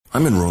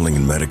I'm enrolling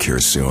in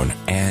Medicare soon,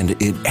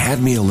 and it had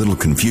me a little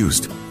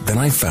confused. Then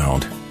I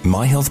found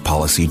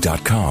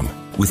myhealthpolicy.com.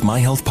 With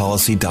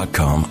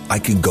myhealthpolicy.com, I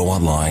could go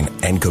online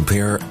and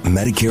compare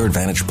Medicare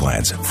Advantage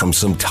plans from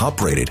some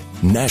top-rated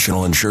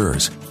national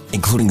insurers,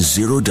 including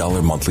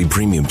 $0 monthly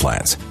premium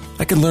plans.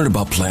 I could learn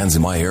about plans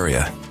in my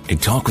area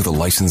and talk with a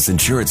licensed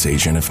insurance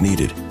agent if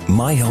needed.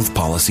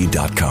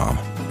 myhealthpolicy.com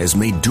has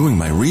made doing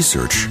my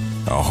research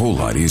a whole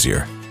lot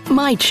easier.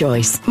 My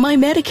choice, my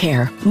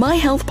Medicare,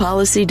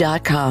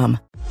 myhealthpolicy.com.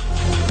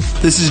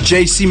 This is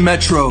JC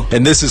Metro.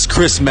 And this is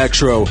Chris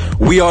Metro.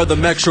 We are the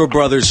Metro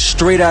Brothers,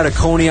 straight out of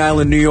Coney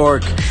Island, New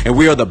York, and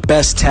we are the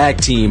best tag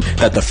team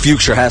that the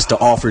future has to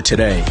offer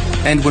today.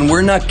 And when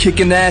we're not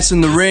kicking ass in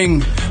the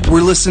ring,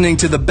 we're listening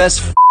to the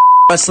best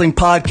wrestling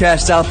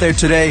podcast out there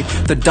today,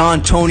 the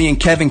Don, Tony, and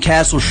Kevin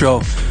Castle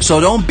Show.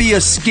 So don't be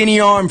a skinny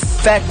arm,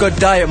 fat gut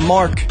diet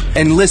Mark,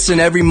 and listen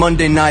every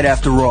Monday night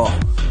after Raw.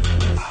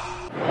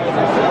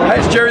 Hi,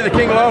 it's Jerry the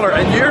King Lawler,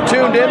 and you're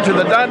tuned in to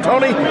the Don,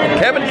 Tony, and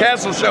Kevin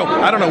Castle Show.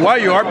 I don't know why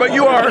you are, but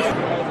you are.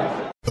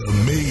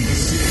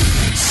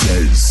 Amazing,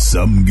 says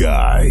some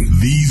guy.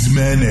 These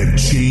men have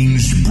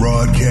changed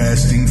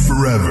broadcasting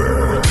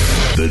forever.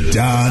 The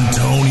Don,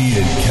 Tony,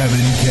 and Kevin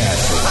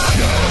Castle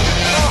Show.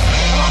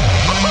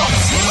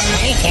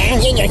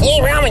 Did you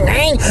hear Roman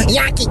Reigns?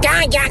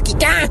 Yaki-da,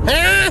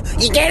 huh?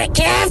 You get it,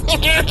 Kev?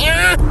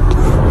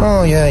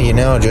 Oh, yeah,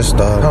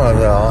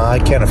 I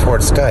can't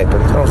afford Skype.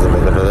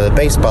 The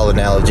baseball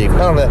analogy.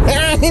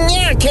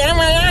 Yeah, Kev,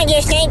 I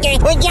just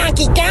thinking, with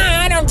Yaki-da,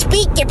 I don't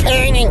speak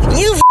Japan, and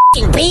you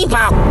f***ing people.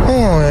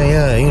 Oh,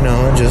 yeah, you,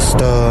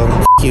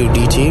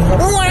 DT.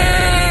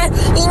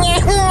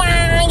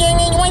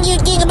 What do you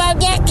think about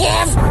that,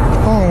 Kev?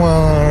 Oh,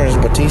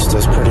 well,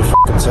 Batista's pretty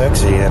fucking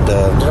sexy, and did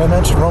I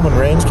mention Roman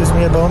Reigns gives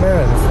me a boner?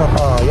 And,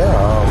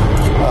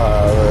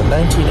 the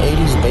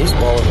 1980s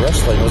baseball and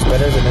wrestling was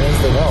better than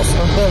anything else.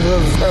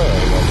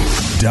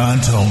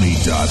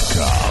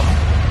 DonTony.com.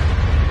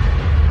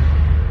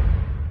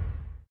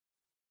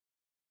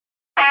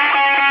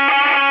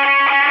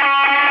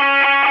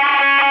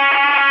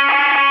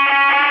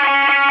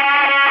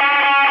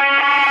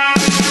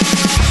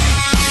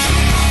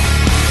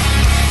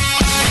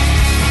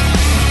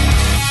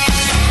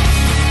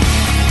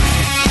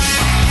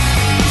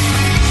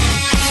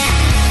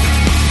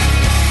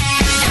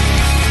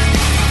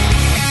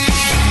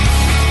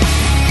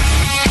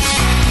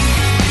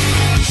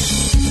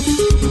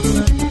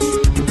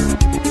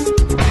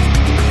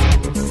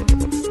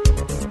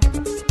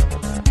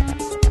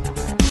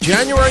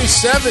 January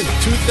 7th,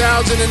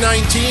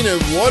 2019,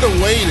 and what a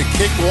way to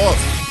kick off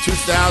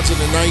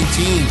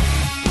 2019.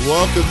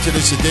 Welcome to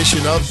this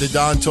edition of the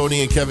Don,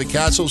 Tony, and Kevin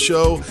Castle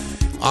Show.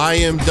 I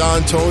am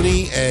Don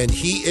Tony, and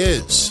he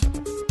is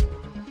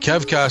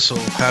Kev Castle.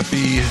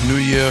 Happy New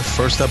Year,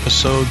 first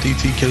episode,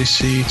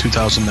 DTKC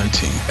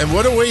 2019. And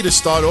what a way to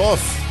start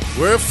off.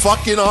 We're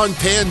fucking on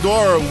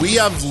Pandora. We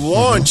have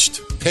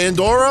launched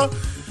Pandora.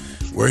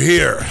 We're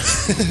here.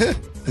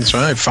 That's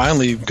right.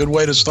 Finally, good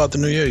way to start the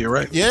new year. You're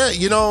right. Yeah,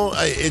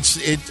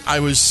 I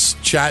was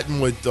chatting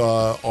with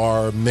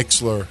our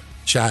Mixler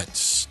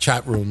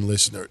chat room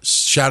listeners.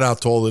 Shout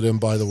out to all of them,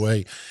 by the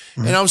way.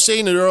 Mm-hmm. And I was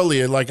saying it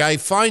earlier, like, I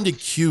find it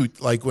cute,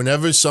 like,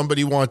 whenever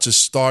somebody wants to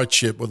start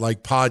shit with,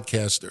 like,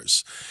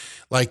 podcasters,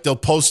 like, they'll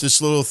post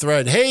this little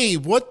thread. Hey,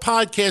 what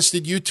podcast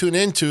did you tune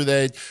into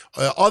that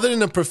other than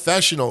the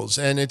professionals?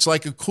 And it's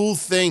like a cool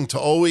thing to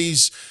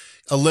always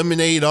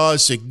eliminate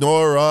us,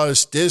 ignore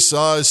us, diss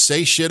us,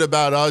 say shit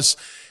about us.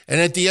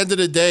 And at the end of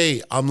the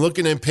day, I'm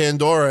looking at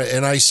Pandora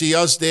and I see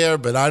us there,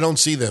 but I don't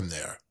see them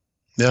there.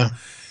 Yeah.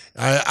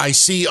 I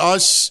see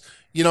us,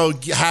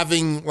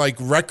 having like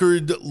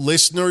record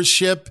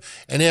listenership,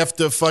 and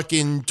after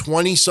fucking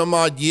 20 some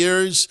odd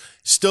years,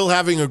 still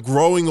having a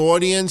growing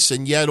audience,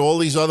 and yet all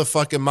these other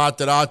fucking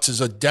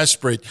matarazzas are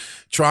desperate,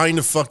 trying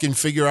to fucking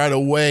figure out a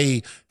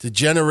way to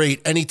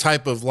generate any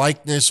type of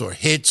likeness or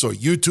hits or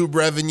YouTube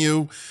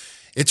revenue.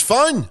 It's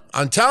fun.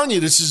 I'm telling you,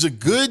 this is a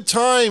good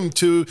time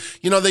to,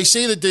 they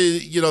say that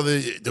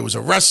there was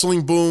a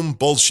wrestling boom.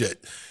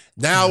 Bullshit.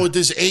 Now with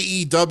this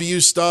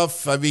AEW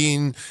stuff, I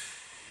mean,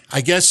 I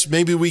guess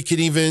maybe we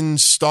could even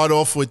start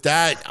off with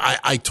that.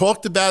 I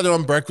talked about it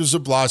on Breakfast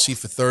with Blassie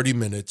for 30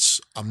 minutes.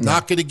 I'm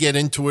not going to get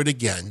into it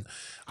again.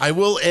 I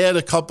will add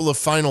a couple of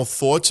final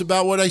thoughts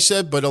about what I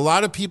said, but a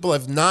lot of people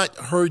have not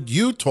heard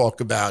you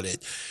talk about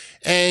it.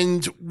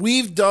 And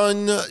we've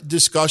done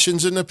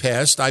discussions in the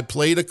past. I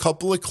played a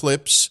couple of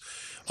clips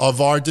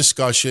of our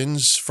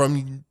discussions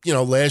from,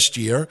 last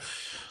year.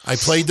 I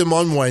played them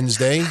on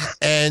Wednesday.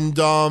 And,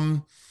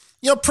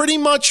 pretty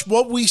much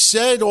what we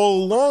said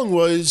all along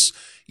was,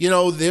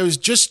 there's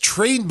just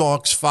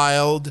trademarks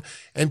filed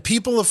and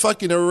people are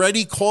fucking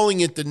already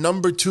calling it the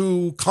number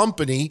 2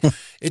 company.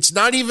 It's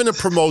not even a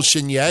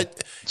promotion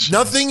yet.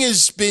 Nothing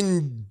has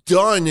been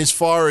done as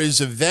far as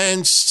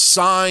events,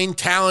 sign,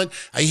 talent.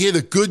 I hear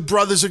the Good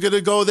Brothers are going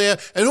to go there.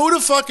 And who the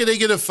fuck are they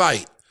going to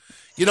fight?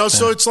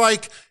 So it's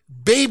like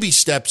baby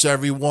steps,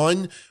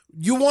 everyone.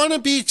 You want to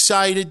be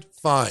excited?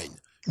 Fine.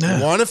 You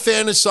want to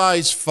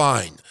fantasize?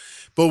 Fine.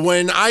 But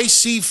when I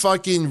see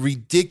fucking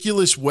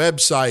ridiculous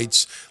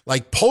websites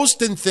like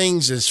posting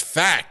things as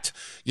fact,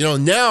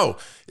 now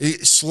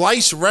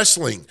Slice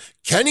Wrestling,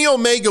 Kenny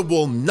Omega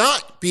will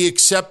not be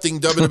accepting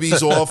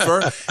WWE's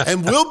offer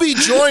and will be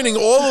joining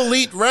All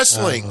Elite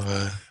Wrestling.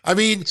 I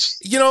mean,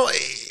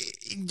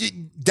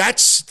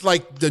 that's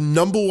like the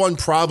number one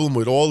problem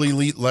with All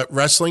Elite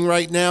Wrestling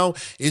right now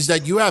is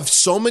that you have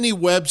so many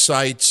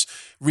websites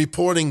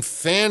reporting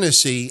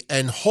fantasy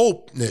and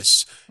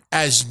hopeness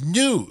as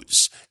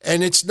news.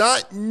 And it's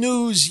not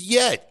news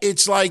yet.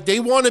 It's like they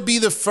want to be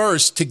the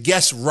first to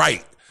guess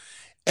right.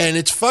 And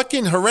it's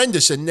fucking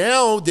horrendous. And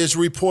now there's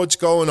reports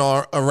going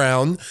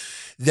around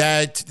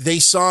that they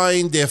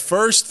signed their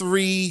first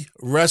 3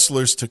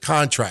 wrestlers to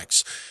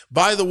contracts.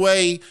 By the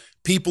way,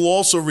 people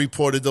also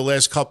reported the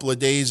last couple of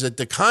days that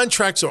the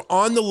contracts are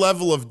on the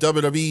level of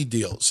WWE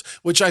deals,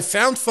 which I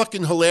found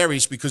fucking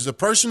hilarious because the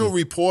person who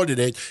reported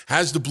it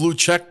has the blue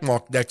check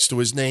mark next to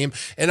his name.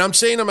 And I'm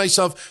saying to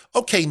myself,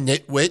 okay,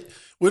 nitwit,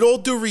 with all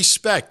due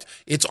respect,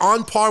 it's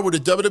on par with a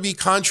WWE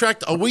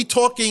contract. Are we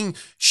talking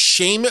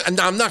Sheamus? And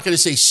I'm not going to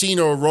say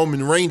Cena or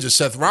Roman Reigns or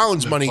Seth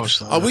Rollins money.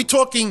 Are we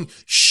talking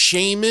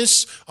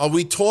Sheamus? Are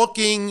we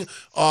talking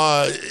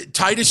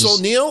Titus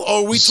O'Neil?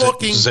 Or are we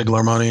talking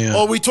Ziggler money? Yeah.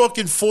 Or are we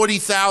talking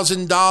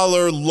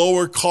 $40,000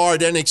 lower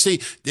card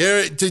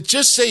NXT? To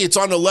just say it's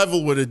on a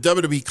level with a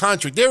WWE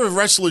contract, there are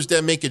wrestlers that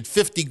are making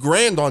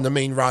 $50,000 on the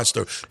main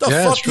roster. The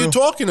fuck are you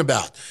talking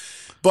about?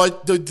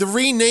 But the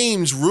 3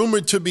 names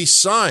rumored to be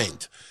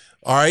signed.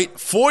 All right,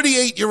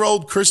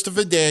 48-year-old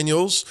Christopher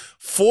Daniels,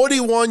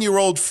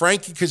 41-year-old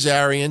Frankie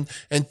Kazarian,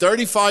 and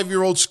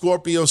 35-year-old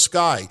Scorpio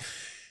Sky.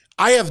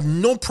 I have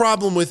no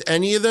problem with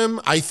any of them.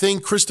 I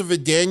think Christopher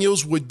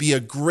Daniels would be a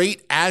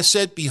great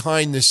asset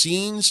behind the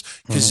scenes.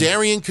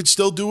 Kazarian could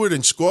still do it,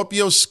 and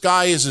Scorpio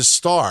Sky is a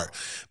star.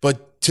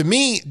 But to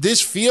me,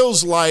 this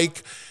feels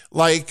like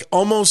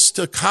almost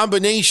a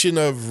combination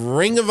of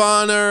Ring of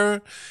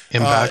Honor,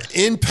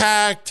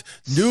 Impact,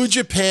 New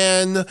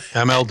Japan,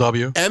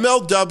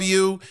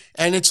 MLW,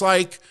 and it's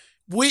like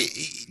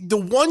the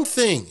one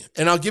thing,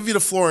 and I'll give you the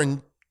floor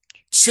in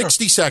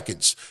 60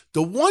 seconds.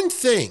 The one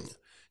thing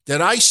that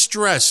I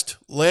stressed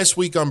last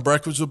week on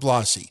Breakfast with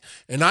Blassie,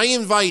 and I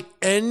invite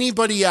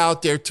anybody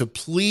out there to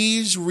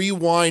please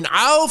rewind.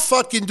 I'll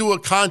fucking do a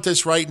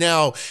contest right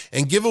now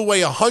and give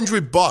away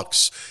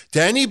 $100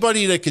 to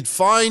anybody that could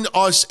find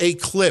us a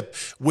clip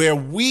where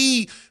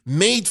we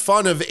made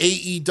fun of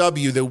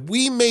AEW, that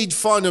we made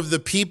fun of the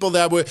people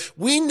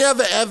we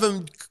never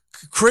ever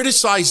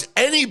criticized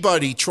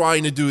anybody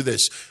trying to do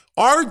this.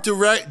 Our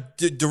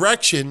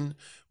direction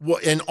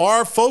and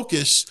our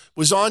focus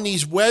was on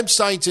these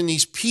websites and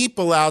these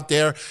people out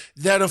there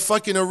that are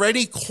fucking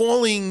already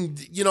calling,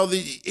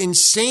 the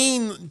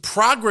insane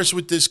progress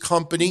with this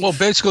company. Well,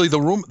 basically the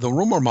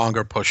rumor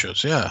monger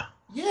pushes, yeah.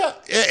 Yeah,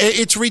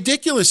 it's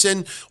ridiculous.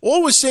 And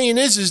all we're saying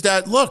is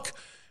that, look,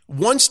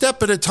 one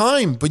step at a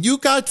time, but you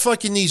got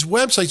fucking these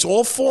websites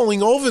all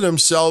falling over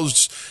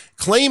themselves,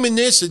 claiming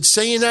this and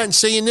saying that and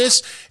saying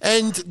this,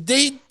 and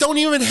they don't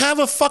even have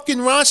a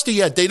fucking roster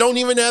yet. They don't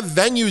even have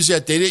venues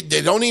yet. They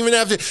don't even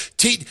have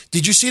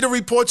did you see the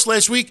reports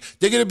last week?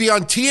 They're going to be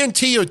on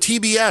TNT or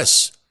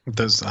TBS.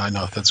 I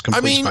know, that's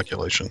complete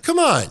speculation. Come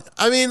on.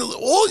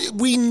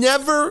 We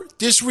never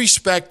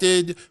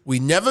disrespected, we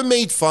never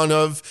made fun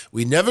of,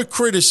 we never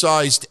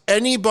criticized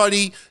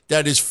anybody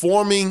that is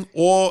forming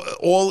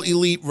all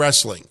Elite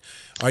Wrestling.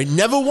 All right,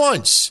 never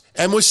once.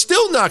 And we're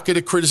still not going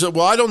to criticize.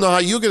 Well, I don't know how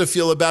you're going to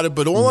feel about it,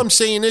 but all I'm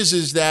saying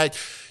is that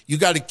you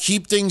got to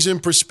keep things in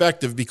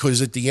perspective,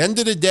 because at the end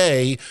of the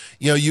day,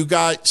 you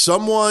got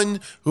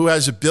someone who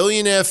has a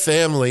billionaire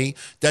family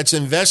that's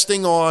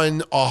investing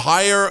on a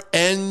higher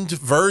end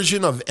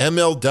version of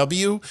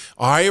MLW,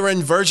 a higher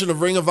end version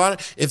of Ring of Honor.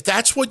 If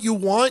that's what you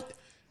want,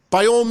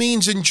 by all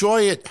means,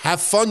 enjoy it.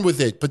 Have fun with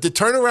it. But to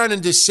turn around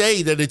and to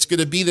say that it's going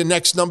to be the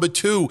next number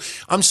 2,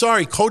 I'm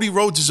sorry. Cody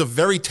Rhodes is a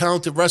very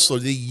talented wrestler.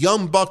 The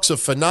Young Bucks are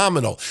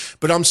phenomenal.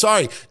 But I'm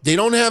sorry. They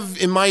don't have,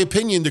 in my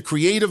opinion, the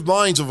creative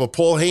minds of a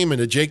Paul Heyman,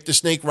 a Jake the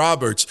Snake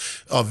Roberts,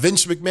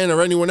 Vince McMahon,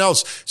 or anyone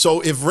else.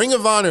 So if Ring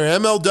of Honor,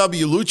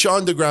 MLW, Lucha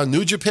Underground,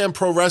 New Japan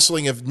Pro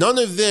Wrestling, if none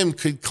of them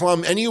could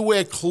come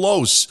anywhere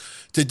close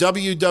to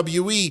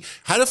WWE,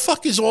 how the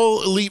fuck is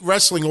All Elite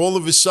Wrestling all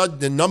of a sudden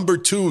the number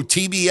 2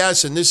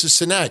 TBS and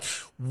this and that?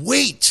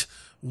 Wait.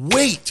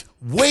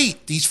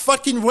 These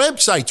fucking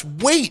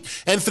websites,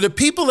 wait. And for the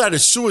people that are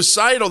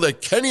suicidal that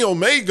Kenny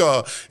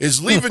Omega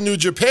is leaving New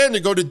Japan to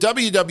go to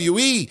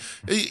WWE,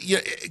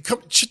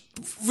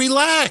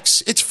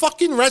 relax. It's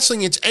fucking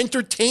wrestling. It's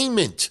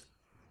entertainment.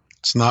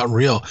 It's not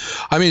real.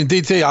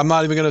 DT, I'm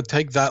not even going to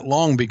take that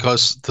long,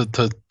 because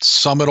to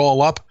sum it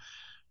all up,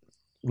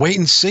 wait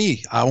and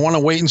see. I want to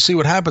wait and see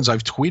what happens.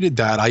 I've tweeted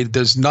that.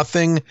 There's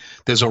nothing.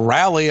 There's a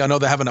rally. I know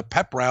they're having a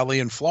pep rally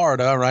in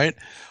Florida, right?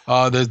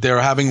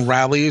 They're having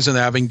rallies and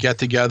they're having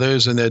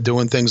get-togethers and they're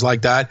doing things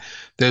like that.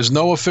 There's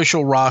no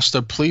official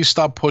roster. Please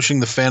stop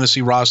pushing the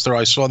fantasy roster.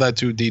 I saw that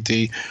too,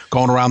 DT,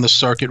 going around the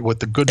circuit with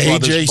the Good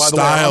Brothers. AJ by Styles. The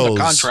way, on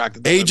the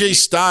contract. AJ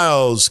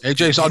Styles.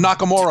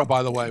 Nakamura,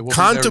 by the way.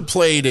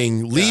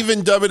 Contemplating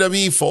leaving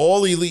WWE for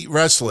All Elite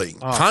Wrestling.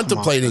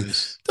 Contemplating.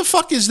 The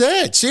fuck is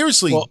that?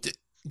 Seriously. Well,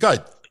 go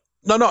ahead.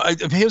 No.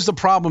 Here's the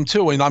problem,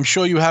 too, and I'm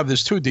sure you have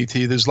this, too,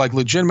 DT. There's, like,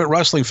 legitimate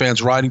wrestling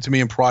fans writing to me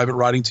in private,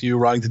 writing to you,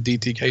 writing to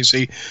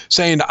DTKC,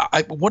 saying,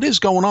 what is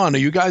going on? Are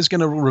you guys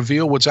going to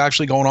reveal what's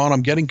actually going on?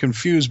 I'm getting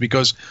confused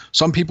because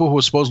some people who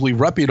are supposedly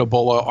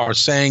reputable are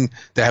saying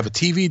they have a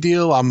TV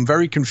deal. I'm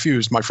very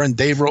confused. My friend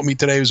Dave wrote me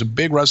today, who's a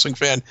big wrestling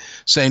fan,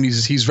 saying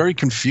he's very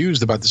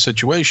confused about the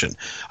situation.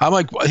 I'm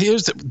like,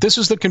 this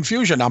is the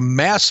confusion. A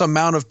mass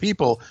amount of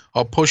people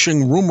are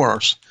pushing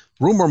rumors.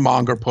 Rumor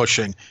monger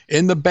pushing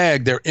in the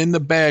bag. They're in the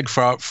bag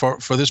for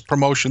this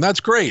promotion. That's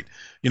great.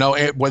 You know,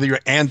 whether you're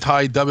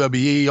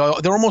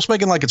anti-WWE, they're almost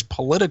making like it's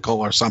political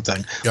or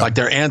something. Yeah. Like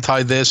they're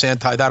anti-this,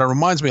 anti-that. It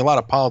reminds me a lot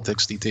of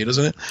politics, DT,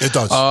 doesn't it? It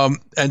does.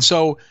 And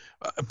so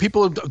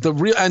people, the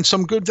real, and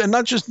some good, and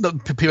not just the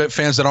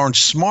fans that aren't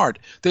smart.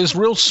 There's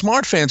real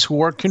smart fans who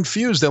are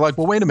confused. They're like,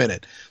 well, wait a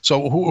minute.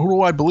 So who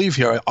do I believe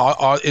here?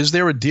 Is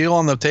there a deal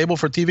on the table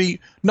for TV?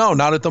 No,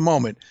 not at the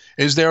moment.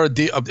 Is there a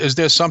deal? Is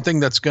there something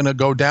that's going to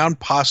go down?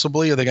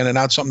 Possibly. Are they going to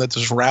announce something that's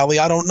this rally?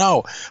 I don't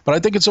know. But I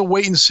think it's a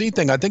wait and see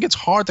thing. I think it's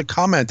hard to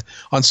comment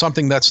on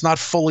something that's not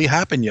fully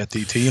happened yet,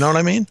 DT. You know what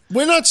I mean?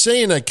 We're not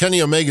saying that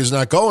Kenny Omega's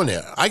not going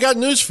there. I got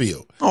news for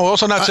you. Oh,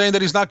 also not saying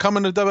that he's not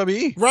coming to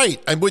WWE. Right.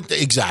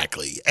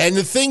 Exactly. And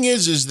the thing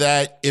is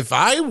that if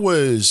I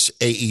was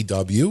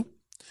AEW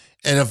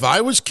and if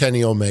I was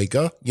Kenny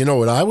Omega, you know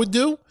what I would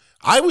do?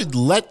 I would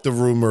let the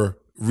rumor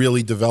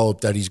really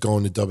develop that he's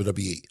going to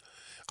WWE.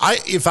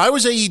 If I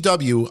was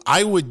AEW,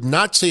 I would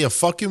not say a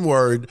fucking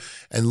word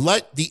and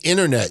let the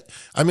internet.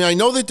 I mean, I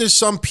know that there's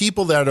some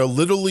people that are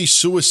literally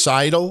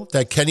suicidal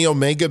that Kenny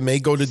Omega may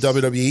go to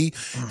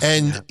WWE.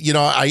 And, you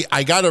know,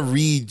 I got to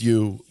read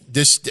you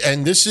this.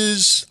 And this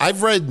is,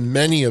 I've read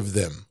many of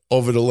them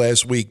over the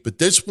last week, but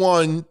this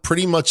one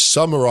pretty much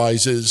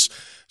summarizes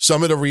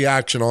some of the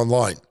reaction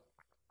online.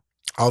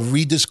 I'll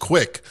read this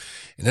quick.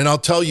 And then I'll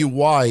tell you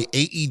why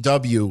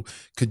AEW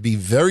could be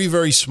very,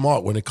 very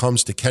smart when it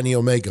comes to Kenny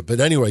Omega. But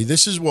anyway,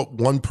 this is what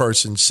one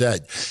person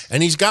said.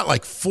 And he's got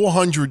like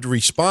 400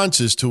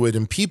 responses to it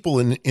and people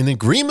in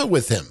agreement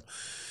with him.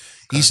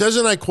 Okay. He says,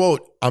 and I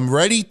quote, "I'm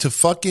ready to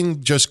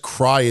fucking just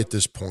cry at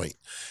this point.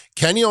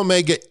 Kenny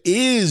Omega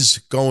is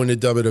going to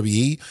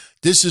WWE.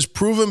 This is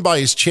proven by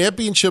his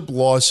championship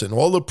loss and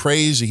all the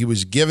praise he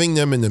was giving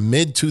them in the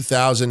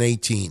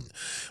mid-2018.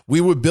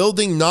 We were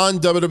building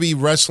non-WWE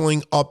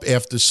wrestling up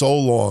after so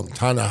long.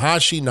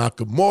 Tanahashi,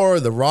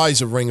 Nakamura, the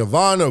rise of Ring of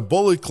Honor,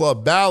 Bullet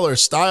Club, Balor,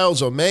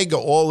 Styles, Omega,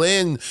 all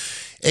in.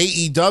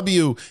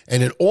 AEW,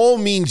 and it all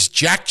means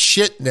jack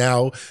shit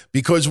now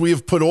because we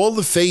have put all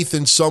the faith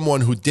in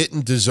someone who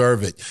didn't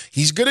deserve it.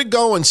 He's going to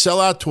go and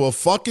sell out to a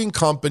fucking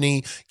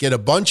company, get a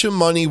bunch of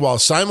money while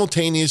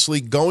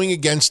simultaneously going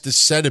against the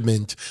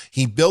sediment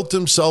he built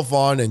himself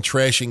on and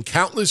trashing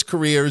countless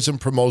careers and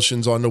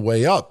promotions on the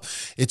way up.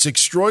 It's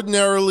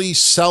extraordinarily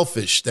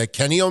selfish that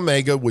Kenny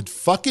Omega would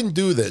fucking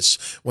do this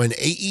when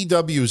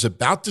AEW is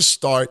about to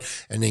start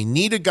and they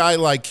need a guy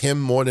like him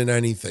more than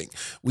anything.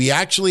 We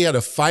actually had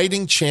a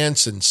fighting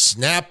chance and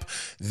snap,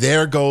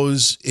 there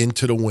goes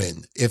into the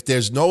wind. If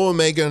there's no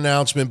Omega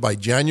announcement by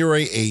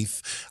January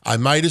 8th, I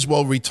might as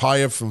well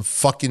retire from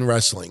fucking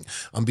wrestling.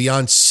 I'm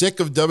beyond sick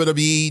of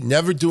WWE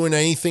never doing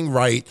anything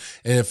right,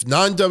 and if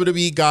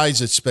non-WWE guys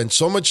that spend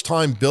so much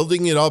time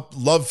building it up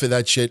love for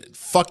that shit,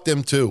 fuck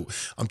them too.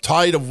 I'm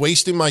tired of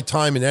wasting my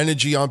time and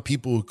energy on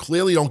people who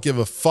clearly don't give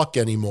a fuck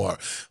anymore.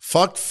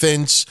 Fuck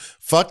Vince.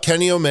 Fuck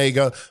Kenny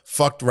Omega.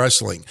 Fuck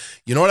wrestling.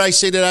 You know what I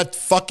say to that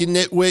fucking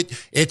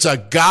nitwit? It's a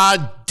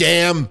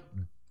goddamn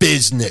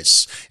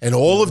business. And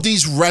all of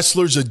these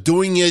wrestlers are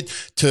doing it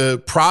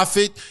to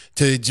profit,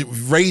 to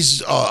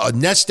raise a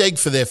nest egg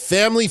for their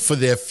family, for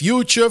their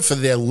future, for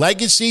their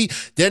legacy.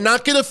 They're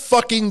not going to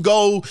fucking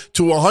go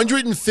to a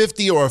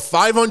 150 or a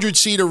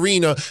 500-seat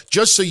arena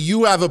just so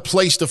you have a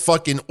place to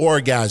fucking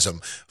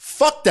orgasm.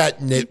 Fuck that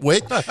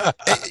nitwit.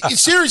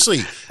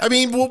 Seriously. I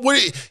mean,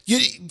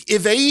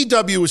 if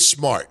AEW is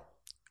smart,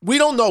 we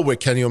don't know where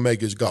Kenny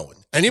Omega is going.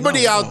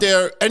 Anybody out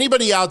there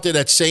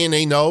that's saying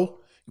they know,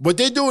 what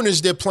they're doing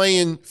is they're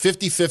playing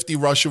 50-50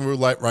 Russian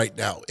roulette right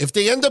now. If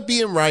they end up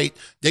being right,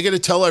 they're going to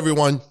tell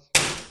everyone,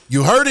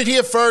 you heard it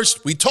here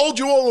first. We told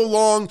you all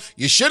along.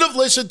 You should have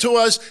listened to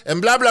us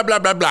and blah, blah, blah,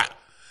 blah, blah.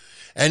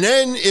 And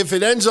then if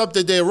it ends up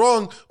that they're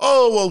wrong,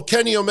 oh, well,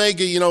 Kenny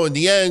Omega, you know, in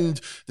the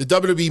end, the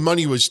WWE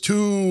money was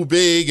too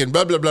big and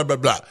blah, blah, blah, blah,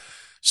 blah.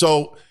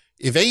 So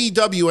if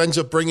AEW ends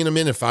up bringing them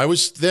in, if I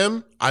was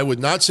them, I would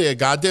not say a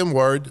goddamn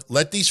word.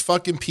 Let these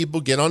fucking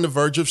people get on the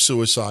verge of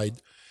suicide.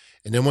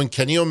 And then when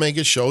Kenny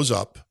Omega shows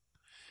up,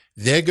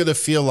 they're going to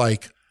feel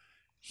like,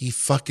 he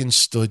fucking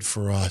stood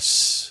for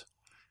us.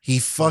 He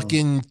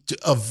fucking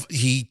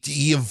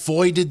he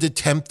avoided the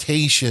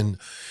temptation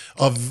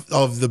of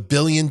the $1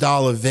 billion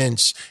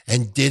Vince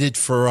and did it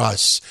for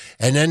us.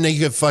 And then they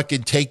could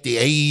fucking take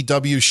the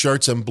AEW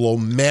shirts and blow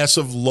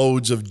massive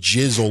loads of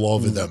jizz all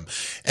over them.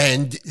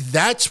 And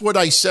that's what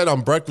I said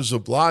on Breakfast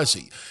with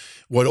Blasey.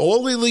 What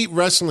All Elite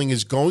Wrestling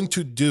is going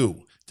to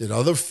do that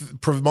other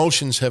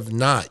promotions have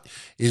not,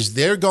 is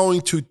they're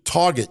going to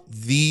target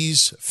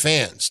these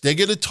fans. They're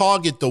going to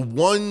target the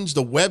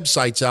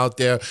websites out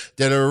there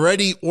that are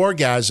already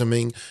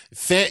orgasming,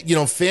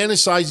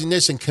 fantasizing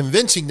this and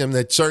convincing them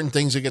that certain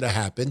things are going to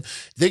happen.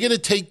 They're going to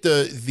take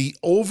the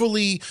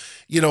overly,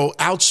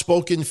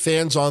 outspoken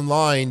fans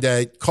online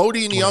that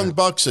Cody and the Young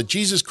Bucks are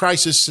Jesus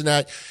Christ, this and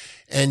that,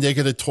 and they're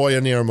going to toy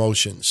on their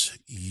emotions.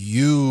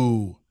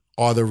 You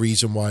are the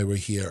reason why we're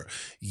here.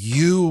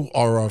 You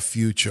are our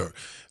future.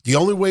 The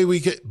only way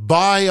we can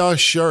buy our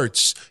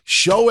shirts,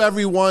 show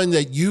everyone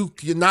that you're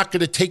not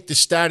going to take the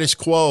status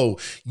quo.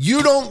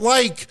 You don't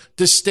like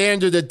the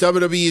standard that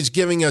WWE is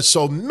giving us,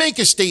 so make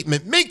a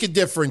statement, make a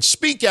difference,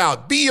 speak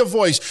out, be a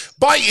voice,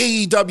 buy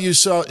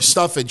AEW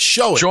stuff and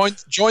show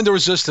it. Join the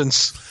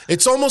resistance.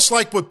 It's almost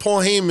like what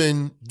Paul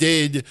Heyman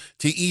did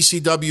to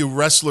ECW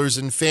wrestlers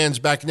and fans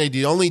back in the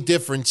day. The only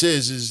difference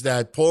is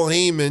that Paul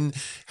Heyman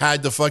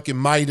had the fucking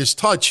Midas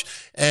touch,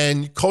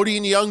 and Cody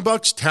and the Young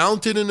Bucks,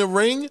 talented in the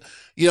ring,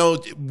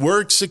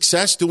 word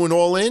success doing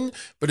All In,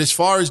 but as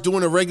far as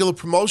doing a regular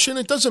promotion,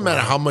 it doesn't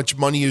matter how much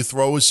money you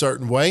throw a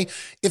certain way.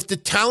 If the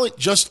talent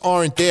just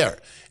aren't there,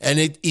 and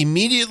it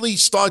immediately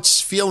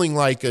starts feeling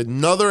like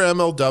another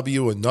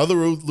MLW, another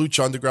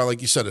Lucha Underground,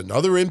 like you said,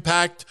 another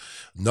Impact,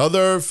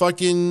 another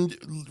fucking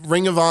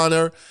Ring of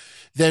Honor,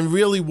 then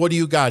really, what do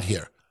you got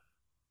here?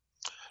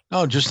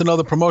 No, just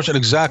another promotion.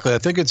 Exactly. I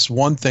think it's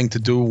one thing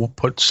to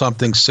put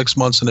something 6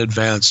 months in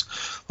advance,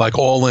 like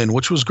All In,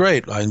 which was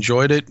great. I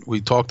enjoyed it.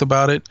 We talked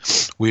about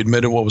it. We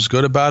admitted what was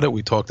good about it.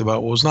 We talked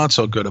about what was not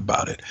so good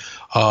about it.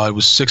 It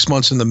was 6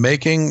 months in the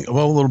making.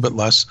 Well, a little bit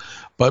less,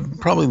 but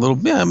probably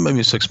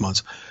maybe 6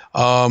 months.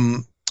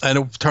 And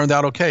it turned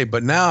out okay.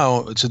 But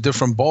now it's a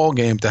different ball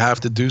game to have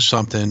to do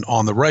something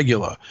on the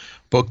regular.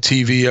 Book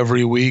TV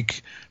every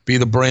week. Be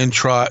the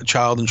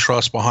brainchild and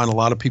trust behind a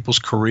lot of people's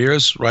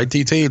careers, right,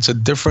 DT? It's a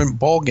different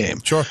ball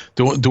game. Sure.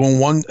 Doing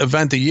one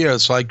event a year,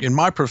 it's like in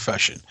my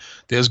profession.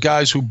 There's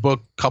guys who book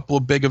a couple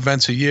of big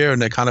events a year,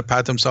 and they kind of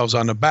pat themselves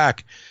on the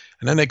back,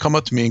 and then they come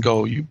up to me and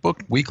go, "You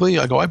book weekly?"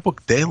 I go, "I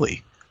book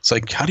daily." It's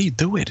like, how do you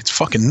do it? It's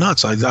fucking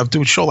nuts. I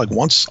do a show like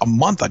once a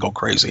month. I go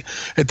crazy.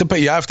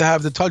 You have to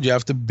have the touch.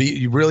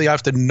 You really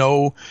have to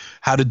know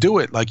how to do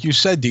it. Like you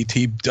said,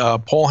 DT,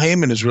 Paul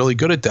Heyman is really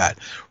good at that.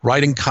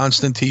 Writing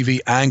constant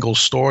TV angles,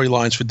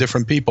 storylines for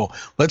different people.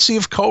 Let's see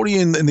if Cody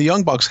and the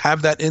Young Bucks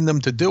have that in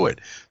them to do it.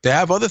 They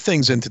have other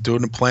things in to do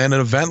it and plan an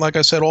event, like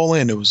I said, All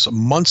In. It was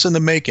months in the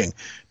making.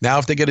 Now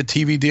if they get a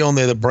TV deal and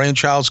they're the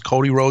brainchilds,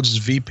 Cody Rhodes is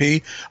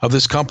VP of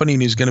this company,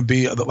 and he's going to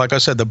be, like I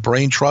said, the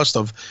brain trust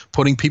of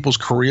putting people's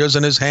careers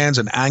in his hands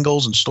and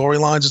angles and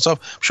storylines and stuff.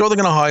 I'm sure they're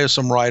going to hire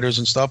some writers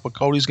and stuff, but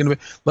Cody's going to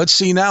be, let's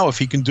see now if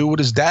he can do what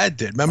his dad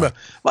did. Remember,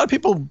 a lot of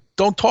people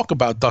don't talk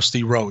about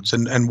Dusty Rhodes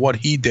and what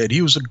he did.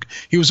 He was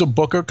a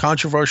booker,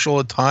 controversial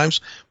at times,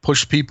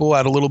 pushed people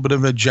at a little bit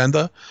of an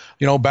agenda.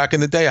 Back in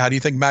the day, how do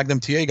you think Magnum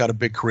TA got a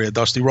big career?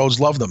 Dusty Rhodes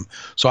loved him.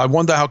 So I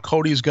wonder how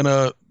Cody is going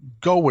to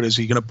go with it. Is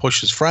he going to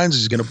push his friends?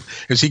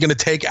 Is he going to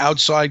take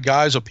outside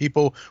guys or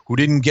people who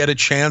didn't get a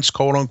chance,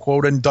 quote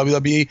unquote, in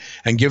WWE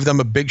and give them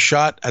a big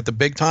shot at the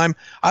big time?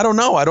 I don't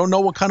know. I don't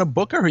know what kind of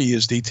booker he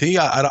is, DT.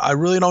 I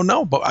really don't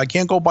know, but I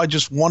can't go by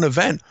just one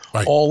event,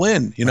 All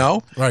In,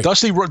 Right.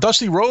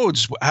 Dusty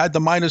Rhodes had the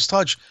Midas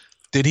touch.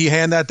 Did he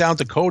hand that down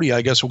to Cody?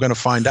 I guess we're going to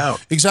find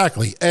out.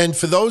 Exactly. And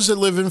for those that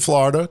live in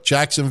Florida,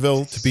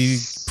 Jacksonville to be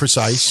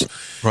precise,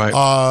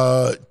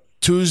 right?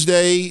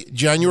 Tuesday,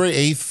 January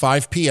 8th,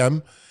 5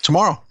 p.m.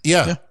 Tomorrow.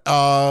 Yeah.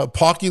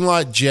 Parking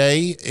lot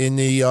J in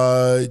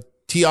the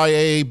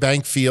TIAA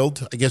Bank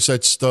Field. I guess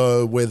that's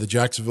where the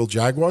Jacksonville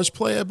Jaguars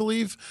play, I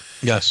believe.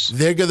 Yes.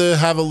 They're going to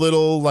have a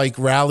little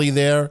rally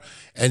there,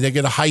 and they're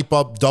going to hype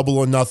up Double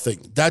or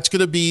Nothing. That's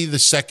going to be the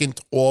second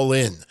All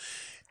In.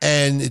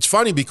 And it's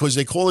funny because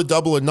they call it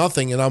Double or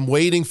Nothing, and I'm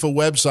waiting for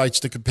websites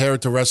to compare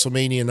it to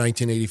WrestleMania in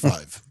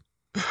 1985.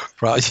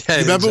 Right. Yeah,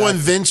 remember when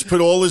Vince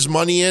put all his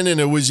money in and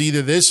it was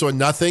either this or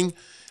nothing?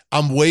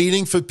 I'm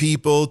waiting for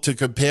people to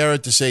compare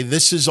it to say,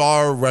 this is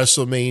our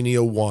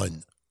WrestleMania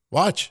 1.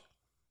 Watch.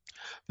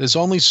 There's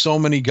only so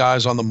many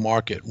guys on the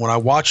market. When I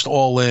watched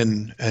All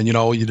In, and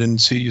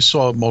you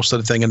saw most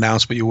of the thing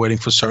announced, but you're waiting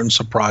for certain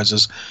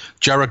surprises.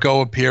 Jericho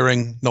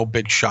appearing, no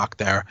big shock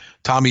there.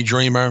 Tommy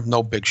Dreamer,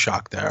 no big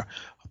shock there.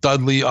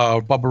 Dudley,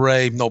 Bubba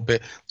Ray, no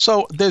big.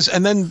 So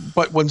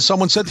but when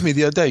someone said to me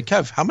the other day,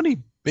 Kev, how many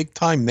big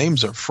time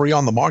names are free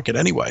on the market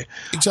anyway?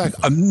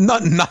 Exactly.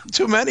 Not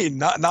too many,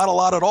 not a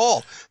lot at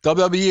all.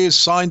 WWE has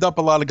signed up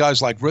a lot of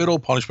guys like Riddle,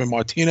 Punishment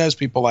Martinez,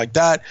 people like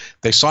that.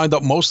 They signed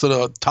up most of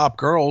the top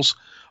girls.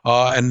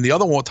 and the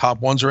other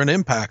top ones are in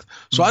Impact.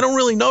 So I don't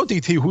really know,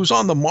 DT, who's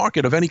on the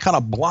market of any kind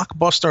of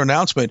blockbuster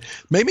announcement.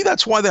 Maybe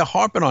that's why they're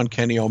harping on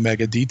Kenny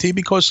Omega, DT,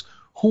 because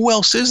who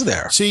else is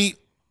there? See,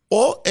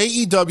 all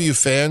AEW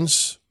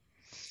fans,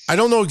 I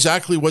don't know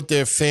exactly what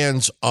they're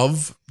fans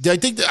of. I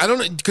don't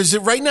know, because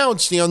right now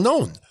it's the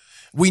unknown.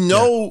 We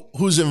know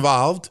who's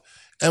involved,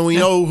 and we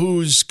know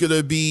who's going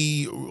to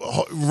be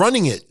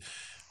running it,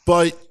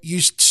 but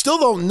you still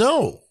don't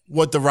know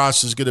what the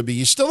roster is going to be.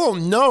 You still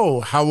don't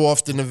know how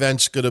often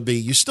events going to be.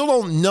 You still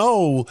don't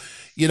know,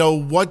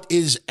 what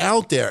is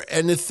out there.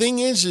 And the thing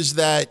is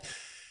that,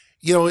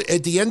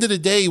 at the end of the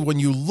day, when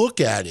you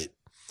look at it,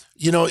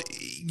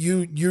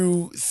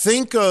 you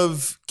think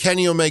of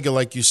Kenny Omega,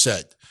 like you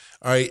said.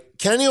 All right,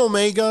 Kenny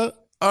Omega.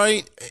 All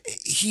right,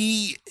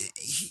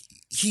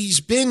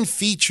 he's been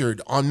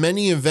featured on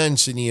many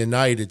events in the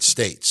United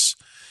States.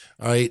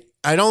 All right,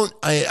 I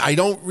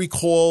don't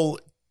recall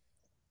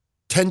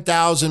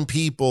 10,000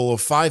 people or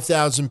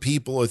 5,000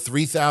 people or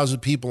 3,000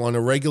 people on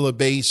a regular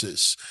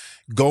basis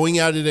going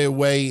out of their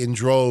way in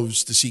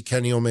droves to see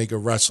Kenny Omega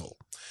wrestle.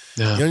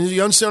 Yeah.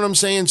 You understand what I'm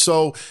saying?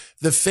 So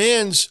the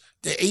fans,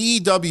 the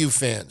AEW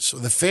fans, or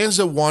the fans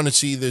that want to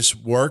see this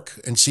work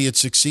and see it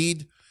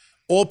succeed,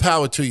 all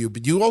power to you.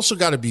 But you also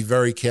got to be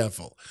very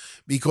careful,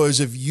 because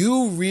if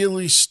you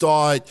really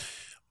start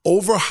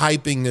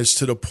overhyping this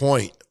to the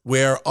point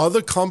where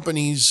other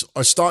companies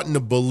are starting to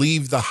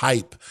believe the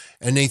hype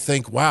and they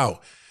think,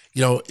 wow,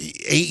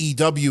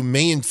 AEW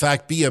may in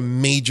fact be a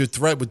major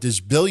threat with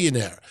this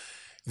billionaire,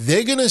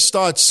 they're going to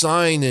start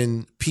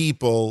signing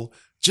people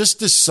just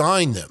to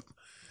sign them.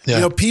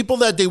 Yeah. People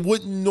that they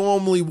wouldn't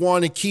normally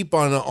want to keep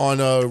on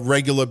a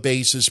regular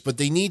basis, but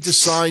they need to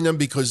sign them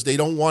because they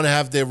don't want to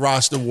have their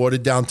roster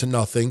watered down to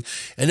nothing.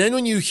 And then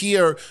when you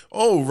hear,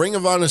 oh, Ring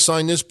of Honor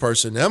signed this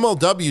person,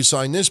 MLW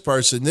signed this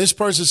person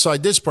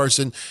signed this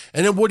person,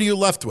 and then what are you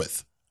left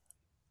with?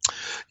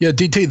 Yeah,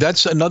 DT,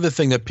 that's another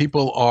thing that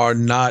people are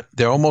not,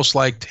 they're almost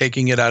like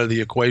taking it out of the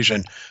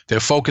equation. They're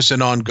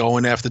focusing on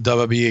going after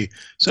WWE.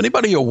 Is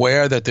anybody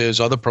aware that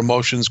there's other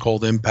promotions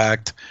called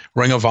Impact,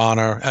 Ring of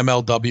Honor,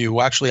 MLW,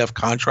 who actually have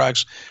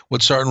contracts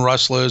with certain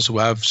wrestlers, who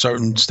have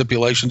certain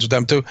stipulations with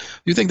them too? Do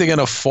you think they're going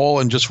to fall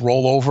and just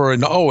roll over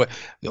and,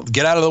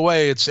 get out of the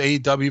way, it's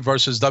AEW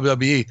versus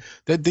WWE?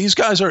 These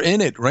guys are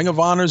in it. Ring of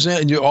Honor's in,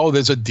 and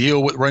there's a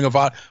deal with Ring of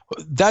Honor.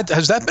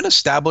 Has that been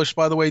established,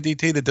 by the way,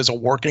 DT, that there's a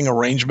working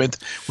arrangement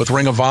with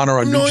Ring of Honor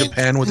or New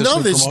Japan with this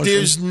new promotion?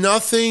 There's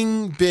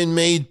nothing been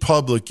made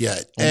public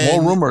yet.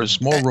 More rumors.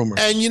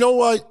 And you know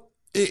what?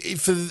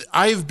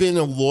 I've been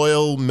a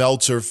loyal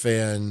Meltzer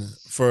fan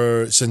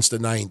since the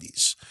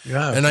 90s.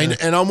 Yeah.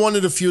 And I'm one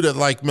of the few that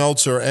like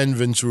Meltzer and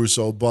Vince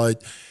Russo,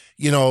 but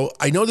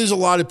I know there's a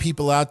lot of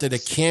people out there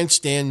that can't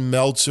stand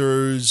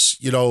Meltzer's,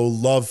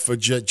 love for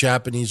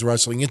Japanese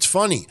wrestling. It's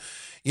funny.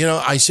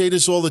 I say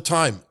this all the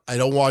time. I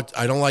don't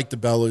like the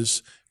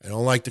Bellas. I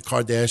don't like the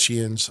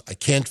Kardashians. I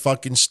can't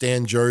fucking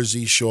stand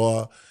Jersey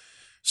Shore.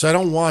 So I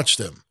don't watch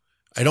them.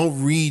 I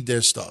don't read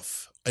their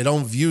stuff. I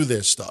don't view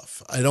their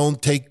stuff. I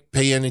don't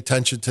pay any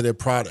attention to their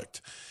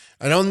product.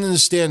 I don't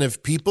understand,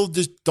 if people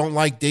just don't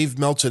like Dave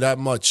Meltzer that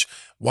much,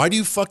 why do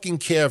you fucking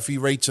care if he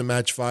rates a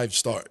match 5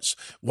 stars?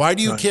 Why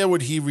do you care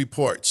what he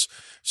reports?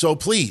 So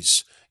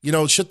please,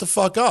 shut the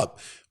fuck up.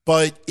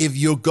 But if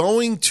you're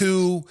going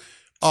to,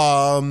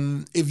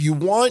 if you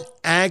want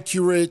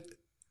accurate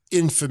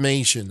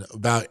information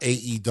about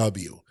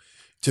AEW,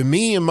 to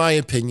me, in my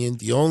opinion,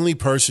 the only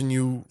person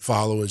you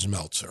follow is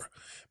Meltzer,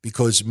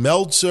 because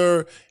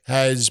Meltzer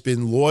has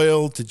been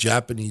loyal to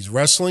Japanese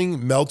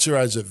wrestling. Meltzer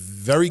has a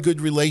very good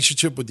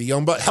relationship with the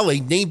Young Bucks. Hell, they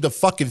named the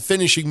fucking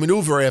finishing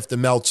maneuver after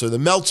Meltzer, the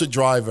Meltzer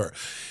driver.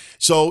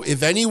 So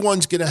if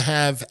anyone's going to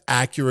have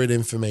accurate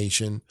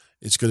information,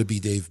 it's going to be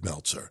Dave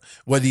Meltzer.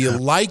 Whether you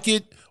like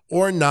it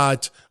or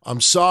not,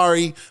 I'm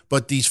sorry,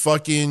 but these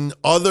fucking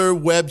other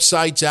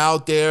websites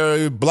out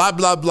there, blah,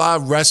 blah, blah,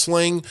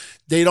 wrestling,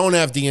 they don't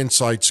have the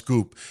inside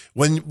scoop.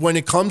 When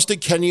it comes to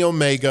Kenny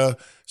Omega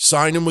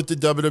signing with the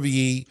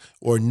WWE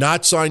or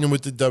not signing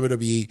with the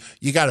WWE,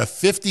 you got a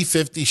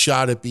 50-50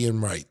 shot at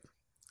being right.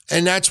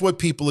 And that's what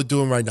people are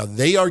doing right now.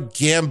 They are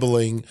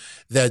gambling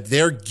that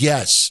their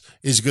guess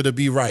is going to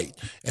be right.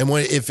 And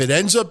if it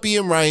ends up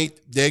being right,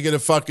 they're going to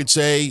fucking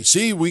say,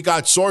 see, we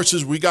got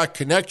sources, we got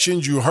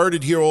connections, you heard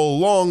it here all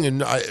along,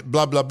 and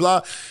blah, blah,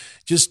 blah.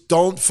 Just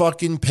don't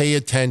fucking pay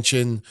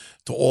attention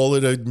to all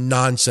of the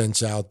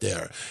nonsense out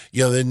there.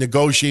 They're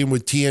negotiating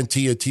with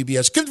TNT or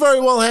TBS. Could very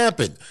well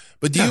happen.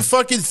 But do you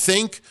fucking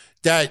think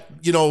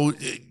that,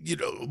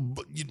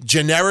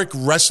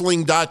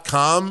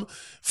 genericwrestling.com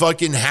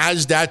fucking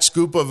has that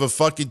scoop of a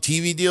fucking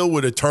TV deal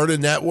with a Turner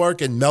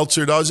network and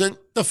Meltzer doesn't?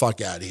 The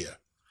fuck out of here.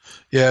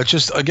 Yeah, it's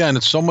just, again,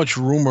 it's so much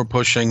rumor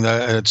pushing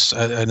that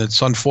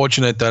it's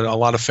unfortunate that a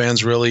lot of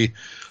fans really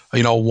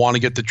want to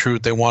get the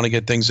truth. They want to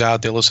get things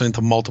out. They're listening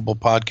to multiple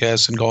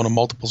podcasts and going to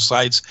multiple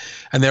sites,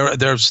 and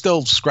they're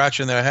still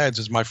scratching their heads.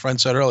 As my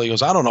friend said earlier, he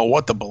goes, I don't know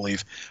what to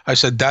believe. I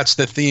said, that's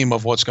the theme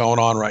of what's going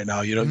on right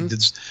now.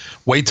 It's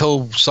wait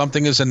till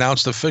something is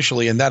announced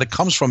officially, and that it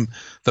comes from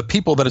the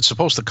people that it's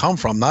supposed to come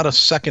from, not a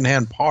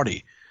secondhand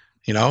party,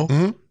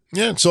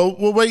 Yeah, so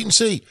we'll wait and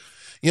see.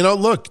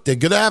 Look, they're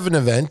going to have an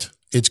event.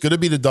 It's going to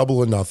be the Double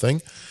or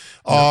Nothing.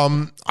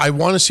 I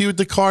want to see what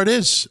the card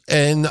is,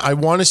 and I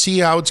want to see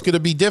how it's going to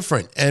be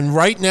different. And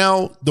right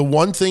now, the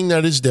one thing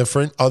that is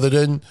different, other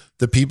than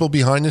the people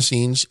behind the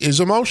scenes,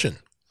 is emotion.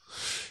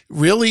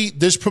 Really,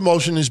 this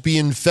promotion is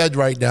being fed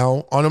right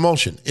now on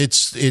emotion.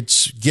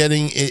 It's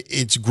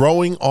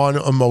growing on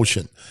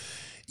emotion.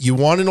 You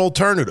want an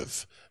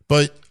alternative,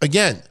 but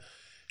again,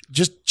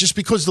 just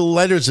because the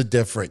letters are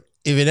different,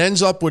 if it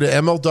ends up with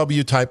an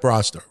MLW type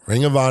roster,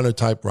 Ring of Honor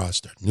type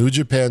roster, New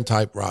Japan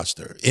type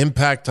roster,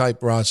 Impact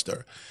type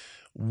roster,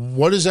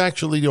 what is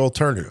actually the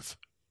alternative?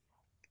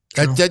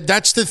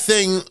 That's the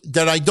thing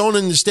that I don't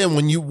understand.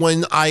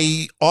 When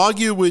I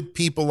argue with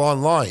people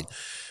online,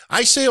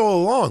 I say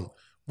all along,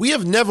 we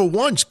have never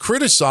once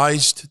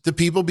criticized the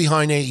people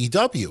behind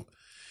AEW.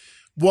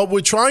 What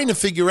we're trying to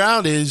figure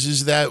out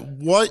is that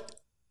what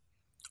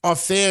are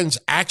fans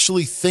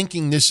actually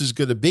thinking this is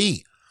going to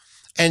be?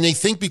 And they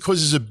think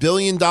because there's $1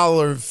 billion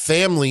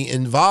family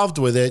involved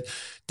with it,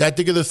 that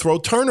they're going to throw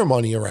Turner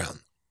money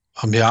around.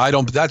 I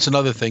don't. That's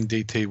another thing,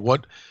 DT.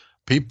 What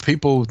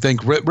people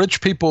think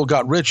rich people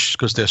got rich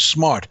because they're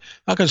smart.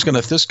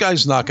 This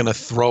guy's not going to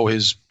throw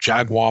his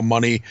Jaguar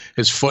money,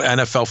 his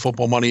NFL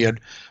football money at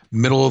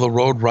middle of the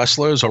road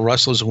wrestlers or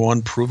wrestlers who are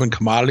unproven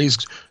commodities.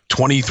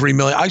 $23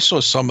 million. I saw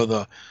some of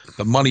the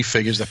money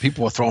figures that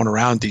people were throwing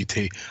around,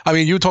 DT. I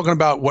mean, you're talking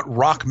about what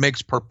Rock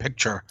makes per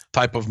picture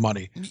type of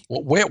money.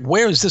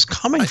 Where is this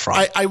coming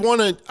from? I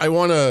want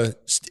to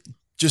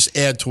just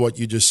add to what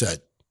you just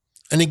said.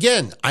 And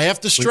again, I have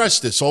to stress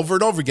this over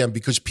and over again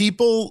because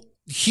people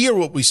hear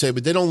what we say,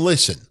 but they don't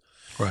listen.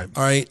 Right.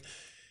 All right.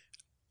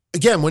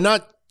 Again, we're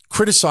not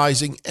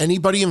criticizing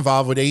anybody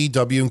involved with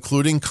AEW,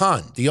 including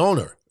Khan, the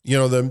owner.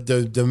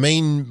 The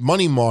main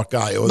money mark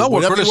guy. Or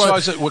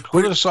we're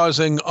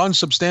criticizing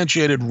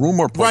unsubstantiated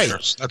rumor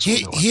pushers.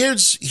 Right.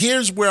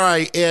 Here's where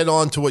I add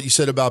on to what you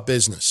said about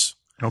business.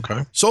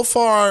 Okay. So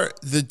far,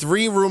 the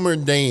 3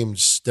 rumored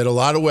names that a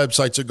lot of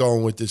websites are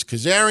going with is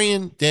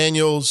Kazarian,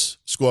 Daniels,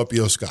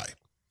 Scorpio Sky.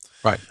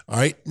 Right. All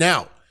right.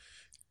 Now,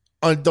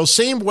 on those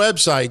same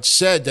websites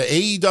said that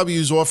AEW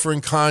is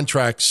offering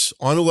contracts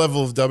on the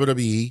level of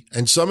WWE,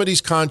 and some of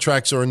these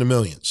contracts are in the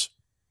millions.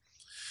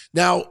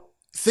 Now,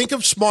 think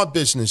of smart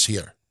business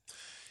here.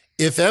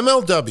 If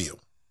MLW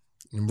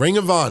and Ring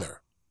of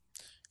Honor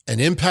and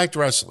Impact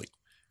Wrestling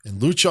and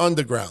Lucha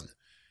Underground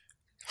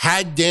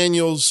had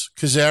Daniels,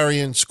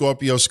 Kazarian,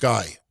 Scorpio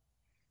Sky,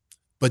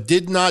 but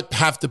did not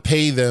have to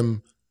pay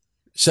them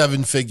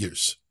 7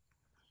 figures,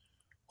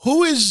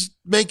 who is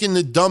making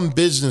the dumb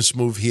business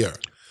move here?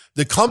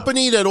 The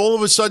company that all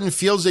of a sudden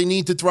feels they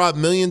need to throw out $1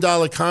 million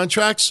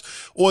contracts,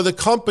 or the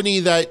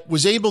company that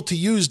was able to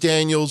use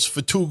Daniels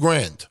for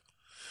 $2,000?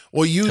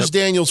 Or use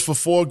Daniels for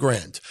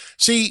 $4,000.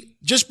 See,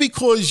 just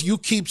because you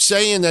keep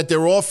saying that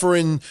they're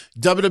offering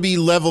WWE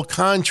level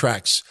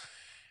contracts,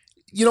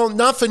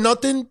 not for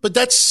nothing, but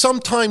that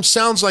sometimes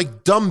sounds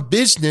like dumb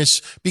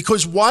business,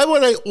 because why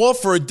would I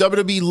offer a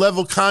WWE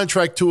level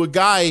contract to a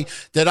guy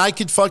that I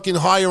could fucking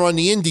hire on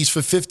the indies for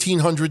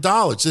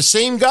 $1,500? The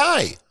same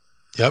guy.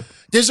 Yep.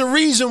 There's a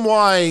reason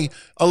why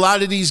a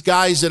lot of these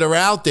guys that are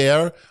out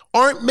there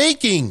aren't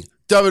making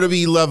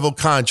WWE level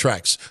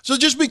contracts. So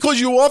just because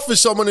you offer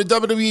someone a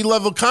WWE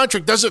level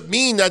contract doesn't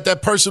mean that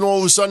that person all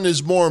of a sudden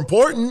is more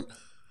important.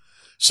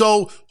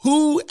 So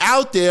who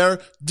out there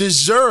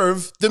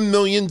deserve the $1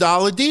 million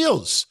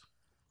deals?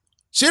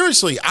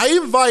 Seriously, I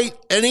invite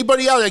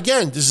anybody out.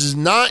 Again, this is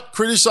not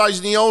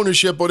criticizing the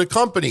ownership or the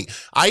company.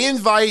 I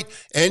invite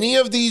any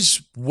of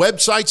these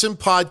websites and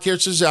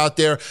podcasters out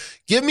there.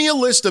 Give me a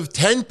list of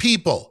 10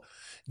 people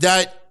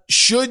that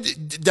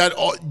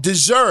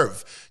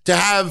deserve to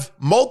have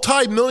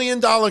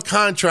multi-million-dollar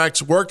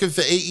contracts working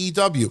for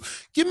AEW.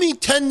 Give me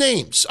 10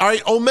 names. All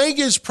right,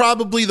 Omega is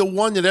probably the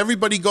one that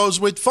everybody goes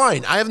with.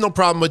 Fine, I have no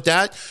problem with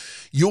that.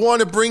 You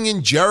want to bring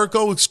in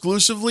Jericho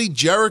exclusively?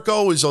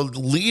 Jericho is a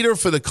leader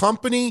for the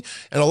company,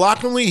 and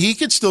luckily he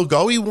could still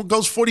go. He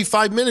goes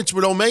 45 minutes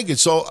with Omega.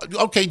 So,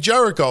 okay,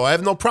 Jericho, I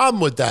have no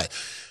problem with that.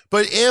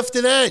 But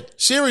after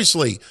that,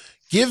 seriously,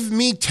 give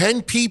me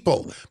 10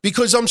 people.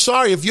 Because I'm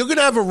sorry, if you're going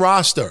to have a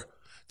roster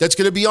that's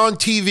going to be on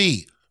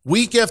TV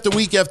week after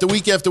week after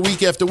week after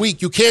week after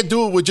week, you can't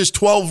do it with just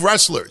 12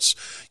 wrestlers.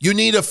 You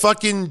need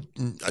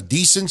a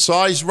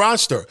decent-sized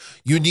roster.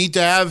 You need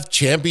to have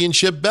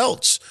championship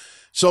belts.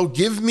 So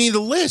give me the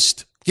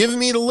list. Give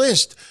me the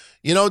list.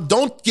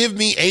 Don't give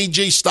me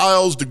AJ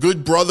Styles, the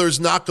Good Brothers,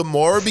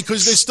 Nakamura,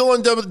 because they're still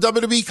on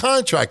WWE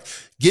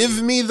contract.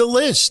 Give me the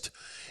list.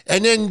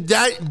 And then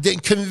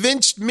that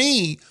convinced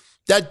me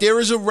that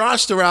there is a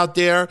roster out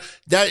there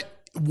that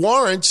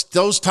warrants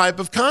those type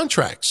of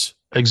contracts.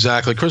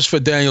 Exactly. Christopher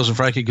Daniels and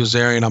Frankie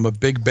Kazarian. I'm a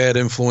big Bad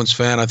Influence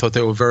fan. I thought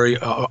they were very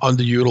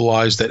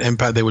underutilized at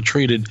Impact. They were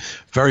treated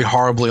very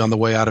horribly on the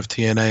way out of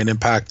TNA and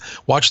Impact.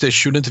 Watched their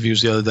shoot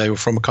interviews the other day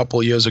from a couple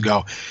of years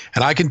ago.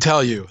 And I can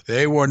tell you,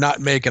 they were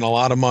not making a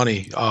lot of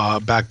money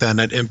back then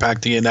at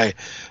Impact TNA.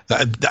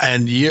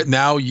 And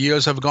now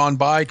years have gone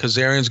by.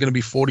 Kazarian's going to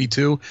be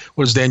 42.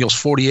 What is Daniels,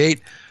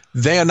 48?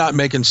 They are not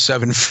making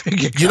seven-figure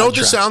contracts. You know what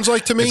this sounds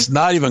like to me? It's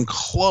not even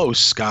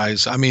close,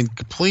 guys. I mean,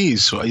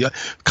 please.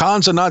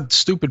 Cons are not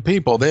stupid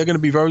people. They're going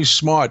to be very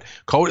smart.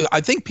 Cody,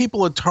 I think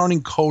people are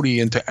turning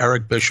Cody into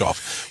Eric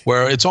Bischoff,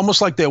 where it's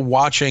almost like they're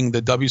watching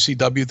the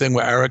WCW thing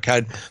where Eric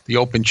had the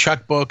open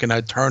checkbook and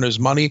had Turner's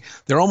money.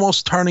 They're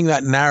almost turning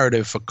that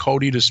narrative for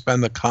Cody to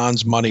spend the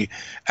Cons' money,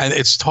 and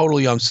it's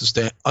totally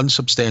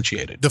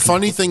unsubstantiated. The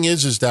funny thing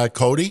is that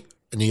Cody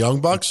and the Young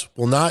Bucks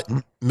will not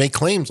make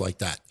claims like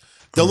that.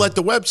 They'll let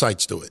the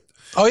websites do it.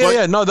 Oh,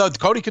 yeah, No,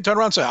 Cody could turn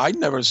around and say, I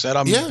never said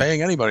I'm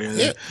paying anybody.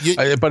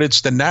 Yeah, but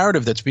it's the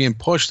narrative that's being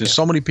pushed. There's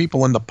so many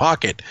people in the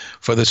pocket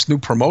for this new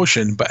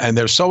promotion, and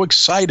they're so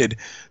excited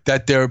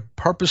that they're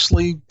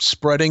purposely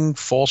spreading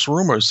false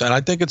rumors. And I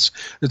think it's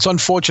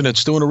unfortunate.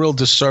 It's doing a real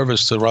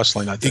disservice to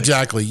wrestling, I think.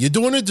 Exactly. You're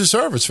doing a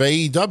disservice for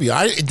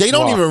AEW. They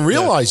don't even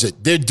realize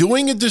it. They're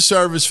doing a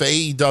disservice for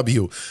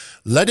AEW.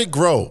 Let it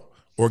grow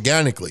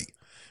organically.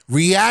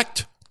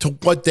 React to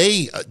what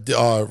they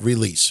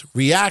release.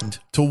 React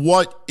to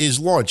what is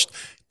launched.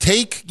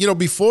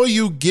 Before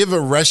you give a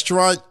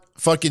restaurant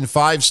fucking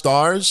 5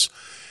 stars,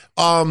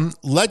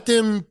 let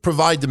them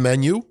provide the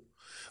menu.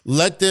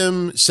 Let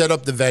them set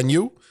up the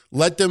venue.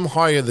 Let them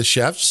hire the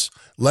chefs.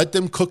 Let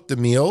them cook the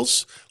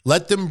meals.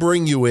 Let them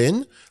bring you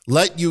in.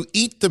 Let you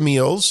eat the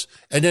meals.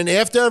 And then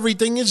after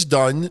everything is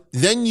done,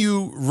 then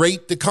you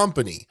rate the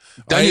company.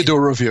 Then you do a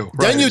review.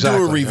 Then you do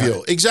a review.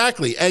 Right.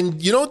 Exactly.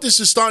 And you know what this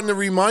is starting to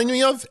remind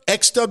me of?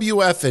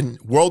 XWF and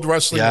World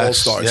Wrestling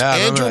All-Stars. Yeah,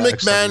 Andrew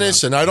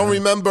McManus, and I don't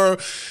remember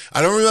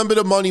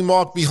the money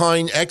mark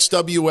behind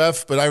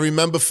XWF, but I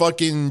remember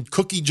fucking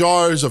cookie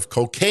jars of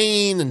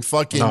cocaine and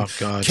fucking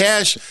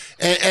cash.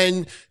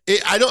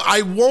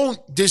 I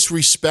won't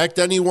disrespect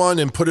anyone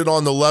and put it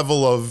on the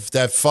level of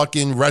that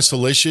fucking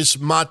Wrestlicious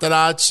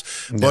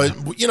Matarazzi, but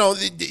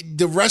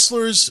the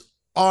wrestlers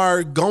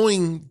are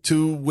going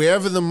to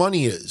wherever the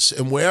money is,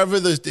 and wherever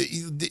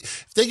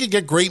if they could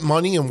get great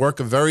money and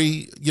work a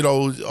very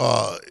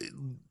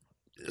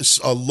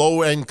a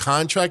low end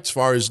contract as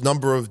far as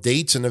number of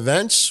dates and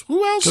events.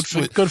 Who else?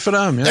 Good for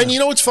them. Yeah. And you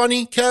know what's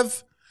funny,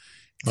 Kev?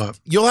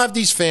 You'll have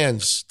these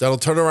fans that'll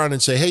turn around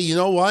and say, "Hey, you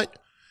know what?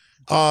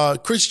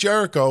 Chris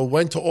Jericho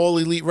went to All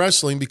Elite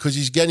Wrestling because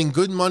he's getting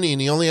good money and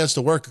he only has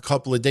to work a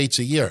couple of dates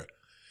a year."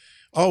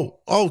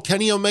 Oh,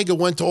 Kenny Omega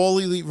went to All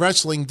Elite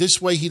Wrestling.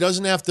 This way he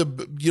doesn't have to,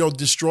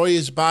 destroy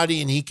his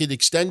body, and he could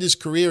extend his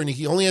career, and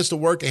he only has to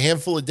work a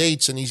handful of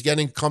dates and he's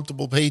getting a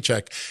comfortable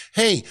paycheck.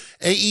 Hey,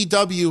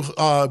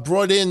 AEW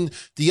brought in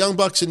the Young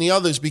Bucks and the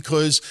others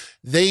because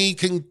they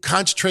can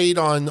concentrate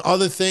on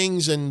other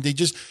things, and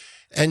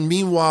and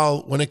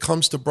meanwhile, when it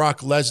comes to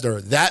Brock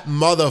Lesnar, that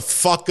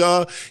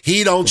motherfucker,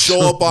 he don't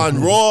show up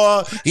on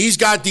Raw. He's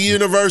got the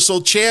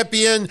Universal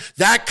Champion.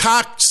 That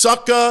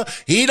cocksucker,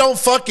 he don't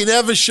fucking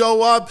ever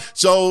show up.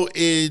 So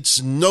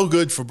it's no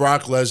good for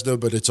Brock Lesnar,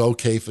 but it's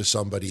okay for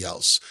somebody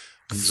else.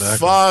 Exactly.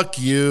 Fuck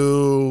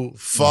you.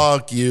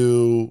 Fuck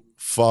you.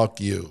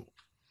 Fuck you.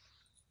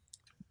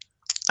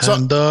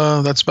 And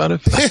that's about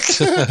it.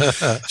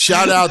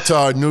 Shout out to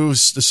our new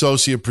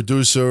associate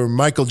producer,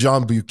 Michael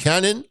John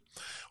Buchanan.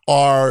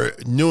 Our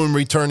new and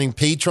returning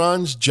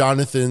patrons,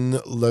 Jonathan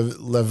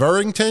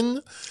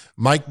Leverington,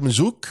 Mike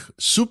Mizouk,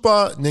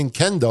 Super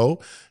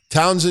Nintendo,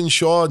 Townsend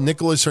Shaw,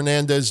 Nicholas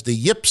Hernandez, The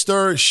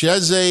Yipster,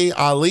 Sheze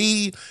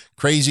Ali,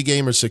 Crazy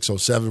Gamer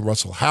 607,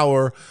 Russell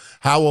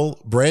Howell,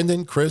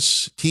 Brandon,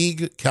 Chris,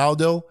 Teague,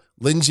 Cowdill,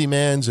 Lindsay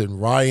Mans,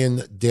 and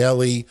Ryan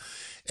Daly.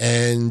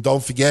 And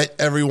don't forget,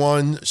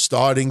 everyone,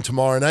 starting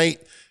tomorrow night,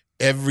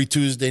 every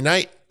Tuesday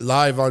night,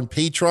 live on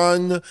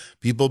Patreon.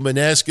 People have been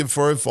asking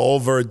for it for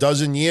over a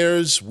dozen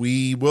years.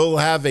 We will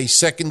have a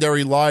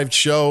secondary live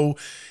show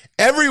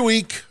every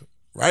week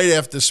right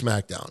after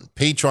SmackDown,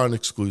 Patreon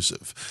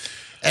exclusive.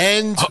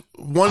 And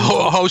one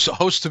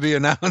host to be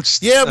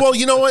announced. Yeah, well,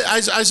 you know what?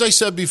 As I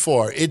said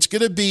before, it's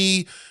going to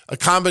be a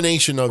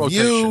combination of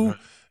rotation, right?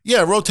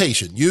 Yeah,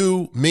 rotation.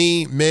 You,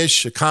 me,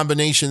 Mish, a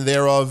combination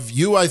thereof.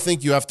 You, I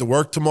think you have to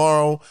work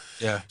tomorrow.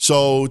 Yeah.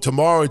 So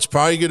tomorrow it's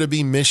probably going to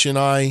be Mish and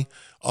I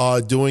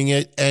doing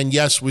it. And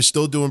yes, we're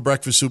still doing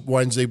Breakfast Soup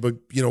Wednesday, but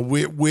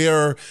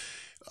we're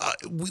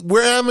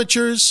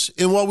amateurs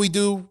in what we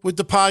do with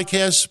the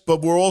podcast,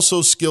 but we're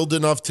also skilled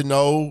enough to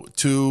know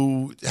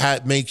to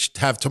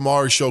have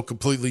tomorrow's show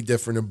completely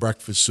different than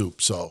Breakfast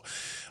Soup. So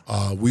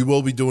we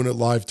will be doing it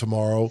live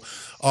tomorrow.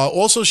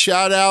 Also,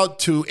 shout out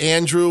to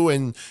Andrew.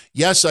 And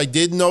yes, I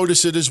did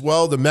notice it as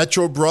well. The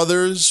Metro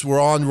Brothers were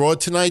on Raw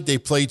tonight. They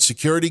played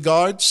security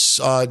guards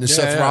in the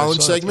Seth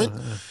Rollins segment.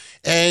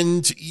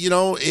 And,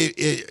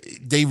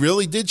 they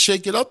really did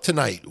shake it up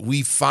tonight.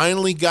 We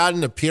finally got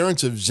an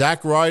appearance of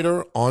Zack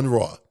Ryder on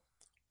Raw.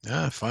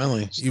 Yeah,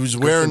 finally. He was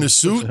wearing a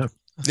suit.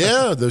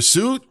 Yeah, the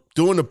suit,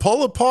 doing the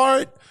pull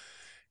apart.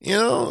 You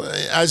know,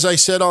 as I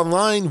said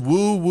online,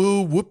 woo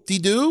woo whoop de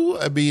doo.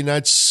 I mean,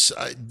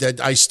 that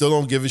I still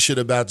don't give a shit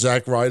about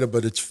Zack Ryder,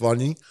 but it's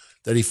funny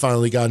that he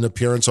finally got an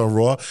appearance on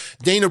Raw.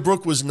 Dana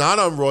Brooke was not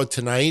on Raw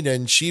tonight,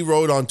 and she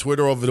wrote on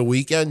Twitter over the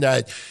weekend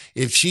that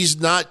if she's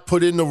not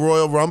put in the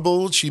Royal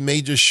Rumble, she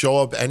may just show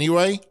up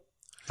anyway.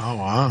 Oh,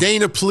 wow.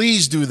 Dana,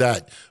 please do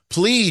that.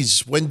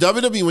 Please, when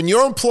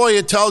your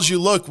employer tells you,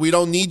 look, we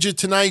don't need you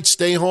tonight,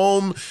 stay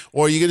home,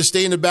 or you're going to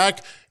stay in the back,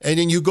 and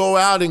then you go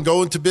out and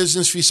go into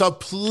business for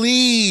yourself,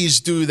 please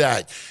do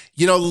that.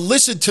 You know,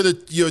 listen to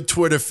your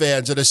Twitter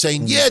fans that are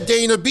saying, yeah,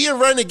 Dana, be a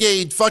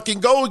renegade,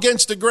 fucking go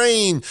against the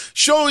grain,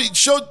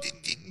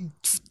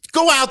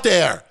 go out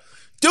there,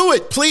 do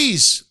it,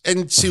 please,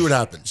 and see what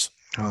happens.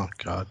 Oh,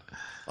 God.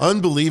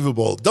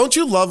 Unbelievable. Don't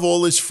you love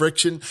all this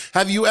friction?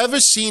 Have you ever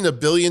seen a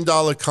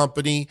billion-dollar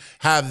company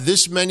have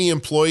this many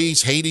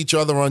employees hate each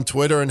other on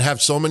Twitter and have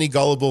so many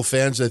gullible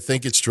fans that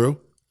think it's true?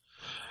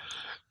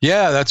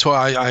 Yeah, that's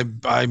why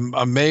I'm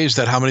amazed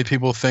at how many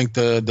people think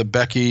the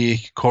Becky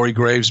Corey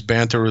Graves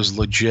banter is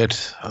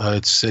legit.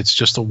 It's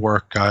just a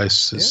work,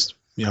 guys. It's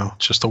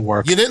just a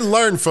work. You didn't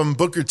learn from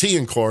Booker T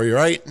and Corey,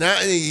 right? Now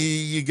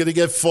you're gonna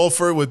get full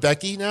for it with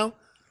Becky now.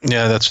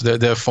 Yeah,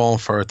 they're falling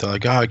for it. They're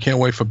like, I can't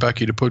wait for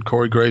Becky to put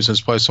Corey Graves in his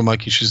place. I'm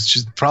like,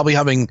 she's probably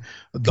having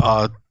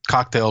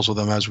cocktails with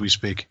him as we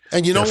speak.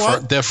 And you know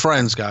what? They're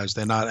friends, guys.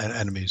 They're not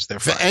enemies. They're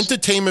friends. For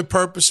entertainment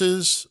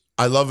purposes,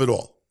 I love it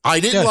all. I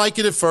didn't like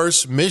it at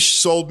first. Mish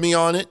sold me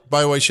on it.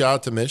 By the way, shout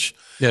out to Mish.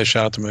 Yeah,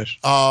 shout out to Mish.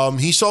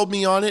 He sold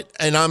me on it,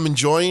 and I'm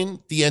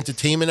enjoying the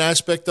entertainment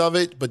aspect of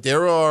it. But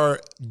there are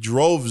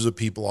droves of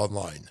people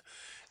online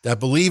that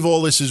believe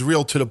all this is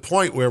real to the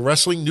point where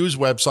wrestling news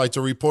websites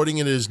are reporting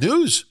it as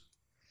news.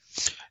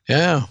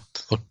 Yeah,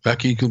 look,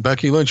 Becky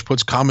Lynch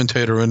puts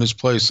commentator in his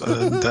place.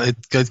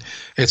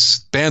 It's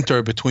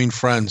banter between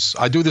friends.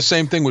 I do the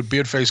same thing with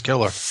Beardface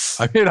Killer.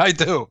 I mean, I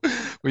do.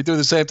 We do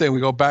the same thing. We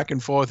go back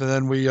and forth, and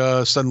then we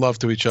send love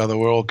to each other.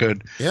 We're all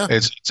good. Yeah,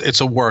 it's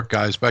a work,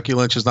 guys. Becky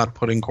Lynch is not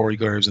putting Corey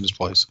Graves in his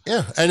place.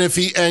 Yeah,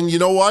 and you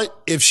know what?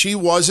 If she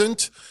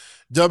wasn't,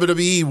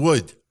 WWE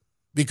would.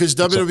 Because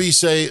WWE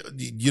say,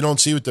 you don't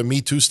see with the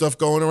Me Too stuff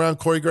going around,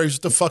 Corey Graves,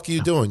 what the fuck are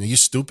you doing? Are you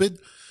stupid?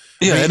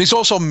 Yeah, and he's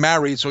also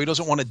married, so he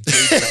doesn't want to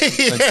date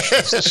Becky Lynch.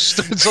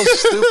 It's so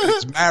stupid.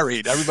 He's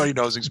married. Everybody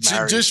knows he's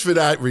married. Just for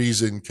that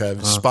reason,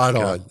 Kevin. Spot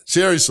on.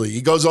 Seriously,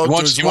 he goes on to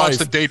his wife. He wants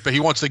to date, but he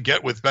wants to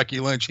get with Becky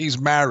Lynch. He's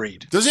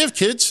married. Does he have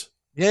kids?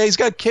 Yeah, he's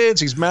got kids.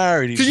 He's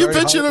married. Can you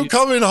picture him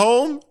coming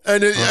home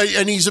and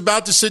he's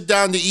about to sit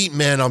down to eat?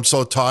 Man, I'm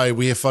so tired.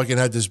 We fucking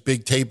had this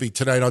big taping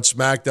tonight on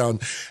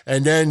SmackDown.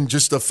 And then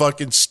just a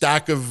fucking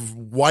stack of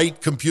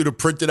white computer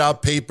printed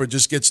out paper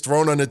just gets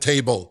thrown on the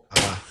table.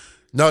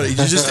 No, he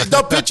just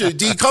no picture.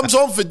 He comes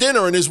home for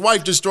dinner and his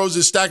wife just throws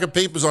his stack of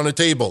papers on the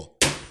table.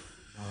 Oh,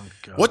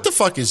 God. What the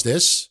fuck is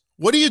this?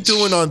 What are you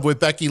doing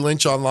with Becky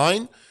Lynch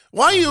online?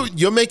 Why are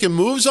you're making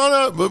moves on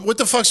her? What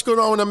the fuck's going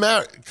on with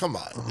America? Come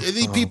on.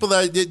 These people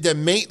they're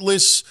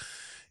mateless,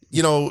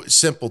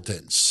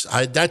 simpletons.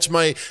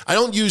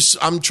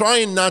 I'm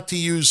trying not to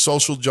use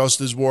social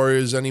justice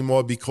warriors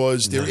anymore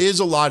because there is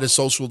a lot of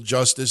social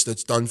justice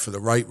that's done for the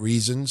right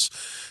reasons.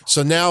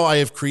 So now I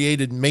have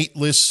created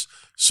mateless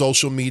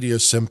social media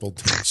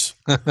simpletons.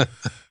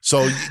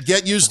 So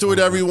get used to it,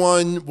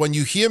 everyone. When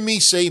you hear me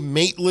say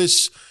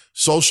mateless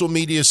social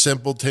media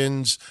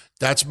simpletons,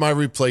 that's my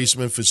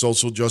replacement for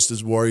social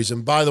justice warriors.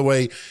 And by the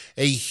way,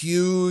 a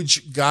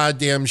huge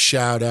goddamn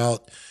shout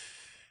out.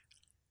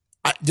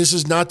 This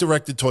is not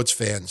directed towards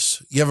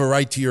fans. You have a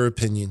right to your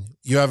opinion.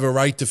 You have a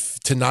right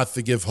to not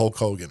forgive Hulk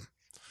Hogan.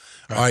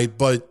 Right. All right,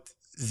 but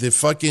the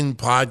fucking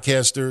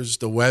podcasters,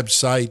 the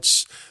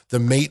websites, the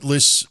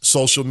mateless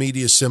social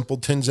media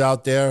simpletons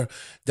out there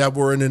that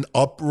were in an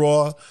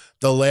uproar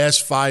the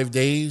last 5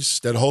 days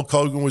that Hulk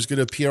Hogan was going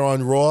to appear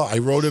on Raw. I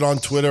wrote it on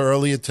Twitter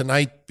earlier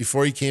tonight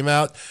before he came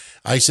out.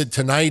 I said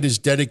tonight is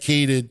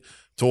dedicated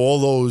to all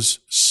those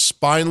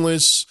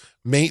spineless,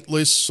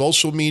 mateless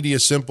social media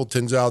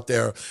simpletons out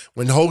there.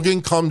 When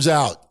Hogan comes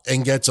out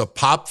and gets a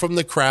pop from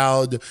the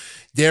crowd,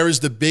 there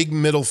is the big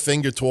middle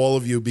finger to all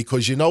of you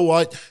because you know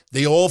what?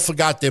 They all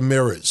forgot their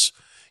mirrors.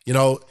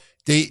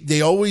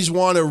 They always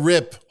want to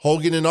rip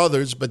Hogan and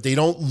others, but they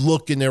don't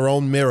look in their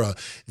own mirror.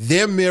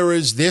 Their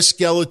mirrors, their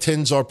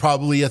skeletons are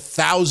probably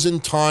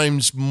 1,000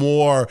 times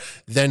more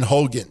than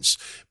Hogan's.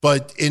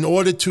 But in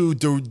order to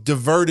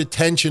divert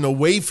attention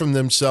away from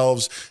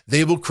themselves,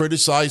 they will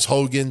criticize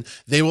Hogan.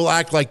 They will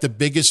act like the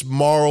biggest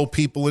moral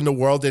people in the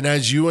world. And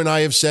as you and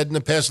I have said in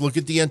the past, look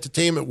at the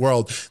entertainment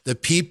world. The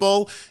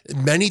people,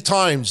 many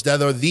times,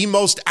 that are the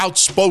most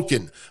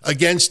outspoken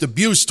against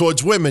abuse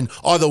towards women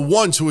are the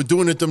ones who are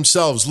doing it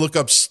themselves. Look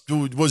up,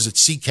 was it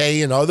CK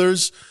and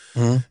others?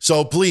 Mm-hmm.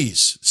 So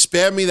please,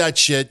 spare me that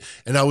shit.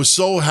 And I was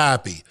so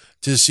happy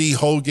to see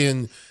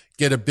Hogan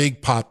get a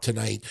big pop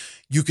tonight.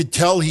 You could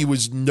tell he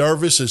was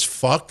nervous as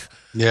fuck.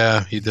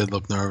 Yeah, he did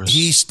look nervous.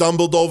 He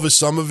stumbled over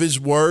some of his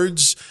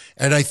words.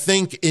 And I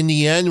think in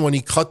the end, when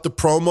he cut the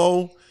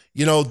promo,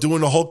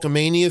 doing the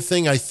Hulkamania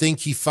thing. I think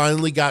he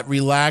finally got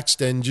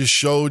relaxed and just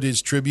showed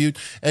his tribute.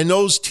 And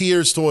those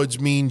tears towards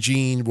Mean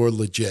Gene were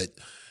legit.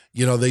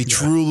 They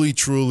truly,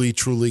 truly,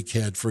 truly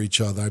cared for each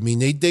other. I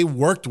mean, they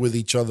worked with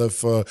each other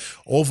for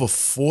over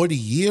 40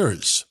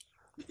 years.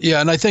 Yeah,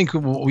 and I think,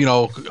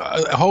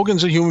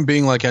 Hogan's a human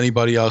being like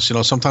anybody else.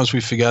 Sometimes we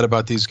forget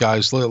about these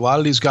guys. A lot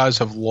of these guys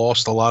have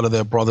lost a lot of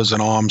their brothers in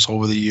arms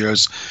over the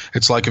years.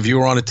 It's like if you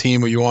were on a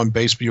team or you were in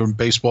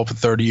baseball for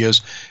 30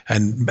 years,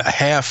 and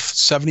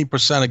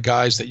 70% of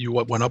guys that you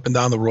went up and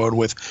down the road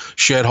with,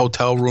 shared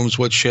hotel rooms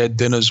with, shared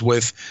dinners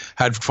with,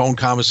 had phone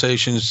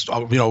conversations,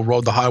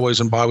 rode the highways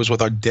and byways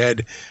with, are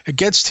dead. It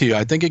gets to you.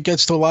 I think it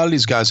gets to a lot of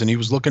these guys. And he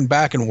was looking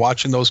back and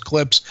watching those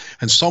clips,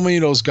 and so many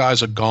of those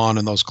guys are gone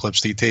in those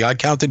clips, DT. I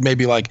counted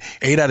maybe like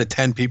 8 out of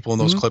 10 people in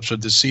those clips are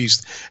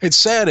deceased. It's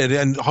sad,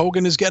 and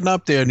Hogan is getting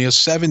up there in his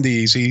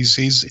 70s.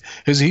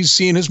 He's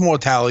seeing his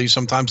mortality,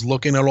 sometimes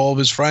looking at all of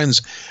his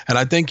friends, and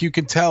I think you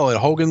could tell it.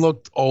 Hogan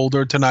looked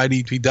older tonight.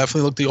 He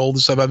definitely looked the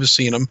oldest I've ever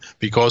seen him,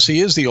 because he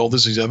is the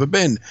oldest he's ever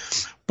been.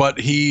 But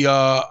he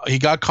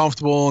got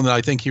comfortable, and I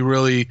think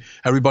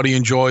everybody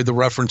enjoyed the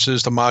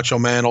references to Macho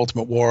Man,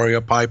 Ultimate Warrior,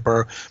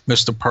 Piper,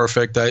 Mr.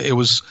 Perfect.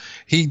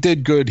 He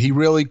did good. He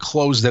really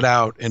closed it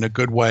out in a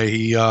good way.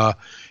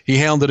 He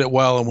handled it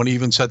well, and when he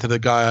even said to the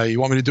guy, "You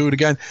want me to do it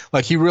again?"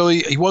 Like he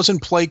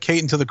wasn't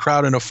placating to the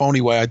crowd in a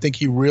phony way. I think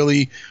he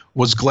really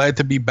was glad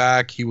to be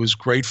back. He was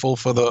grateful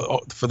for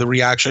the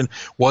reaction.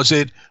 Was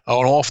it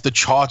an off the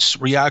charts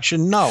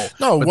reaction? No,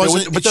 it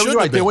wasn't. But you're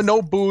right. There were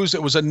no boos.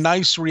 It was a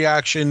nice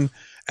reaction.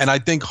 And I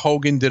think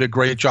Hogan did a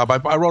great job.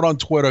 I wrote on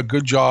Twitter,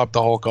 good job to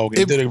Hulk Hogan.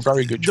 He did a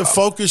very good job. The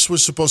focus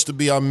was supposed to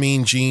be on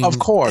Mean Gene. Of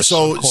course.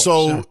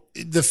 So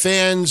the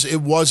fans,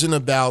 it wasn't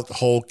about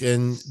Hulk,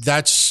 and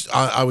that's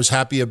I was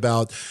happy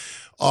about.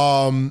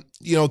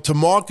 To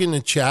Mark in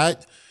the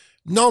chat,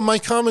 no, my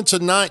comments are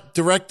not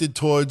directed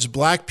towards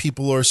black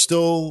people who are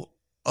still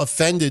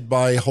offended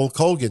by Hulk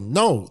Hogan.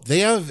 No,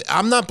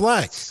 I'm not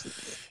black.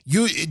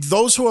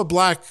 Those who are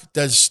black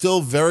that's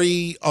still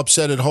very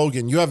upset at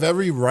Hogan, you have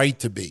every right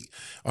to be.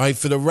 All right,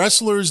 for the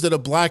wrestlers that are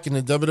black in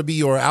the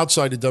WWE or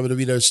outside the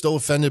WWE that are still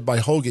offended by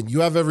Hogan, you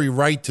have every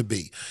right to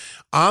be.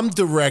 I'm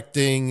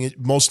directing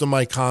most of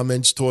my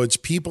comments towards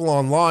people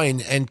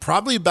online, and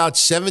probably about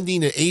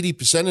 70 to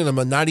 80% of them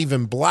are not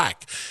even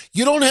black.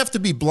 You don't have to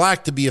be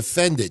black to be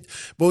offended.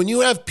 But when you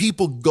have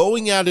people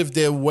going out of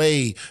their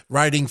way,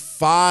 writing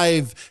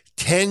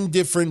 10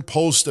 different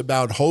posts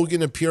about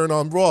Hogan appearing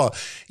on Raw.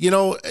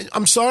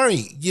 I'm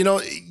sorry.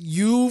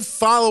 You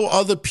follow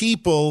other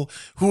people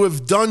who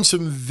have done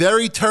some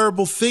very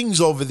terrible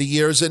things over the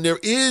years, and there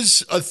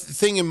is a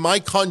thing in my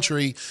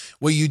country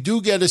where you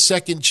do get a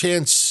second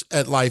chance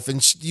at life,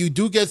 and you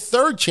do get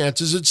third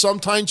chances and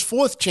sometimes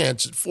fourth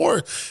chances,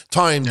 4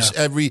 times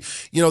every.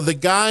 The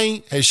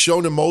guy has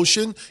shown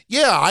emotion.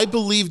 Yeah, I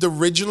believed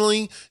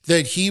originally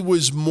that he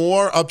was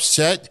more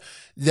upset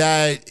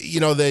that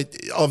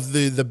of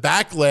the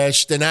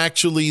backlash than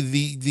actually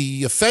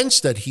the offense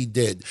that he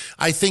did.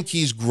 I think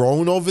he's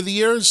grown over the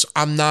years.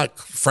 I'm not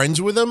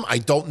friends with him. I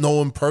don't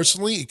know him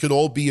personally. It could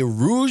all be a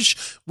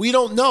ruse. We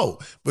don't know.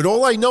 But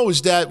all I know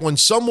is that when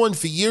someone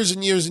for years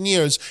and years and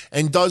years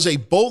and does a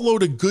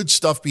boatload of good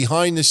stuff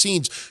behind the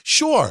scenes,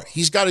 sure,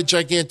 he's got a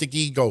gigantic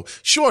ego.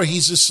 Sure,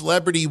 he's a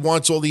celebrity,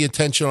 wants all the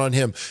attention on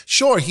him.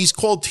 Sure, he's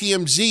called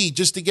TMZ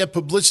just to get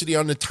publicity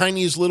on the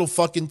tiniest little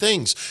fucking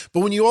things. But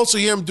when you also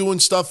hear him doing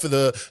stuff for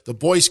the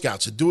Boy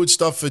Scouts, or doing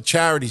stuff for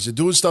charities, or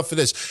doing stuff for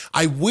this,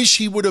 I wish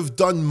he would have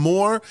done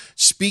more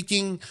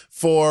speaking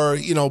for,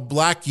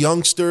 black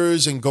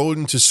youngsters and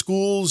going to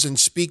schools and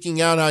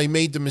speaking out how he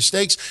made the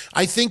mistakes.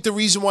 I think the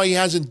reason why he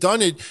hasn't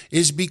done it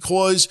is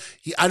because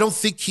I don't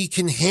think he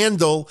can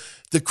handle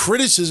the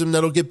criticism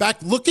that'll get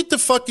back. Look at the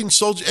fucking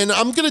soldier. And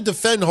I'm going to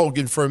defend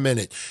Hogan for a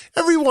minute.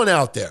 Everyone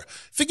out there,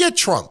 forget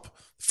Trump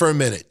for a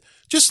minute.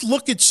 Just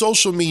look at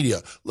social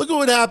media. Look at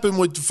what happened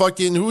with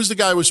fucking, who was the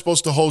guy who was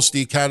supposed to host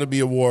the Academy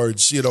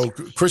Awards?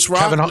 Chris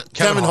Rock?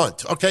 Kevin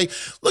Hunt. Okay.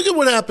 Look at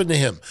what happened to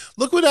him.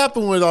 Look what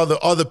happened with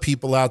other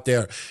people out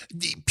there.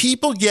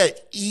 People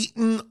get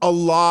eaten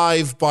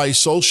alive by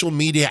social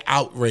media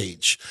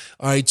outrage.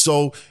 All right.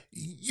 So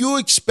you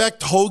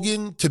expect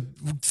Hogan to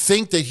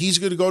think that he's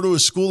going to go to a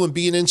school and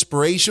be an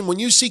inspiration? When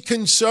you see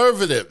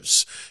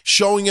conservatives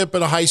showing up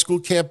at a high school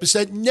campus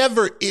that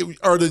never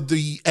uttered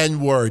the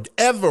N-word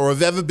ever, or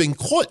have ever been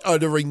caught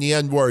uttering the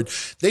N-word,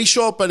 they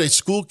show up at a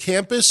school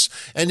campus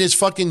and there's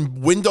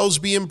fucking windows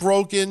being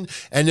broken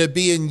and they're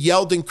being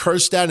yelled and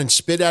cursed at and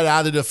spit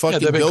out of the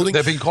fucking building.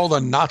 They've been called a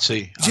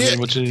Nazi.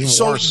 Which is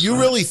even worse. You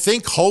really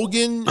think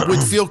Hogan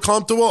would feel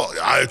comfortable?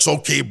 It's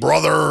okay,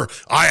 brother.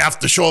 I have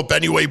to show up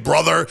anyway,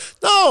 brother.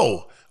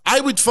 No, I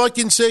would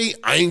fucking say,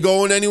 I ain't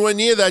going anywhere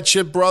near that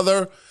shit,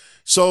 brother.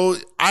 So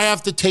I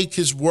have to take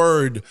his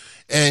word.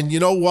 And you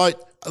know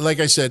what?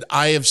 Like I said,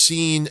 I have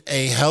seen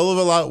a hell of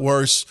a lot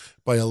worse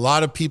by a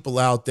lot of people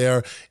out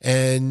there.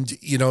 And,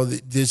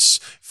 this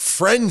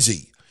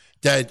frenzy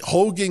that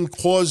Hogan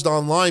caused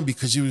online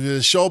because he was going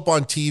to show up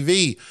on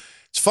TV.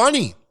 It's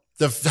funny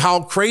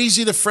how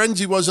crazy the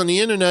frenzy was on the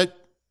internet.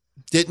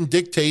 didn't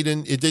dictate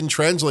and it didn't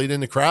translate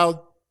in the crowd.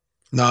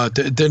 No, it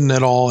didn't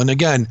at all. And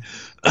again,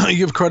 you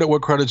give credit where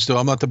credit's due.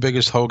 I'm not the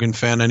biggest Hogan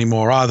fan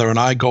anymore either, and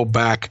I go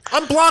back.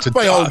 I'm blocked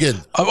by Hogan.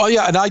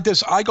 And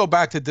I go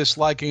back to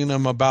disliking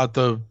him about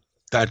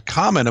that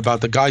comment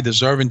about the guy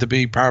deserving to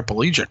be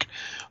paraplegic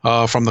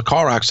from the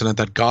car accident.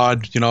 That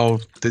God,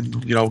 God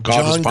was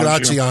John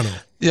Graziano.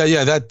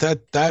 Yeah,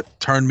 that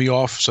turned me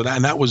off. So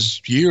that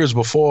was years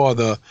before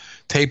the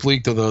tape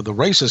leaked of the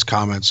racist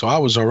comment. So I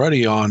was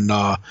already on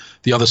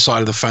the other side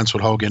of the fence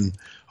with Hogan,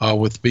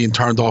 with being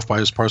turned off by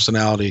his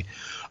personality.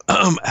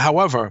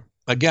 However,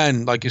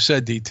 again, like you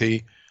said,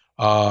 DT,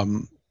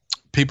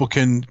 people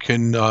can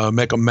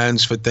make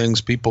amends for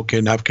things. People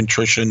can have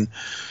contrition.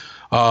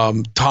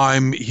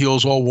 Time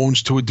heals all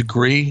wounds to a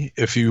degree.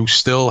 If you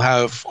still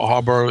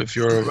if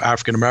you're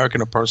African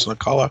American, a person of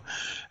color,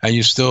 and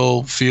you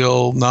still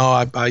feel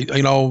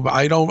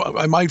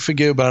I might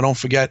forgive, but I don't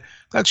forget.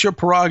 That's your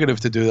prerogative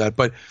to do that.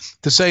 But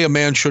to say a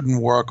man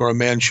shouldn't work or a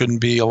man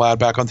shouldn't be allowed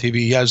back on TV,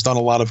 he has done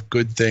a lot of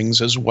good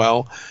things as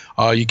well.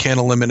 You can't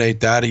eliminate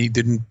that. He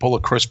didn't pull a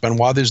Chris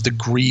Benoit. There's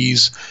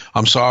degrees,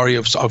 I'm sorry,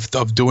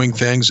 of doing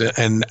things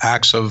and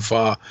acts of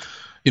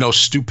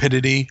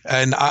stupidity.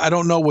 And I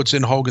don't know what's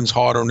in Hogan's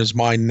heart or in his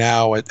mind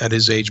now at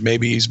his age.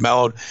 Maybe he's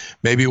mellowed.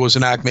 Maybe it was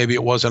an act. Maybe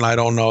it wasn't. I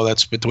don't know.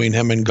 That's between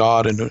him and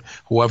God and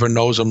whoever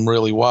knows him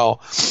really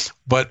well.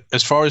 But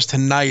as far as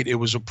tonight, it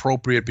was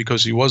appropriate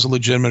because he was a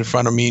legitimate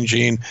friend of Mean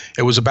Gene.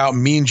 It was about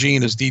Mean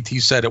Gene, as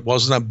DT said. It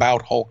wasn't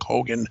about Hulk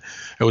Hogan.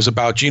 It was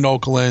about Gene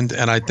Okerlund.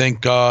 And I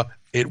think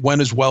it went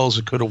as well as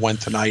it could have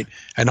went tonight.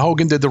 And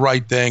Hogan did the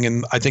right thing,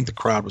 and I think the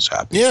crowd was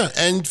happy. Yeah,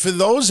 and for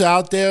those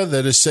out there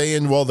that are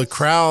saying, well, the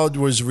crowd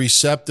was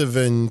receptive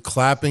and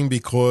clapping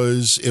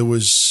because it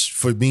was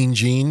for Mean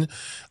Gene,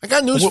 I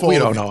got news for you. We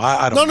don't know.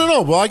 I don't know.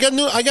 No. Well, I got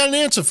an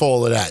answer for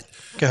all of that.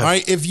 All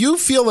right, if you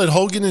feel that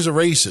Hogan is a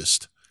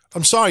racist,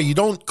 I'm sorry, you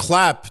don't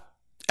clap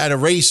at a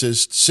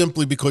racist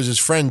simply because his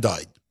friend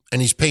died and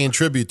he's paying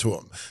tribute to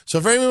him. So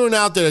for anyone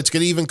out there that's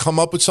going to even come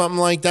up with something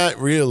like that,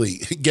 really,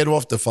 get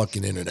off the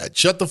fucking internet.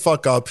 Shut the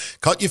fuck up,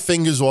 cut your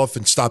fingers off,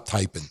 and stop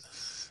typing.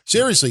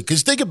 Seriously,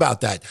 because think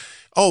about that.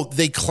 Oh,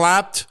 they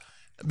clapped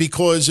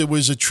because it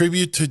was a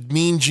tribute to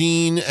Mean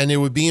Gene and they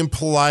were being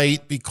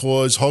polite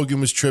because Hogan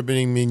was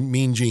tributing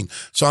Mean Gene.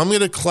 So I'm going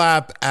to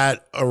clap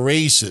at a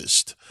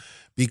racist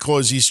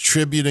because he's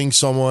tributing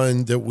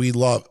someone that we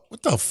love.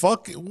 What the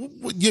fuck?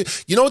 You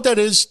know what that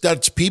is?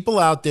 That's people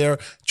out there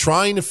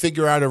trying to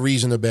figure out a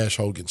reason to bash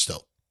Hogan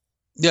still.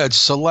 Yeah, it's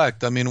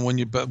select. I mean, when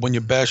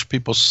you bash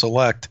people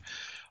select,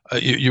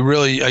 you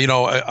really,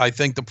 I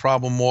think the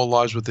problem more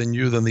lies within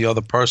you than the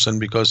other person,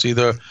 because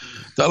either,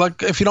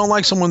 like, if you don't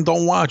like someone,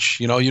 don't watch.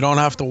 You don't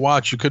have to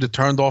watch. You could have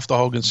turned off the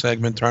Hogan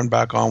segment, turned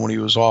back on when he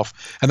was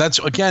off. And that's,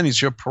 again,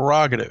 it's your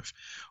prerogative.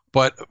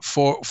 But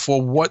for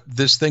what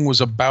this thing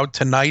was about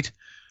tonight,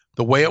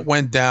 the way it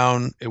went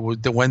down, it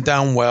went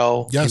down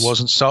well. Yes. He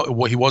wasn't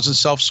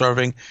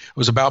self-serving. It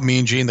was about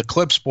Mean Gene. The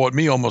clips brought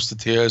me almost to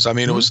tears. I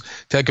mean, It was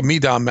taking me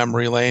down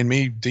memory lane.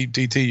 Me,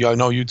 DT, I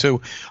know you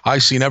too. I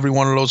seen every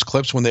one of those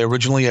clips when they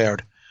originally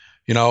aired.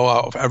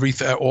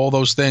 All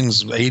those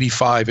things,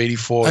 85,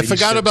 84, I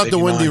forgot about 89.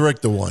 the Wendy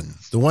Richter one.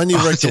 The Wendy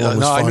Richter one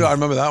was funny. I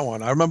remember that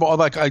one. I remember,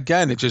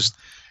 again, it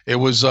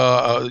was,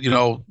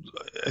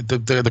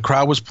 the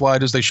crowd was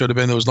polite as they should have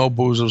been. There was no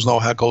boos. There was no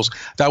heckles.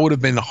 That would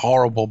have been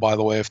horrible, by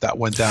the way, if that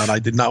went down. I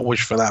did not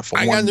wish for that for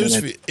 1 minute. I got news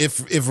for you.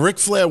 If Ric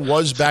Flair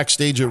was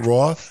backstage at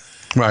Raw,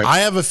 right, I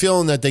have a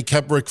feeling that they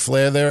kept Ric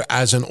Flair there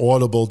as an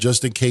audible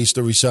just in case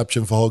the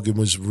reception for Hogan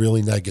was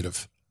really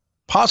negative.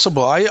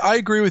 Possible. I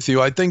agree with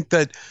you. I think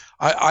that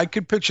I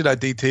could picture that,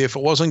 DT. If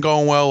it wasn't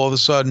going well, all of a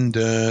sudden,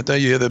 there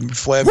you hear the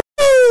Flair.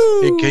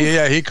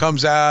 He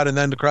comes out, and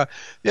then the crowd.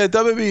 Yeah,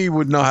 WWE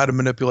would know how to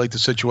manipulate the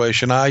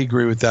situation. I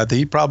agree with that.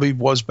 He probably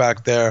was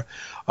back there.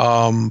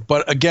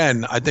 But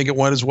again, I think it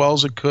went as well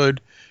as it could.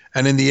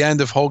 And in the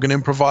end, if Hogan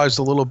improvised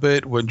a little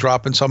bit, when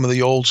dropping some of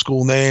the old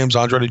school names,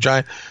 Andre the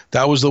Giant,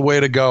 that was the way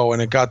to go.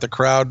 And it got the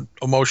crowd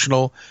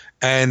emotional.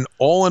 And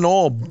all in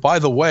all, by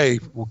the way,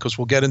 because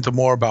we'll get into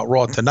more about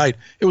Raw tonight,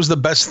 it was the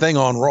best thing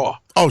on Raw.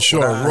 Oh,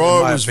 sure.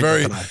 Raw was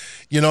very,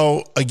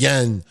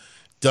 again,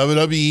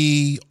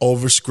 WWE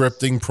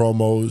over-scripting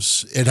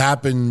promos. It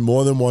happened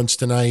more than once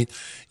tonight.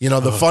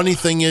 The funny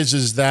thing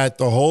is that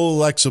the whole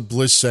Alexa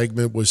Bliss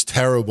segment was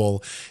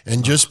terrible.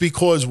 And just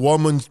because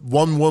one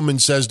woman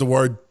says the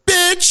word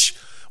bitch,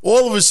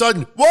 all of a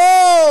sudden,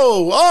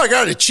 whoa, I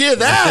got to cheer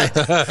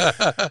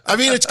that. I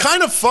mean, it's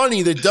kind of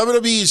funny that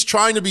WWE is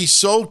trying to be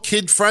so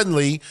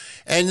kid-friendly,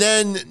 and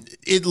then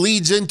it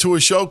leads into a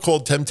show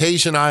called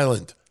Temptation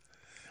Island.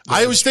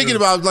 I was thinking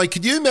about,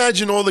 could you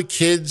imagine all the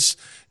kids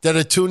that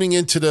are tuning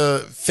into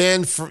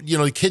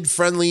the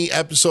kid-friendly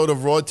episode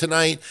of Raw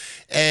tonight,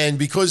 and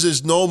because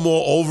there's no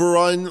more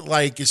overrun,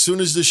 as soon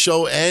as the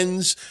show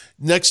ends,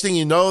 next thing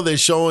you know, they're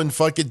showing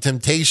fucking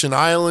Temptation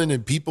Island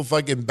and people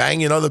fucking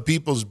banging other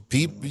people's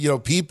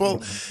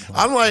people.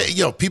 I'm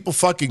like, people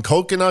fucking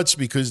coconuts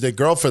because their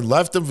girlfriend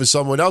left them for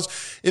someone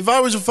else. If I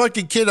was a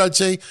fucking kid, I'd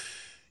say,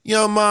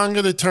 Ma, I'm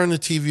going to turn the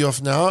TV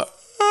off now.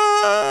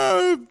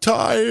 I'm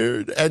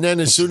tired. And then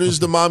as soon as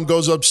the mom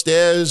goes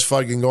upstairs,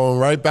 fucking going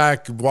right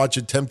back,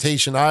 watching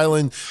Temptation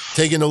Island,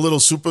 taking a little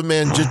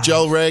Superman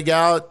gel rag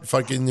out,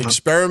 fucking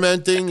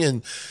experimenting,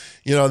 and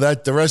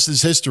that the rest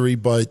is history.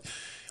 But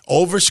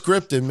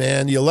over-scripted,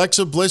 man. The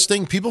Alexa Bliss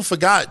thing, people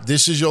forgot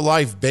This Is Your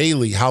Life,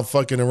 Bailey, how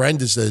fucking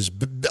horrendous it is.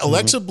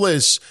 Alexa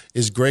Bliss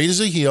is great as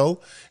a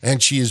heel,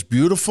 and she is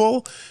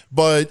beautiful,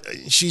 but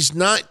she's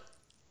not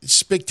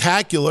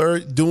spectacular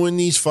doing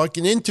these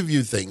fucking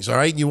interview things, all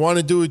right? You want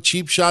to do a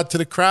cheap shot to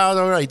the crowd,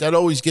 all right, that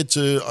always gets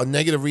a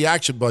negative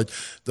reaction, but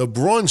the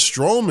Braun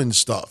Strowman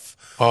stuff.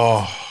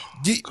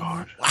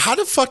 God. How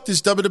the fuck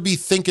does WWE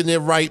think in their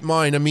right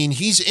mind? I mean,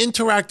 he's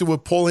interacted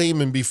with Paul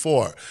Heyman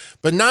before,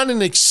 but not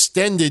an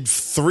extended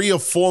 3 or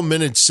 4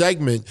 minute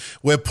segment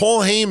where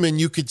Paul Heyman,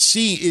 you could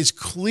see, is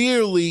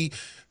clearly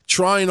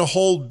trying to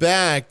hold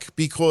back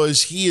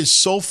because he is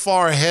so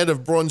far ahead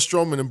of Braun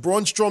Strowman, and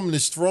Braun Strowman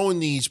is throwing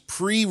these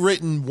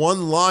pre-written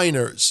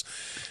one-liners.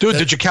 Dude,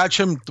 did you catch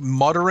him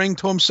muttering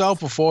to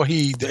himself before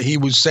he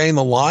was saying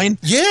the line?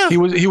 Yeah.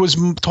 He was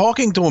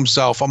talking to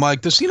himself. I'm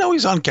like, does he know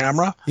he's on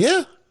camera?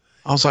 Yeah.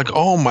 I was like,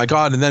 oh my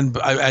God. And then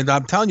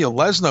I'm telling you,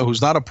 Lesnar,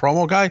 who's not a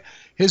promo guy,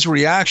 his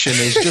reaction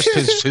is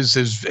just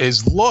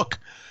his look.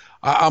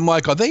 I'm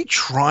like, are they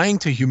trying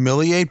to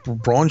humiliate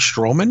Braun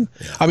Strowman?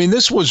 Yeah. I mean,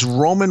 this was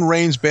Roman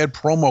Reigns' bad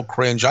promo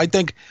cringe. I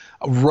think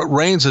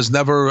Reigns has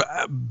never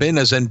been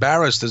as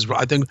embarrassed as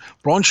I think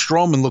Braun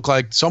Strowman looked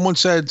like. Someone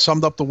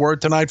summed up the word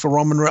tonight for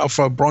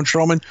Braun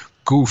Strowman,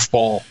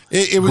 goofball.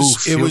 It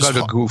was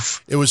like a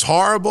goof. It was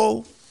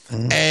horrible,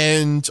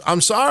 and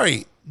I'm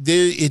sorry.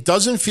 It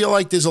doesn't feel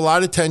like there's a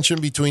lot of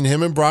tension between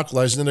him and Brock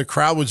Lesnar. The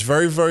crowd was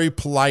very, very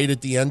polite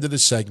at the end of the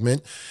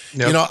segment.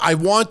 Yep. I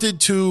wanted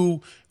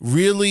to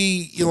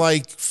really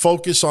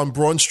focus on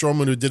Braun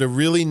Strowman, who did a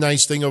really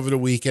nice thing over the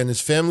weekend.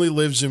 His family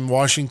lives in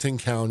Washington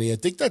County. I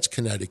think that's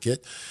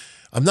Connecticut.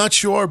 I'm not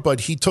sure, but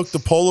he took the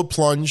polar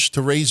plunge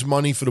to raise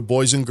money for the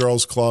Boys and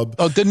Girls Club.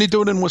 Oh, didn't he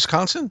do it in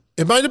Wisconsin?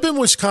 It might have been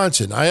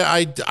Wisconsin.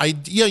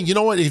 Yeah, you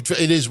know what? It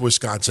is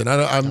Wisconsin. I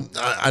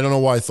don't know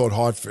why I thought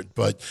Hartford,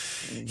 but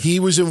he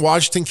was in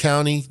Washington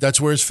County.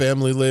 That's where his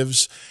family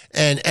lives.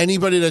 And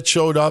anybody that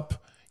showed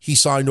up, he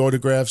signed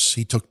autographs.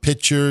 He took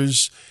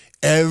pictures.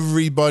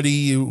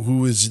 Everybody who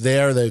was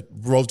there that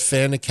wrote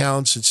fan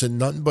accounts, it said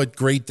nothing but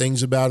great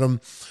things about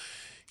him.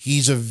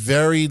 He's a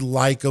very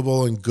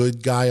likable and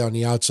good guy on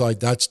the outside.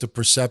 That's the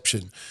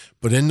perception.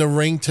 But in the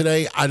ring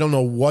today, I don't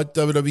know what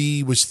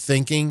WWE was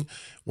thinking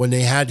when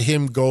they had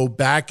him go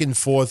back and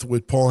forth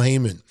with Paul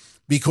Heyman.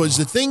 Because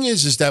the thing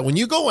is that when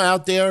you go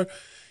out there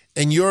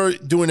and you're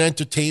doing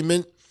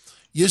entertainment,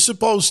 you're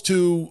supposed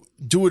to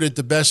do it at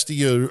the best of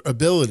your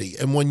ability.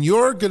 And when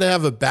you're going to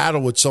have a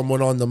battle with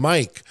someone on the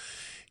mic,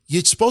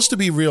 you're supposed to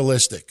be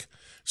realistic.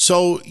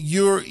 So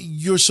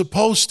you're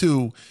supposed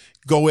to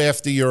go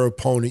after your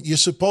opponent. You're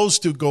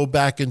supposed to go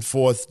back and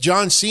forth.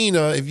 John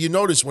Cena, if you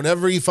notice,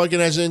 whenever he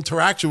fucking has an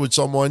interaction with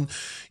someone,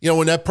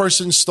 when that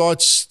person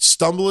starts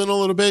stumbling a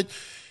little bit,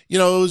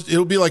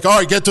 it'll be like, all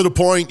right, get to the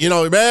point,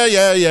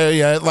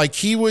 yeah. Like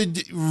he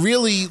would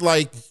really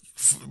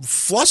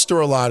fluster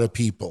a lot of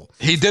people.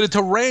 He did it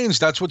to Reigns.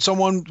 That's what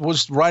someone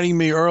was writing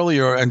me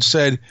earlier and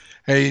said,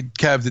 hey,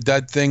 Kev, did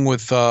that thing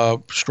with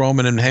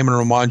Strowman and Heyman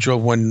remind you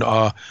of when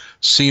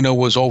Cena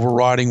was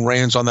overriding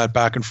Reigns on that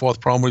back and forth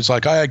promo? He's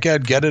like, I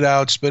get it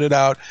out, spit it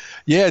out.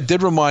 Yeah, it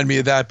did remind me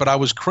of that, but I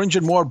was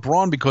cringing more at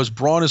Braun because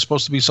Braun is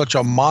supposed to be such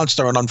a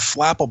monster and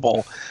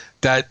unflappable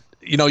that,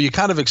 you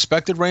kind of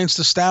expected Reigns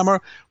to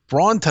stammer.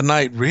 Braun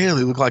tonight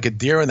really looked like a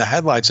deer in the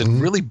headlights and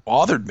really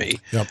bothered me.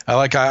 Yep.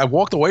 I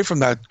walked away from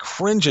that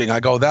cringing. I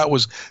go,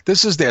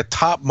 this is their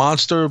top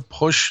monster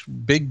push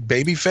big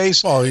baby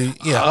face. Oh,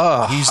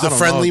 yeah. He's the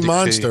friendly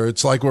monster.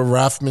 It's like what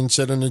Raffman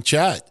said in the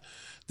chat.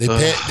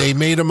 They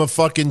made him a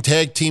fucking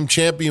tag team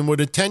champion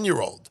with a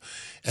 10-year-old.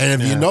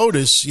 And if you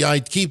notice, I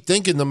keep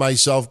thinking to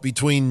myself,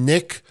 between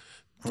Nick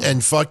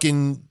and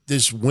fucking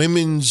this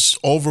women's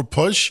over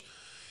push,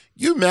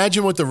 you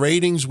imagine what the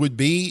ratings would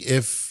be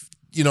if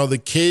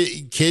the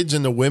kids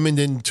and the women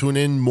didn't tune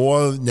in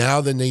more now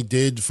than they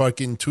did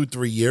fucking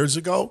 2-3 years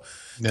ago.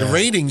 Yeah. The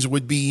ratings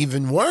would be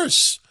even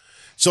worse.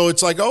 So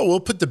it's like, we'll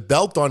put the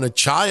belt on a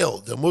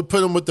child and we'll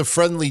put him with the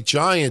friendly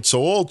giant.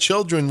 So all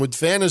children would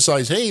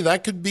fantasize, hey,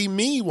 that could be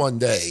me one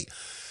day.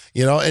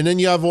 And then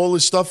you have all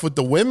this stuff with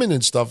the women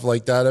and stuff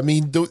like that. I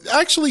mean,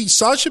 actually,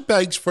 Sasha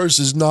Banks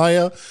versus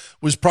Nia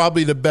was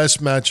probably the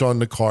best match on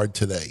the card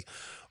today.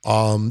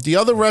 The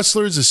other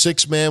wrestlers, the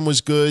 6-man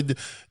was good.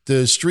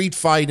 The street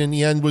fight in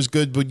the end was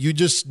good, but you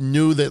just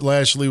knew that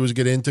Lashley was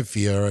going to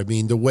interfere. I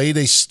mean, the way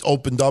they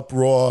opened up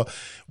Raw,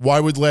 why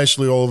would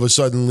Lashley all of a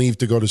sudden leave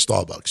to go to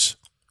Starbucks?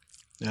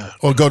 Yeah.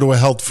 Or go to a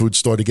health food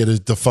store to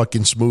get the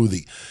fucking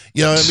smoothie?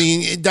 I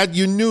mean, that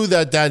you knew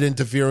that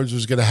interference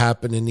was going to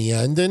happen in the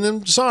end. And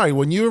I'm sorry,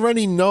 when you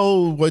already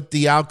know what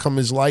the outcome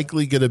is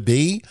likely going to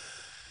be,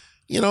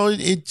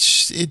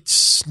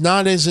 it's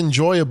not as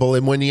enjoyable.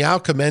 And when the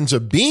outcome ends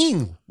up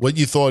being what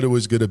you thought it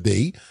was going to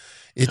be,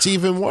 it's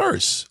even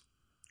worse.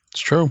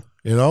 It's true.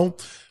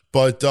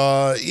 But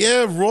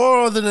yeah,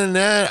 Raw. Other than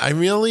that,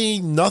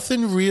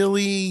 nothing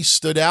really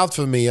stood out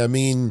for me. I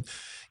mean,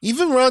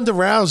 even Ronda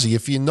Rousey,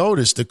 if you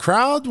notice, the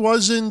crowd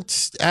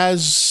wasn't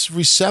as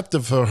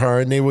receptive for her,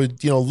 and they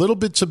would, little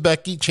bits of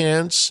Becky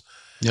chants.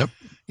 Yep.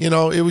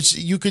 It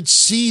was, you could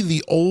see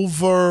the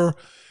over,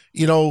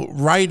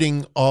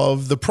 writing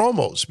of the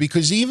promos,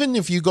 because even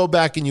if you go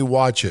back and you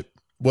watch it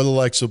with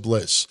Alexa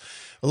Bliss,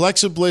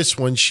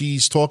 when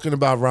she's talking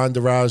about Ronda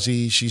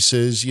Rousey, she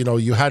says,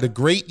 you had a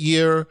great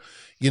year.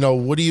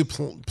 What do you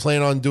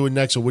plan on doing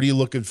next, or what are you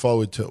looking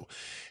forward to?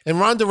 And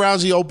Ronda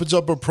Rousey opens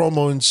up her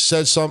promo and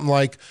says something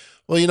like,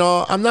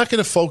 well, I'm not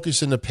going to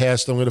focus in the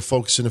past. I'm going to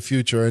focus in the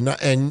future.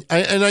 And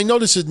I know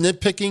this is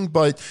nitpicking,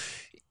 but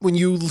when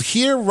you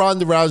hear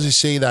Ronda Rousey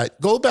say that,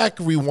 go back,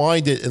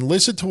 rewind it, and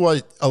listen to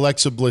what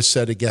Alexa Bliss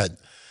said again.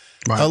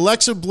 Right.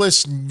 Alexa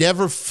Bliss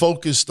never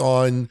focused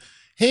on,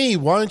 hey,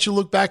 why don't you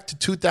look back to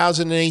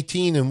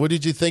 2018 and what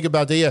did you think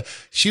about that year?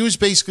 She was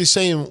basically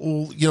saying,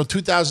 well,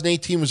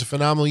 2018 was a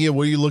phenomenal year.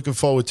 What are you looking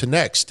forward to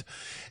next?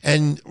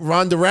 And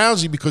Ronda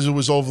Rousey, because it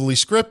was overly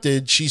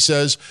scripted, she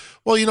says,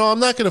 well, I'm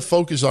not going to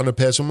focus on the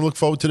past. I'm going to look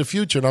forward to the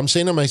future. And I'm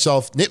saying to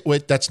myself,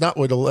 nitwit, that's not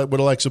what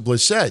Alexa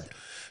Bliss said.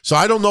 So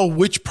I don't know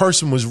which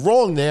person was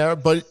wrong there,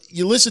 but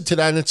you listen to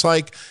that and it's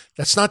like,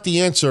 that's not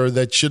the answer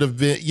that should have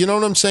been. You know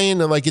what I'm saying?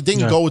 Like, it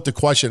didn't go with the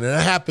question. And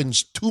it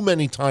happens too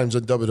many times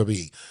on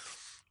WWE.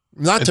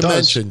 Not to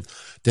mention,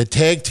 the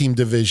tag team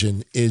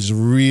division is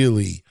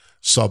really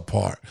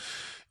subpar.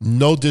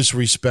 No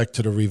disrespect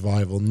to the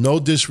Revival. No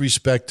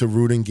disrespect to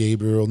Rude and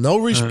Gabriel.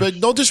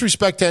 No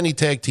disrespect to any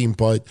tag team,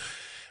 but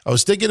I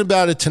was thinking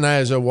about it tonight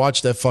as I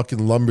watched that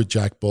fucking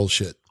lumberjack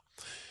bullshit.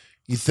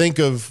 You think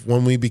of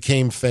when we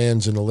became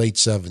fans in the late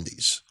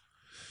 70s.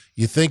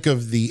 You think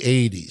of the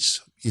 80s.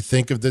 You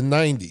think of the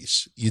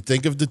 90s. You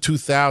think of the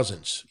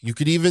 2000s. You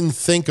could even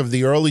think of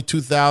the early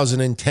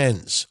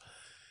 2010s.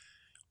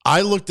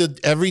 I looked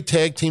at every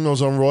tag team that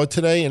was on Raw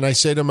today, and I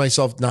say to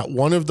myself, not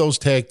one of those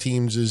tag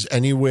teams is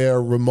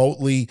anywhere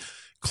remotely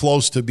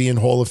close to being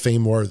Hall of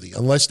Fame worthy,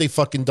 unless they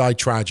fucking die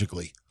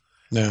tragically.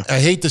 Yeah. I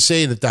hate to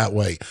say it that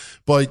way,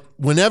 but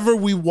whenever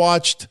we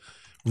watched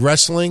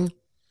wrestling,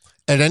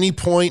 at any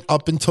point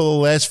up until the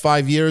last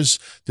 5 years,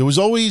 there was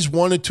always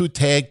one or two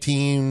tag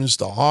teams,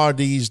 the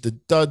Hardys, the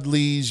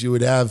Dudleys, you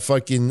would have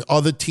fucking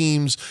other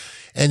teams,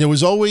 and there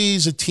was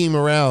always a team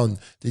around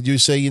that you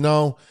say,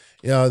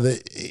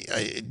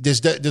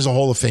 there's a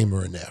Hall of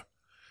Famer in there.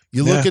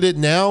 You look at it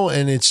now,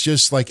 and it's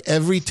just like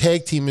every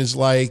tag team is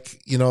like,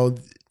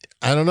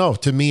 I don't know.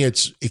 To me,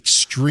 it's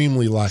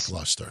extremely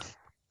lackluster.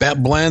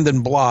 Bland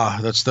and Blah.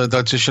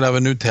 That should have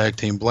a new tag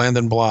team. Bland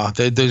and Blah.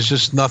 There's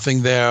just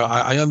nothing there.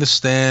 I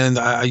understand.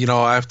 I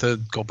have to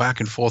go back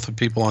and forth with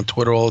people on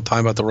Twitter all the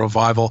time about the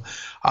Revival.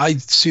 I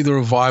see the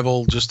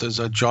Revival just as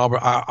a jobber.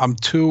 I'm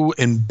too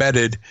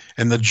embedded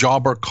in the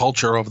jobber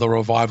culture of the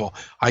Revival.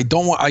 I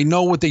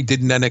know what they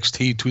did in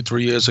NXT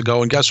 2-3 years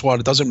ago, and guess what?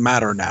 It doesn't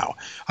matter now.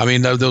 I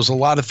mean, there's a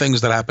lot of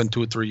things that happened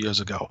 2 or 3 years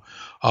ago.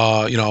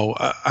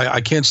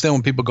 I can't stand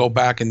when people go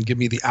back and give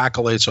me the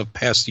accolades of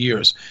past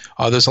years.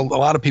 There's a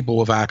lot of people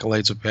with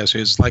accolades of past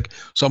years. Like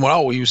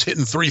someone, he was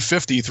hitting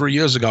 350 3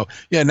 years ago.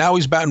 Yeah, now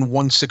he's batting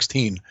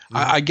 116. Mm-hmm.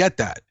 I get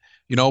that.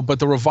 But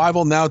the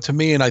Revival now, to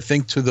me, and I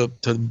think to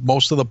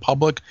most of the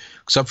public,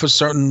 except for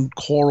certain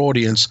core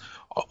audience,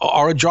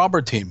 are a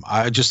jobber team.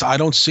 I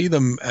don't see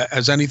them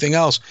as anything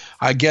else.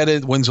 I get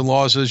it, wins and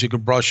losses. You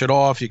can brush it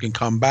off. You can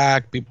come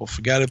back. People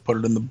forget it. Put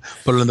it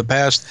in the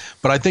past.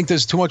 But I think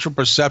there's too much of a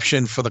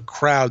perception for the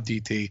crowd,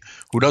 DT,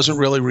 who doesn't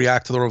really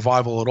react to the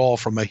Revival at all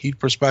from a heat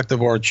perspective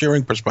or a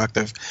cheering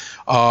perspective.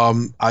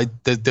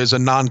 There's a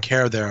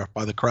non-care there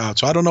by the crowd.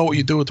 So I don't know what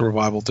you do with the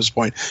Revival at this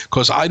point,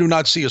 because I do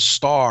not see a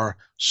star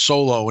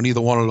solo in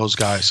either one of those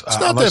guys. It's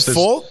not their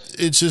fault.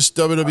 It's just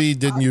WWE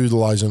didn't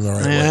utilize them the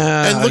right way.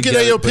 And look at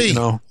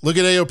AOP. Look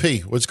at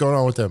AOP. What's going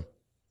on with them?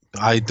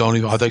 I don't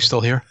even. Are they still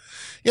here?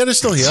 Yeah, they're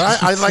still here.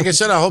 I like I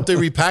said, I hope they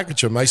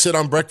repackage them. I said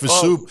on Breakfast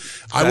Soup,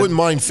 I wouldn't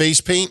mind face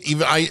paint.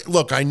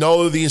 I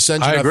know the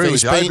Ascension have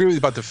face paint. I agree with you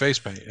about the face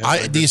paint.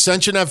 Yeah, the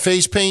Ascension have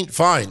face paint,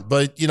 fine.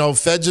 But,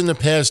 Feds in the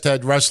past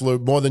had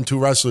more than 2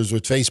 wrestlers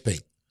with face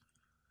paint.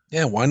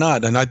 Yeah, why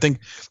not? And I think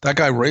that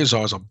guy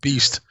Razor is a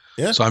beast.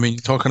 Yeah. So, I mean,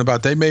 you're talking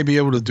about they may be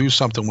able to do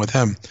something with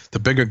him, the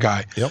bigger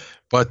guy. Yep.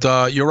 But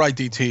you're right,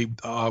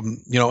 DT.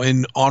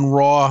 On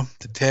Raw,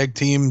 the tag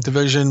team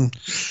division,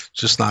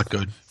 just not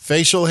good.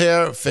 Facial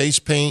hair, face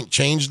paint,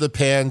 change the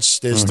pants.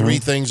 There's 3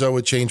 things I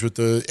would change with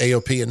the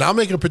AOP. And I'll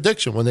make a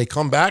prediction. When they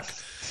come back,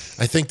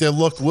 I think their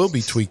look will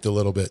be tweaked a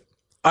little bit.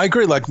 I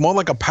agree. More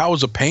like a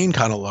Powers of Pain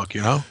kind of look,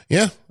 Yeah.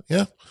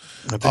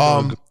 I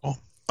think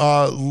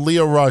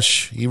Leo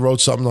Rush, he wrote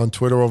something on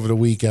Twitter over the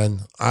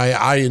weekend.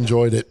 I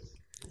enjoyed it.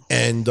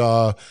 And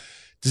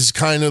this is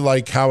kind of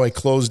like how I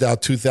closed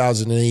out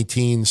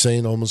 2018,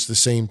 saying almost the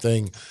same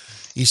thing.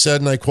 He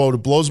said, and I quote,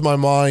 "It blows my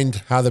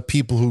mind how the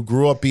people who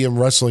grew up being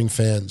wrestling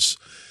fans,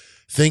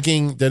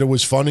 thinking that it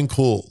was fun and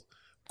cool,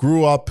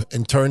 grew up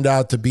and turned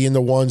out to being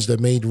the ones that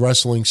made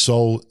wrestling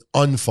so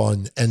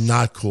unfun and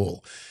not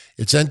cool.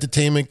 It's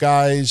entertainment,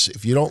 guys.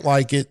 If you don't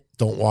like it,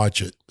 don't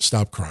watch it.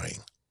 Stop crying.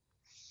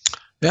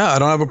 Yeah, I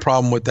don't have a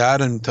problem with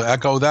that. And to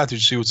echo that, did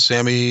you see what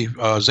Sami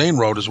Zayn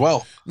wrote as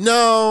well?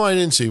 No, I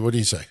didn't see. What did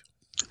he say?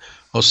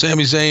 Well,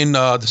 Sami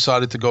Zayn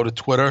decided to go to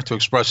Twitter to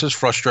express his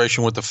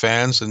frustration with the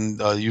fans and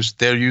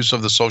their use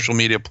of the social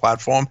media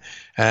platform.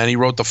 And he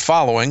wrote the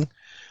following.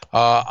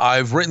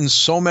 I've written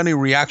so many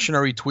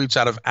reactionary tweets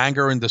out of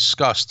anger and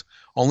disgust,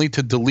 only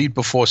to delete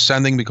before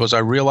sending because I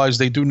realize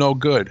they do no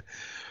good.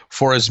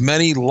 For as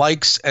many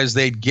likes as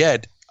they'd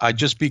get, I'd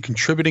just be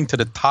contributing to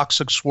the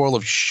toxic swirl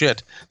of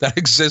shit that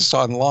exists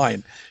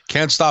online.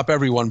 Can't stop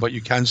everyone, but you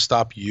can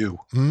stop you.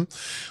 Mm-hmm.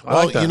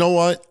 Well, like you know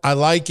what? I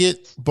like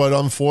it, but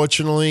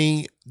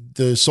unfortunately,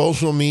 the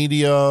social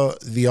media,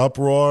 the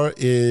uproar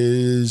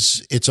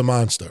it's a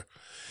monster.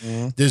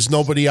 Mm-hmm. There's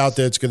nobody out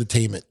there that's going to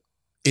tame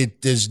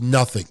it. There's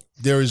nothing.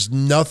 There is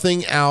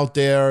nothing out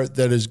there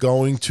that is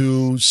going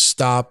to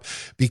stop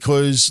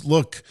because,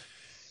 look,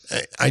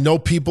 I know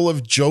people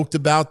have joked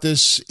about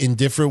this in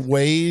different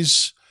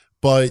ways,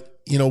 but,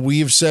 you know, we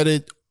have said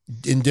it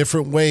in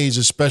different ways,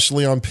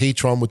 especially on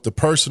Patreon with the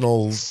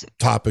personal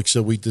topics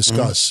that we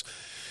discuss.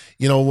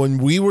 You know, when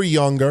we were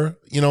younger,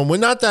 you know, we're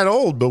not that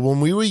old, but when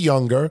we were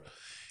younger,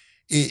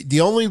 the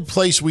only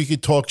place we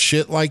could talk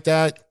shit like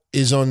that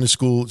is on the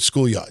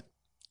schoolyard,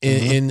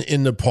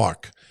 in the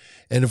park.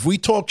 And if we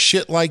talk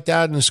shit like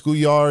that in the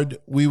schoolyard,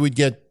 we would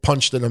get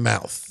punched in the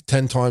mouth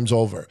 10 times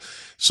over.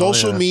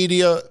 Social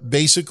media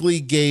basically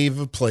gave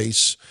a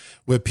place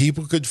where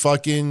people could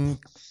fucking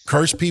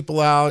curse people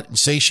out and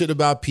say shit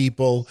about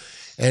people.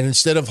 And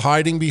instead of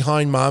hiding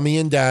behind mommy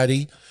and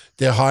daddy,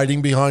 they're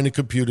hiding behind a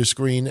computer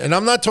screen. And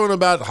I'm not talking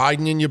about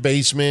hiding in your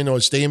basement or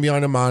staying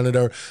behind a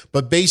monitor,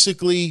 but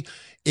basically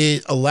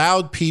it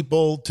allowed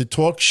people to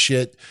talk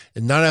shit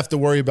and not have to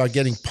worry about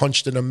getting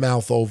punched in the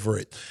mouth over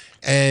it.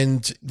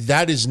 And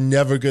that is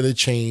never going to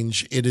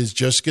change. It is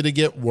just going to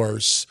get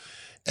worse.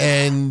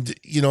 And,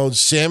 you know,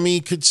 Sami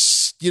could,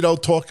 you know,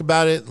 talk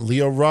about it,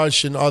 Leo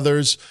Rush and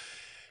others.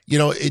 You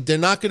know, they're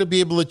not going to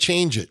be able to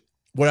change it.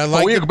 What I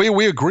like,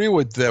 we agree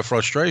with their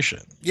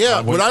frustration.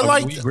 Yeah, we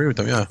agree with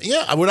them.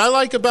 Yeah. What I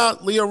like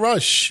about Leo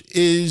Rush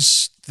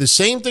is the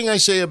same thing I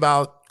say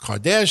about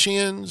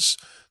Kardashians,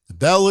 the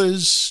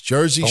Bellas,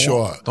 Jersey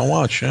Shore. Don't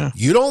watch. Yeah,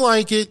 you don't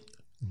like it,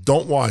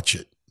 don't watch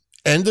it.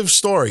 End of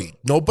story.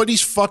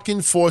 Nobody's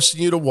fucking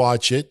forcing you to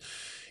watch it.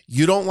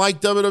 You don't like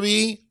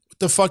WWE? What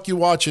the fuck you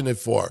watching it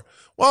for?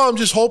 Well, I'm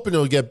just hoping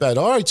it'll get better.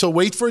 All right, so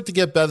wait for it to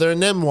get better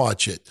and then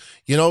watch it.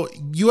 You know,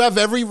 you have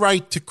every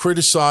right to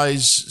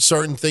criticize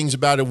certain things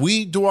about it.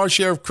 We do our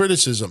share of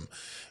criticism,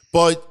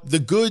 but the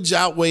goods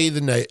outweigh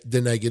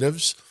the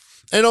negatives.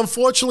 And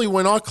unfortunately,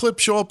 when our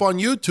clips show up on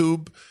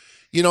YouTube,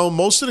 you know,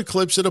 most of the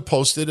clips that are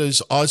posted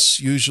is us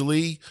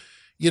usually,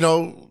 you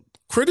know,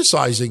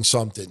 criticizing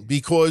something,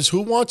 because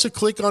who wants to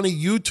click on a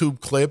YouTube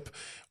clip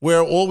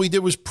where all we did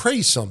was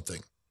praise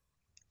something?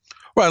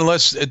 Right,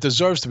 unless it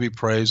deserves to be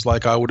praised,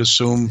 like I would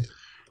assume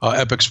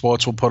Epic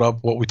Sports will put up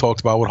what we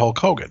talked about with Hulk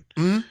Hogan.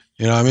 Mm-hmm.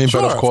 You know what I mean?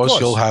 Sure, but of course,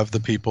 you'll have the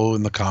people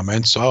in the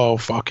comments, oh,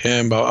 fuck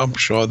him, but I'm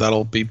sure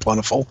that'll be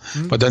plentiful.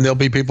 Mm-hmm. But then there'll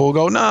be people who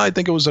go, nah, I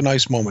think it was a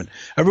nice moment.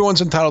 Everyone's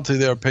entitled to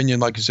their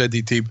opinion, like you said,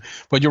 DT.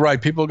 But you're right,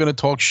 people are going to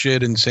talk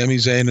shit, and Sami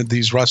Zayn and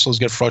these wrestlers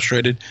get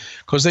frustrated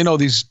because they know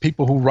these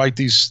people who write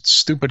these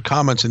stupid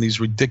comments and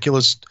these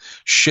ridiculous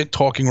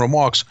shit-talking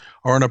remarks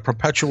are in a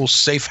perpetual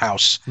safe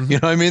house. Mm-hmm. You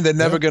know what I mean? They're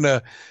never going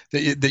to –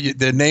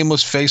 they're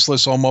nameless,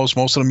 faceless almost.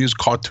 Most of them use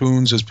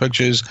cartoons as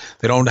pictures.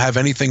 They don't have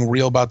anything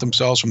real about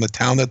themselves from the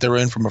town that they're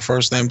in, from a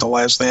first name to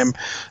last name.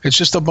 It's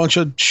just a bunch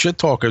of shit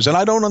talkers. And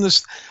I don't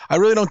understand – I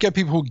really don't get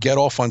people who get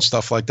off on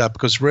stuff like that,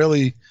 because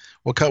really,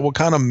 what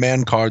kind of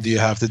man card do you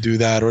have to do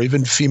that, or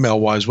even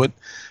female-wise?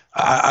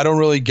 I don't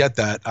really get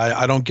that.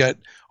 I don't get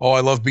 – oh, I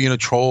love being a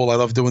troll. I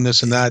love doing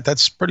this and that.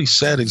 That's pretty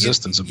sad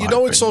existence of mine. You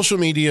know what social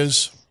media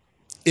is?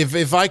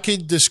 If I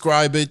could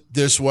describe it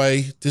this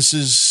way, this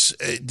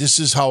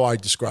is how I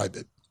describe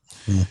it.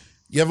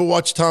 You ever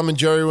watch Tom and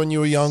Jerry when you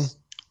were young?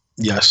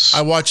 Yes.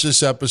 I watched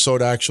this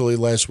episode actually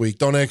last week.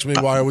 Don't ask me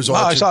why I was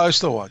watching. I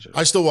still watch it.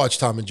 I still watch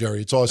Tom and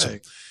Jerry. It's awesome.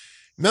 Hey.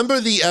 Remember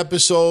the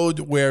episode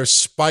where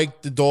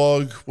Spike the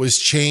dog was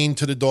chained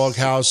to the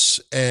doghouse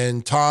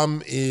and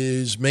Tom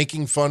is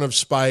making fun of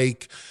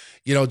Spike,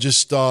 you know,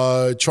 just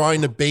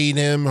trying to bait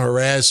him,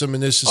 harass him,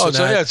 and this and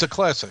that. Yeah, it's a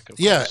classic.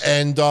 Yeah,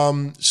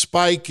 and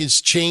Spike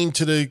is chained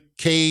to the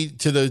cage,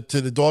 to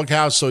the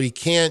doghouse, so he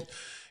can't.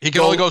 He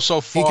can only go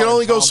so far. He can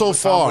only go so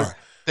far.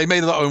 They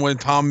made when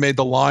Tom made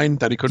the line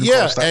that he couldn't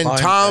cross that line. Yeah,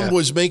 and Tom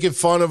was making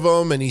fun of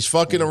him, and he's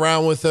fucking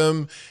around with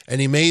him,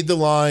 and he made the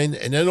line,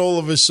 and then all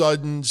of a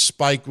sudden,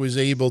 Spike was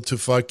able to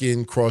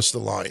fucking cross the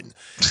line,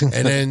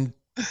 and then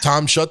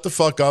Tom shut the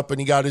fuck up, and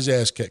he got his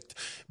ass kicked.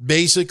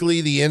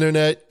 Basically, the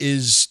internet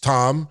is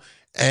Tom,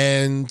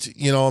 and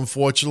you know,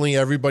 unfortunately,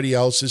 everybody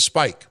else is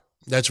Spike.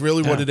 That's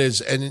really what it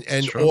is, and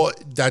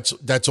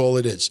that's all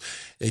it is.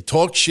 They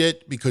talk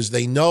shit because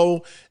they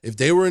know if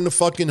they were in the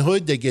fucking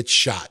hood, they get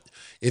shot.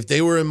 If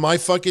they were in my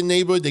fucking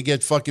neighborhood, they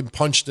get fucking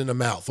punched in the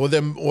mouth, or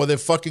their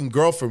fucking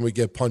girlfriend would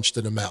get punched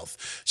in the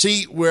mouth.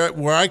 See,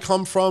 where I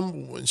come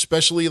from,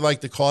 especially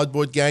like the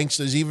cardboard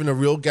gangsters, even the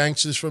real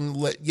gangsters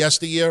from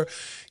yesteryear,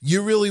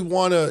 you really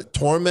want to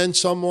torment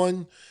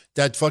someone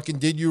that fucking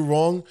did you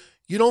wrong,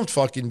 you don't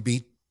fucking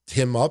beat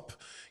him up.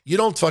 You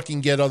don't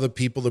fucking get other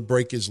people to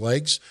break his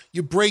legs.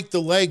 You break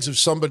the legs of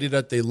somebody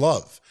that they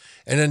love.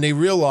 And then they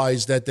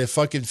realize that their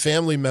fucking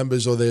family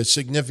members or their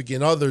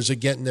significant others are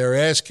getting their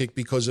ass kicked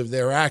because of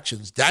their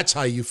actions. That's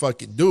how you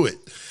fucking do it.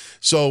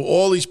 So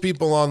all these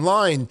people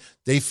online,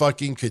 they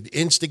fucking could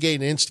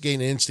instigate,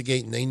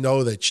 and they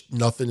know that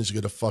nothing is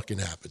going to fucking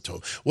happen to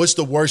them. What's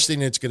the worst thing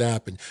that's going to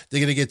happen? They're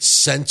going to get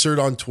censored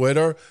on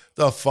Twitter?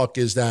 The fuck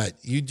is that?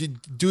 You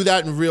do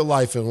that in real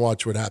life and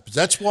watch what happens.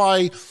 That's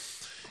why,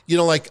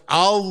 like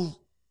I'll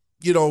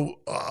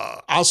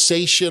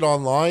say shit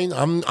online.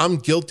 I'm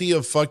guilty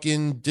of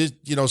fucking,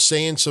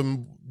 saying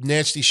some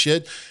nasty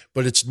shit,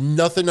 but it's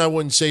nothing I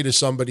wouldn't say to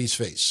somebody's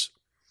face.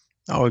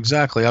 Oh,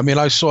 exactly. I mean,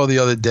 I saw the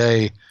other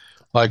day,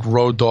 like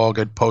Road Dogg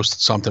had posted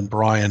something,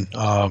 Brian,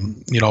 from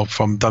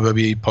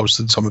WWE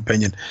posted some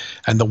opinion,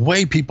 and the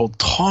way people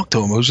talk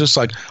to him, it was just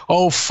like,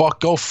 oh,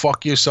 go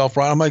fuck yourself,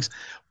 Brian. I'm like,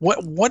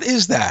 what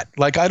is that?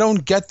 Like, I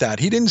don't get that.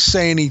 He didn't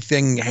say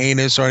anything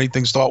heinous or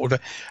anything start with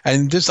it.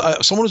 And just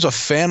someone who's a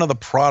fan of the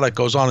product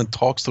goes on and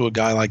talks to a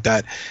guy like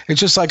that. It's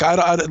just like,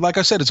 like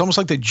I said, it's almost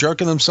like they're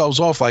jerking themselves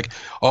off. Like,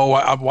 oh,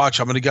 I'm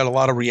going to get a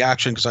lot of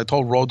reaction because I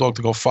told Road Dogg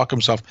to go fuck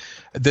himself.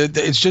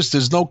 It's just,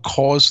 there's no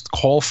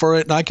call for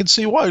it. And I can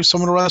see why some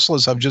of the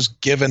wrestlers have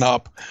just given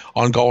up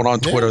on going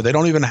on Twitter. Yeah. They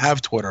don't even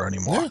have Twitter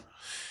anymore. Yeah.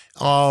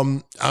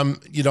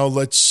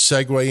 Let's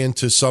segue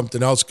into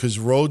something else because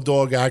Road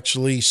Dogg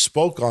actually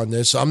spoke on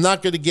this. I'm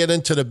not going to get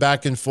into the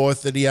back and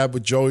forth that he had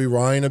with Joey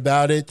Ryan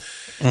about it.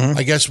 Mm-hmm.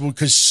 I guess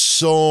because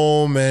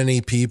so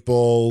many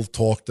people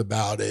talked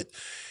about it.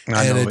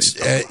 And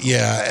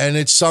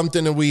it's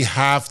something that we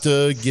have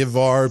to give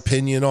our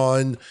opinion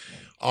on.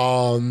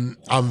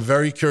 I'm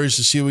very curious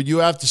to see what you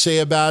have to say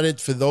about it.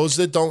 For those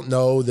that don't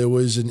know, there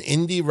was an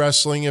indie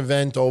wrestling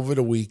event over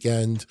the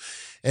weekend.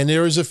 And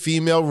there is a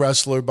female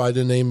wrestler by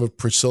the name of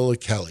Priscilla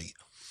Kelly.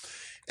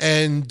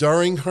 And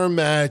during her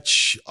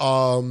match,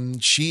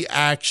 she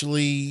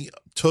actually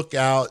took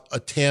out a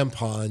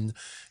tampon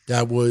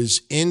that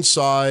was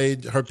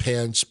inside her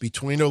pants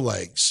between her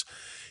legs.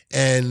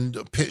 And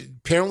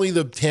apparently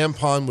the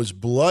tampon was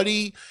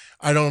bloody.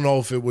 I don't know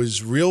if it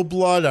was real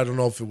blood. I don't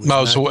know if it was.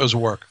 No, so it was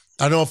work.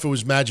 I don't know if it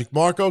was Magic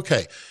Mark.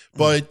 Okay.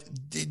 But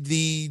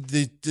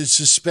the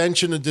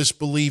suspension of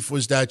disbelief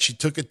was that she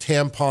took a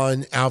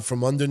tampon out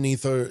from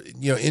underneath her,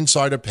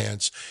 inside her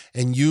pants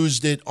and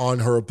used it on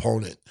her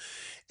opponent.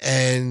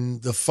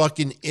 And the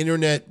fucking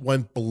internet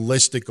went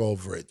ballistic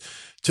over it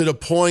to the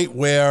point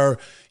where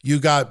you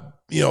got,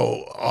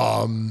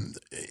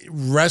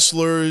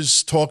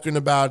 wrestlers talking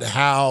about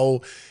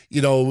how,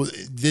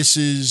 this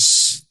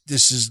is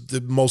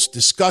the most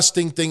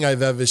disgusting thing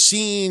I've ever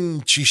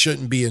seen. She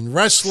shouldn't be in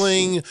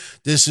wrestling.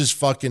 This is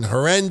fucking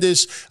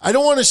horrendous. I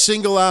don't want to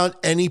single out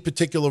any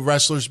particular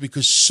wrestlers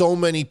because so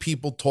many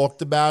people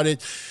talked about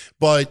it.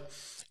 But,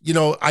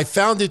 I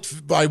found it,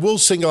 I will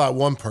single out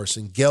one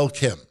person, Gail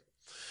Kim.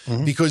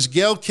 Mm-hmm. Because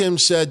Gail Kim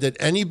said that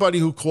anybody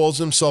who calls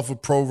himself a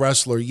pro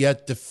wrestler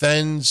yet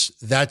defends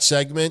that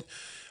segment,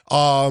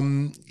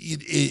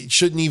 it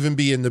shouldn't even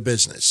be in the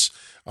business.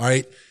 All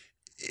right.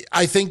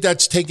 I think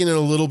that's taken it a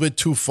little bit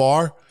too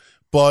far,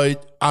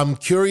 but I'm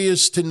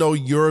curious to know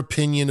your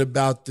opinion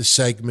about the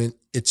segment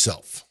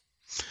itself.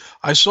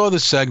 I saw the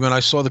segment. I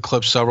saw the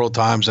clip several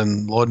times,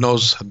 and Lord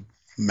knows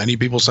many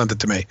people sent it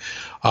to me.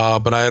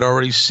 But I had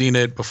already seen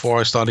it before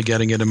I started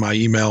getting it in my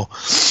email.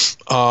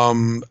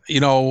 From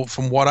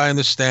what I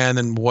understand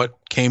and what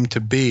came to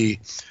be,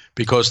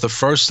 because the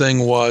first thing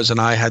was, and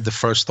I had the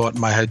first thought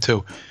in my head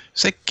too,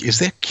 is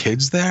there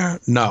kids there?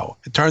 No.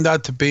 It turned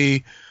out to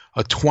be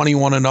a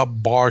 21 and up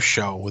bar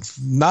show with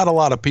not a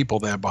lot of people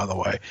there, by the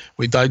way.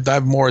 I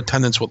have more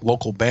attendance with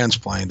local bands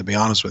playing, to be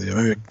honest with you.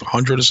 Maybe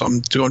 100 or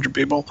something, 200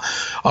 people.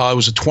 It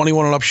was a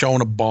 21 and up show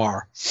in a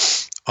bar.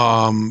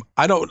 And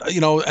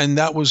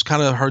that was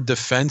kind of her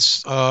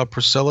defense,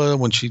 Priscilla,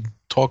 when she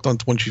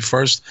when she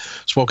first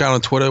spoke out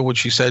on Twitter, what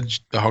she said,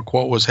 her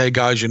quote was, "Hey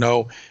guys,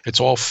 it's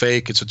all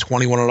fake. It's a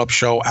 21 and up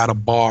show at a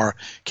bar.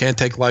 Can't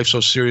take life so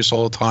serious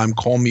all the time.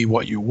 Call me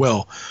what you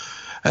will."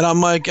 And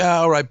I'm like,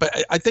 all right, but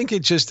I think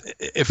it just,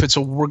 if it's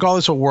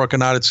regardless of work or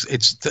not,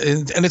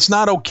 it's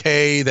not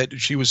okay that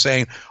she was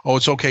saying, oh,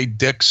 it's okay,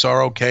 dicks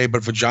are okay,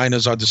 but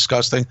vaginas are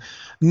disgusting.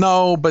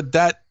 No, but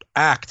that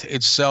act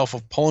itself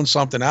of pulling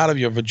something out of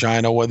your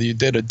vagina, whether you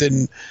did or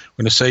didn't, I'm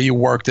going to say you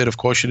worked it. Of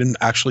course, you didn't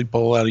actually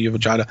pull it out of your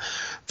vagina.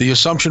 The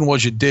assumption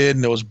was you did,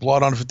 and there was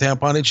blood on the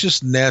tampon. It's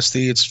just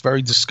nasty. It's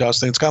very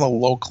disgusting. It's kind of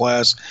low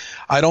class.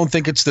 I don't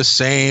think it's the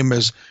same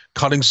as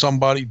cutting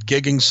somebody,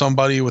 gigging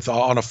somebody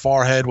on a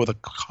forehead with a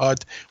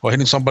cut, or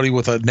hitting somebody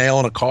with a nail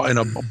in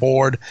a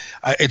board.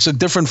 It's a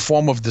different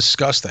form of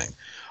disgusting.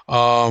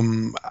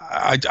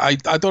 I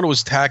thought it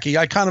was tacky.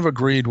 I kind of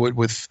agreed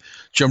with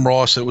Jim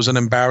Ross. It was an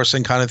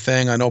embarrassing kind of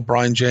thing. I know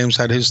Brian James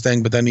had his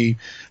thing, but then he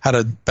had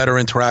a better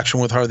interaction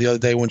with her the other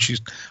day when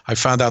I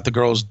found out the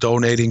girl's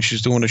donating.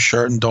 She's doing a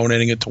shirt and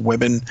donating it to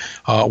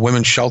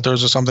women's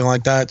shelters or something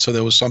like that. So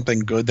there was something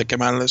good that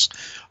came out of this,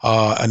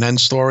 an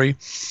end story.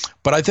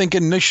 But I think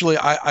initially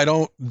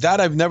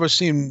I've never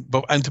seen.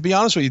 And to be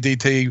honest with you,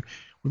 DT,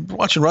 we've been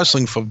watching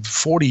wrestling for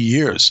 40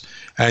 years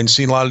and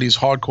seen a lot of these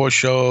hardcore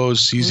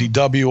shows,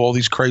 CZW, all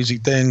these crazy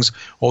things,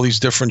 all these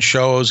different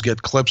shows,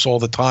 get clips all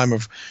the time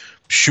of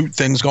shoot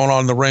things going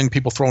on in the ring,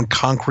 people throwing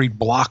concrete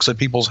blocks at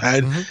people's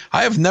head.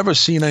 I have never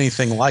seen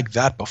anything like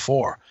that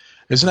before.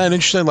 Isn't that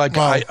interesting? Like,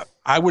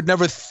 I would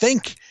never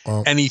think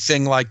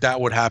anything like that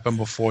would happen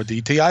before,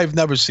 DT. I've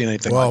never seen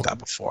anything like that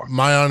before.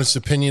 My honest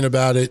opinion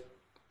about it,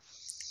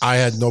 I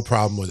had no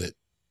problem with it.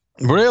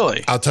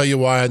 Really? I'll tell you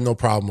why I had no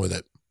problem with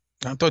it.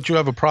 I thought you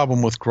have a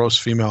problem with gross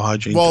female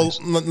hygiene. Well,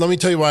 let me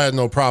tell you why I had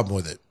no problem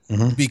with it.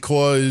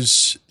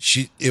 Because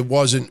it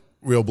wasn't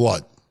real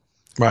blood.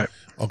 Right.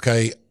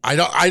 Okay.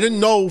 I didn't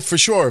know for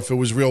sure if it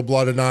was real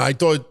blood or not. I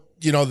thought,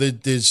 that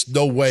there's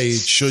no way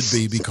it should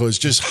be because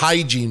just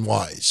hygiene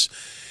wise,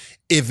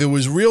 if it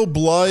was real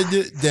blood,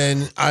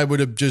 then I would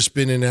have just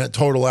been in a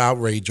total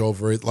outrage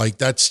over it. Like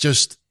that's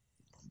just,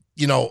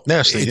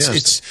 nasty.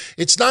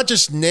 It's not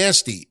just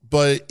nasty,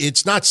 but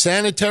it's not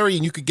sanitary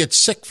and you could get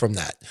sick from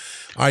that.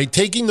 All right,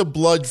 taking the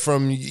blood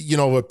from,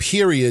 a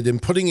period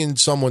and putting it in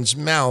someone's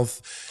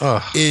mouth,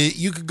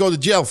 you could go to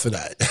jail for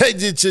that.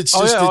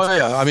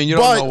 Yeah. I mean, you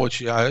don't know what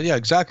yeah,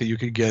 exactly. You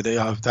could get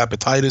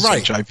hepatitis,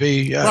 right, HIV.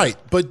 Yeah. Right.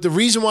 But the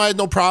reason why I had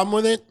no problem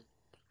with it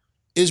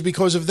is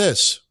because of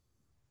this.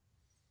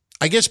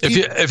 I guess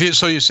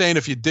so you're saying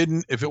if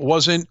it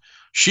wasn't,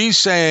 she's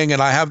saying,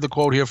 and I have the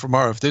quote here from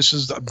her, if this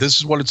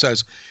is what it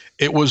says,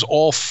 it was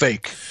all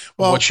fake.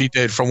 Well, what she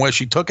did from where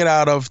she took it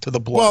out of to the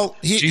blood. Well,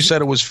 she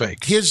said it was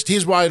fake.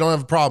 Here's why I don't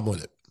have a problem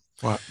with it.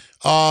 What?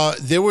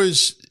 There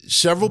was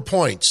several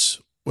points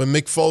when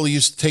Mick Foley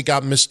used to take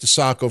out Mr.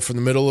 Sacco from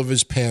the middle of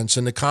his pants,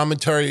 and the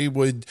commentary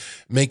would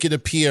make it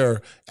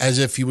appear as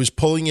if he was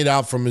pulling it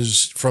out from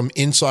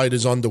inside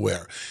his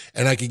underwear.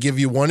 And I could give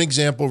you one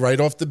example right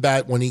off the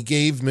bat when he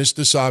gave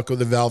Mr. Sacco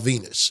the Val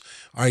Venus.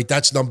 All right,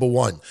 that's number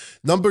one.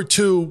 Number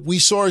two, we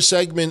saw a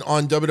segment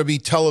on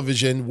WWE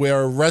television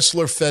where a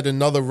wrestler fed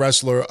another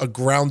wrestler a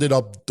grounded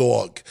up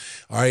dog.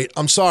 All right,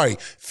 I'm sorry.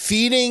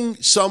 Feeding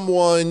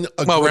someone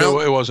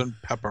it wasn't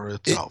Pepper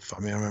itself.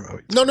 I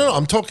remember. No,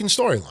 I'm talking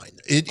storyline.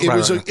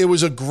 It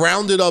was a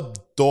grounded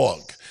up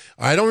dog.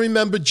 I don't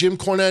remember Jim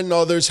Cornette and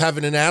others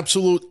having an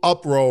absolute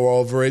uproar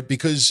over it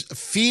because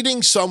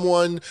feeding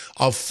someone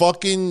a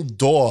fucking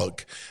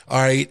dog,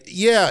 all right,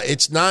 yeah,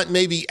 it's not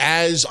maybe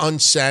as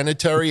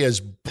unsanitary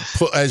as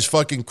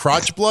fucking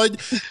crotch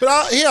blood, but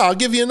I'll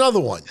give you another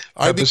one.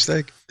 Pepper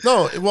steak?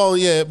 No,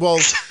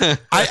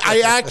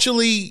 I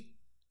actually...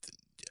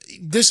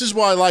 This is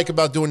what I like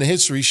about doing a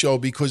history show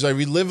because I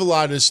relive a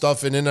lot of this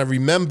stuff and then I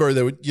remember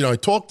that, I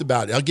talked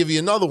about it. I'll give you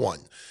another one.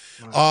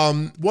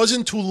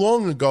 Wasn't too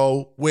long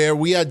ago where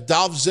we had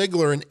Dolph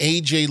Ziggler and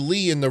AJ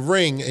Lee in the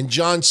ring and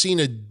John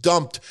Cena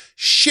dumped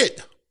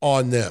shit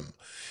on them.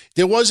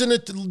 There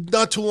wasn't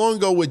not too long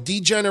ago where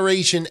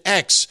D-Generation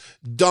X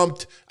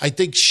dumped, I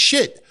think,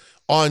 shit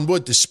on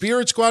the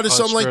Spirit Squad or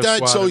something like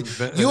that. So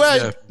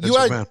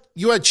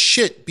you had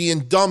shit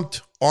being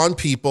dumped on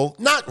people,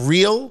 not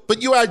real,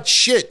 but you had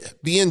shit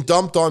being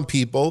dumped on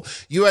people.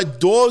 You had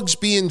dogs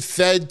being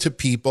fed to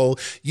people.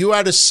 You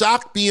had a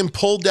sock being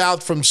pulled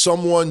out from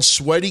someone's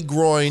sweaty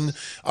groin.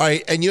 All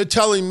right, and you're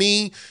telling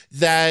me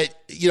that,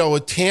 a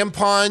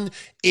tampon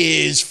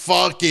is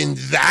fucking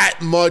that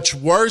much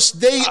worse?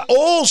 They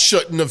all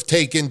shouldn't have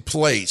taken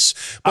place.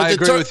 But I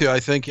agree with you.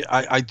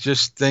 I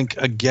just think,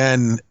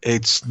 again,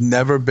 it's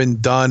never been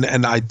done,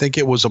 and I think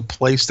it was a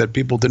place that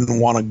people didn't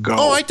want to go.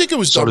 Oh, I think it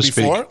was done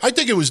before. I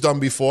think it was done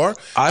before.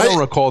 I don't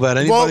recall that.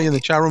 Anybody in the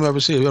chat room ever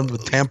see a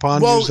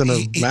tampon used in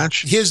a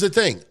match? Here's the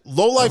thing.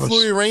 Low-Life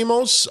Louis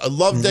Ramos, I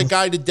love that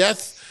guy to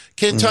death.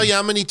 Can't tell you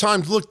how many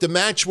times. Look, the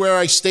match where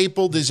I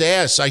stapled his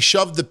ass, I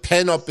shoved the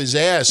pen up his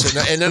ass,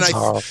 and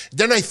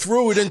then I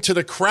threw it into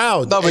the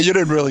crowd. No, but you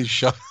didn't really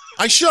shove.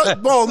 I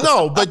should. Well,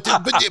 no, but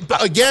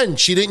again,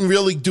 she didn't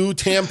really do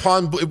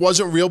tampon. It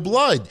wasn't real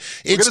blood.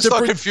 We're going to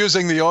start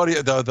confusing the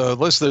audience, the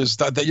listeners,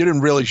 that you didn't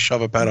really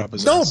shove a pen up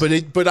his ass. No,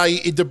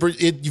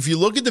 if you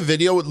look at the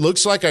video, it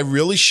looks like I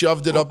really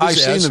shoved it up his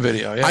ass. I've seen the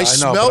video. Yeah, I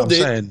smelled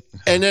it,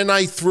 and then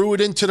I threw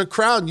it into the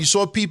crowd. And you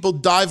saw people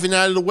diving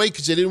out of the way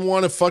because they didn't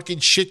want a fucking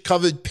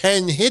shit-covered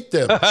pen hit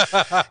them.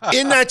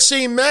 In that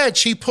same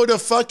match, he put a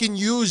fucking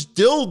used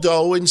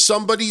dildo in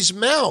somebody's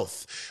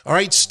mouth. All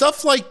right,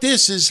 stuff like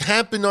this has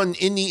happened on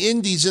done in the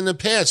indies in the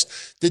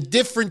past. The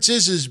difference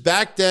is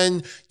back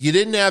then you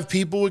didn't have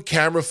people with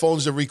camera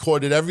phones that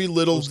recorded every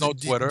little. There was no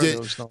Twitter.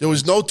 There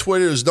was no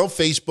Twitter. There was no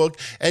Facebook.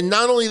 And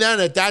not only that,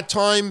 at that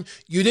time,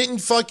 you didn't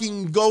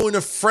fucking go in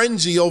a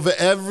frenzy over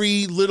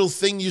every little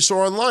thing you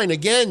saw online.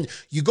 Again,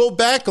 you go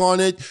back on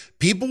it,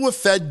 people were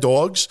fed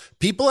dogs.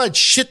 People had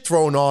shit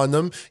thrown on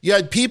them. You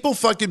had people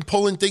fucking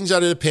pulling things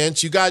out of their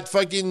pants. You got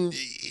fucking...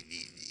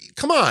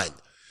 Come on.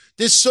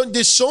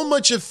 There's so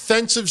much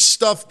offensive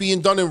stuff being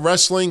done in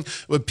wrestling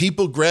with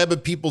people grabbing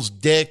people's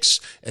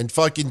dicks and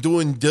fucking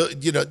doing,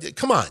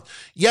 come on.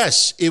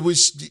 Yes, it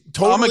was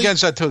totally. I'm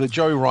against that too. The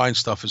Joey Ryan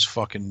stuff is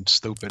fucking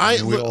stupid.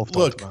 We all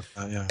talked about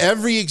that, yeah.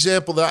 Every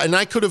example and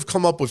I could have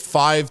come up with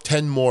 5,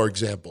 10 more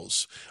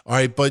examples. All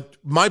right. But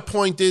my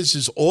point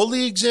is all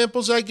the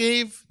examples I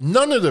gave,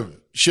 none of them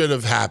should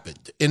have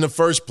happened in the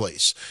first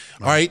place.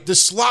 All right. The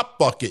slop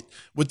bucket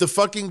with the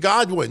fucking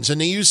Godwins. And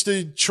they used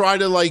to try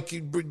to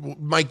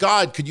my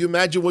God, could you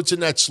imagine what's in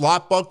that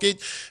slop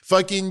bucket?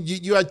 Fucking,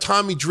 you had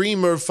Tommy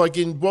Dreamer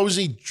fucking, what was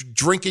he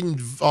drinking?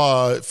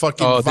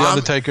 Fucking The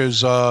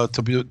Undertaker's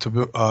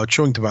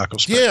chewing tobacco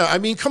spray. Yeah. I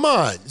mean, come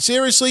on.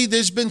 Seriously,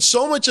 there's been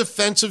so much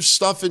offensive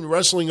stuff in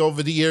wrestling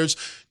over the years.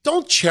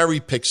 Don't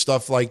cherry pick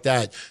stuff like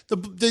that.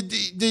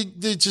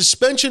 The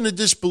suspension of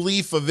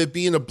disbelief of it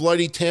being a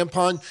bloody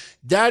tampon,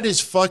 that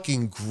is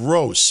fucking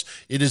gross.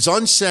 It is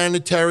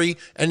unsanitary.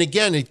 And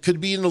again, it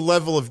could be in the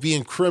level of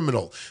being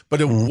criminal,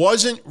 but it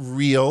wasn't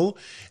real.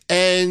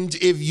 And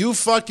if you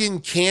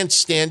fucking can't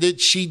stand it,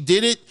 she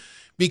did it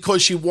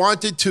because she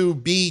wanted to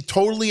be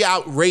totally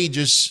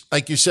outrageous,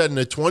 like you said, in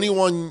a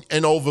 21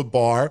 and over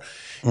bar.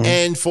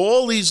 And for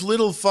all these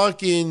little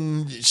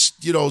fucking,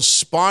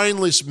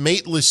 spineless,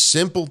 mateless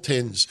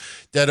simpletons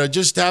that are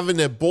just having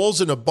their balls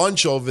in a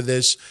bunch over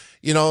this,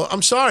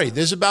 I'm sorry.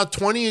 There's about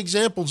 20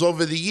 examples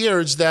over the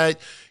years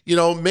that,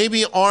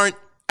 maybe aren't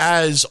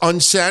as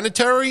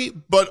unsanitary,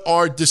 but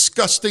are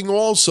disgusting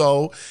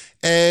also.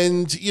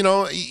 And,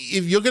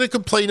 if you're going to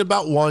complain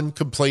about one,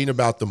 complain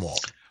about them all.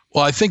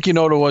 Well, I think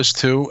there was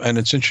too, and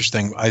it's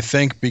interesting. I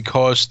think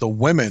because the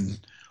women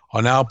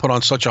are now put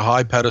on such a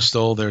high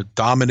pedestal, they're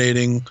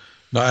dominating,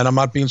 and I'm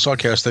not being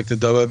sarcastic, the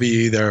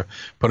WWE, they're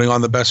putting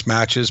on the best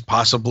matches,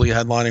 possibly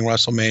headlining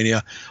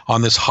WrestleMania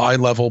on this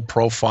high-level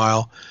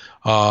profile.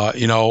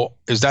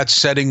 Is that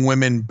setting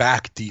women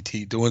back,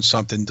 DT, doing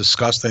something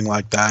disgusting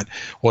like that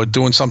or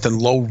doing something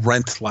low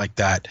rent like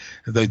that?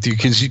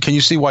 Can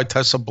you see why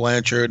Tessa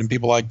Blanchard and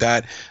people like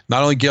that,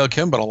 not only Gail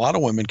Kim, but a lot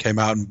of women came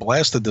out and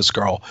blasted this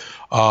girl?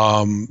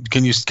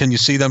 Can you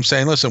see them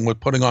saying, listen, we're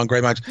putting on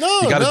great matches.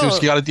 You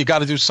got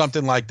to do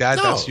something like that.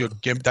 No.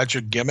 That's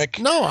your gimmick.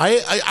 No,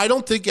 I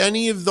don't think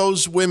any of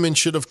those women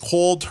should have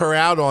called her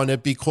out on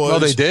it because. No,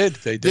 they did.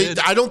 They did.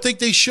 I don't think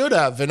they should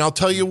have. And I'll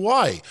tell you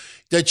why.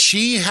 That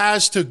she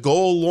has to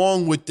go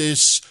along with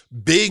this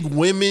big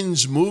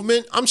women's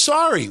movement. I'm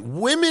sorry.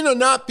 Women are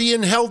not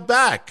being held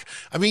back.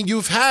 I mean,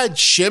 you've had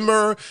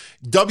Shimmer,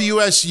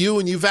 WSU,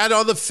 and you've had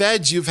other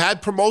feds. You've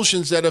had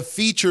promotions that have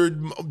featured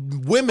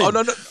women. Oh,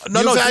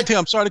 no, DT,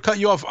 I'm sorry to cut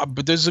you off,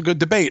 but this is a good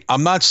debate.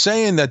 I'm not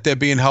saying that they're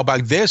being held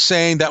back. They're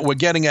saying that we're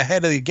getting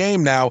ahead of the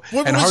game now.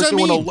 What does that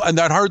mean? And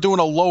that her doing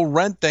a low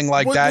rent thing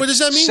like that. What does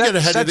that mean, get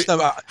ahead of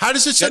the How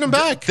does it set them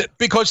back?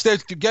 Because they're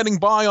getting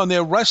by on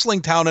their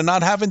wrestling town and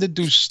not having to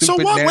do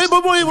stupid. So what?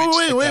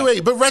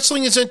 Wait. But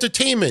wrestling is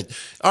entertainment.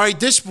 All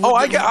right,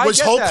 was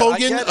Hulk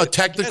Hogan a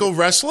technical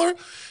wrestler?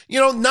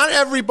 Not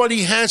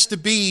everybody has to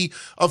be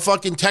a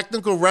fucking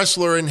technical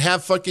wrestler and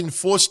have fucking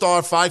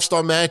 4-star,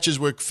 5-star matches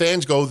where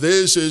fans go,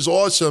 this is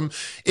awesome.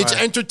 It's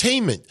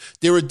entertainment.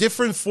 There are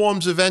different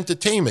forms of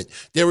entertainment.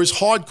 There is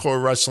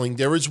hardcore wrestling.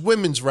 There is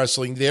women's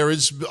wrestling. There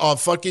is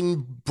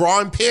fucking bra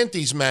and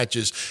panties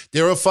matches.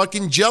 There are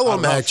fucking Jello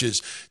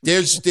matches.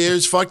 There's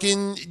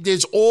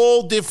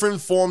all different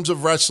forms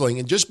of wrestling.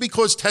 And just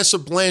because Tessa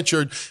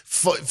Blanchard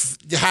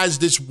has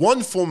this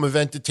one form of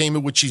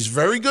entertainment, which she's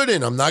very good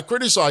in, I'm not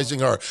criticizing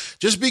her.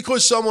 Just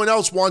because someone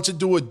else wants to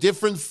do a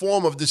different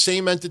form of the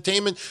same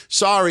entertainment,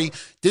 sorry,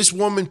 this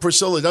woman,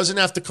 Priscilla, doesn't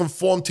have to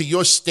conform to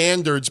your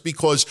standards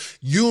because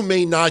you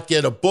may not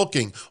get a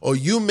booking or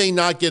you may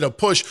not get a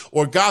push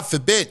or, God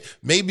forbid,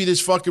 maybe this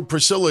fucking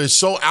Priscilla is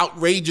so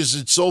outrageous,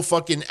 it's so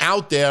fucking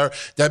out there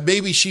that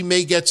maybe she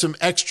may get some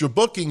extra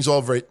bookings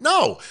over it.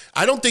 No,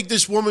 I don't think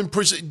this woman,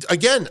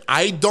 again,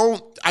 I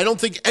don't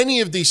think any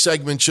of these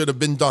segments should have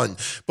been done.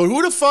 But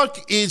who the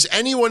fuck is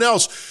anyone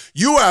else?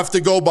 You have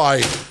to go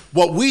by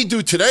what we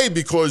do today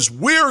because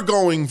we're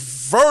going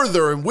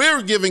further and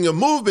we're giving a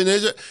movement.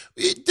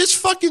 This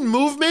fucking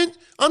movement,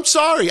 I'm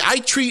sorry, I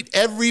treat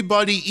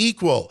everybody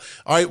equal.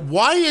 All right,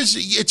 why is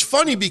it's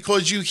funny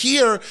because you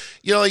hear,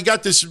 you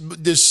got this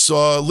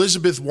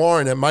Elizabeth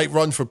Warren that might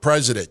run for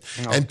president,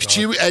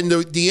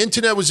 the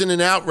internet was in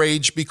an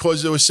outrage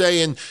because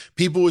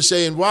people were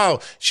saying, wow,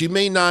 she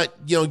may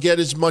not get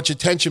as much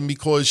attention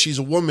because she's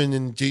a woman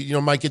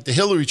and might get the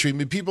Hillary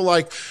treatment. People are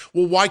like,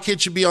 well, why can't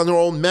she be on her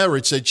own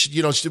merits?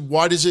 That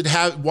why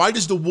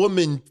does the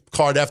woman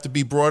card have to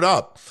be brought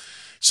up?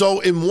 So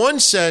in one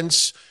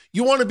sense,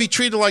 You want to be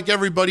treated like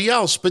everybody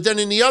else. But then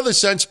in the other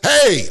sense,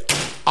 hey,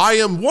 I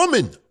am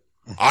woman.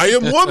 I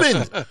am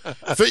woman.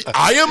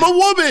 I am a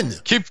woman.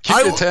 Keep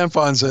your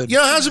tampons in. Yeah,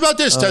 how's about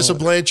this, Tessa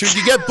Blanchard?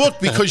 You get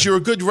booked because you're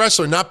a good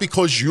wrestler, not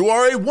because you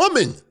are a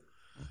woman.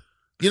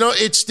 You know,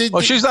 it's the.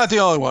 Well, she's not the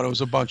only one. It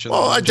was a bunch of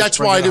them. Well,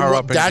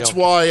 that's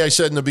why I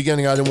said in the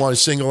beginning I didn't want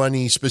to single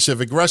any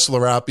specific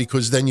wrestler out,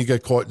 because then you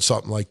get caught in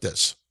something like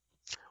this.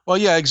 Well,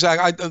 yeah,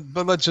 exactly.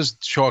 But let's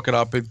just chalk it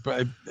up.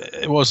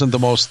 It wasn't the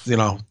most,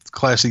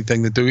 classy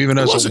thing to do, even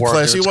as a worker. It wasn't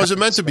classy. It wasn't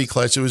meant to be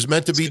classy. It was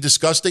meant to be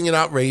disgusting and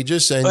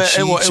outrageous, and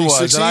she was.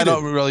 succeeded. And I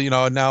don't really,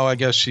 now I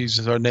guess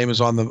her name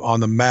is on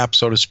the map,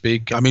 so to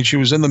speak. I mean, she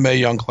was in the Mae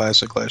Young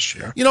Classic last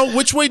year.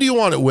 Which way do you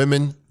want it,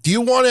 women? Do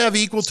you want to have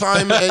equal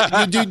time?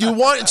 Do you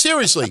want,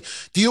 seriously,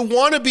 do you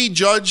want to be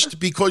judged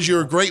because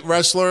you're a great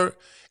wrestler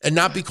and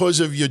not because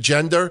of your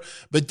gender?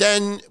 But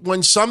then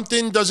when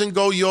something doesn't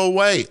go your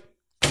way,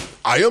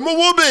 I am a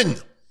woman.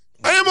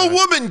 I am a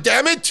woman,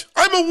 damn it.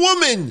 I'm a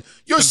woman.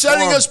 You're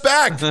setting us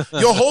back.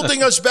 You're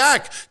holding us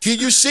back. Can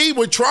you see?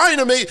 We're trying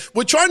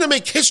to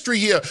make history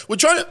here. What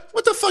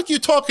the fuck are you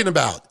talking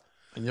about?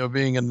 And you're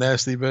being a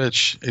nasty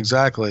bitch.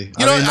 Exactly.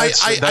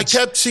 I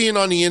kept seeing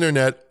on the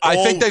internet. I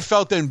think they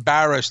felt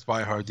embarrassed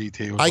by her,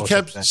 DT. I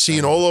kept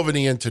seeing all over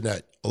the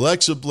internet.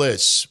 Alexa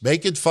Bliss,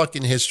 making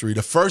fucking history.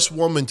 The first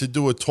woman to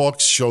do a talk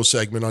show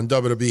segment on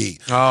WWE.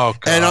 Oh, God.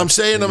 And I'm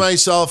saying to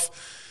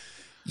myself,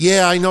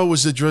 yeah, I know it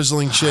was the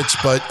drizzling shits,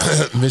 but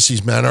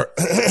Missy's Manor.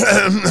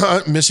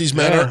 Missy's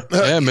Manor.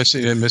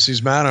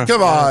 Missy's Manor.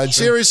 Come on,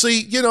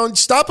 seriously,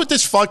 stop with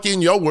this fucking,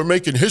 we're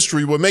making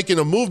history, we're making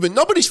a movement.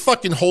 Nobody's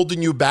fucking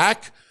holding you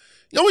back.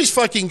 Nobody's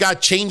fucking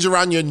got chains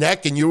around your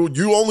neck and you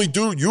only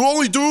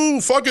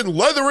do fucking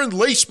leather and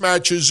lace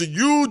matches and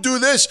you do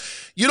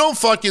this. You don't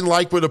fucking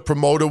like what a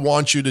promoter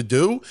wants you to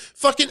do.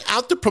 Fucking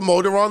out the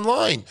promoter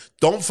online.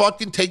 Don't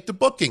fucking take the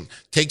booking.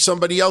 Take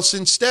somebody else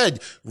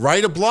instead.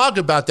 Write a blog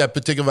about that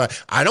particular.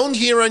 I don't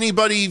hear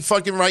anybody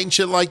fucking writing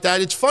shit like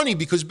that. It's funny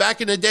because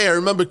back in the day, I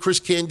remember Chris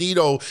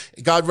Candido,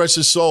 God rest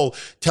his soul,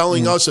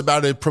 telling us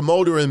about a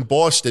promoter in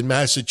Boston,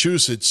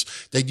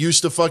 Massachusetts, that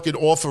used to fucking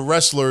offer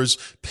wrestlers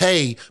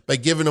pay by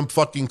giving them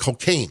fucking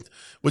cocaine.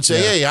 Would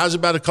say, hey, how's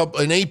about an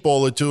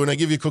 8-ball or two, and I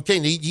give you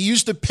cocaine. He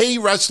used to pay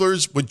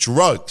wrestlers with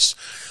drugs.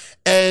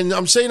 And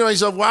I'm saying to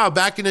myself, wow,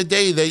 back in the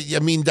day,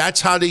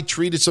 that's how they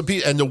treated some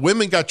people. And the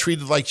women got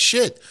treated like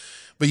shit.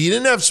 But you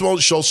didn't have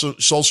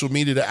social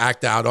media to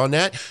act out on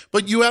that.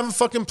 But you have a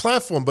fucking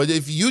platform. But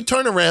if you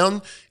turn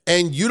around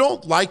and you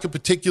don't like a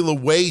particular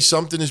way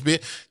something is being,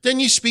 then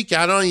you speak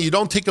out on it. You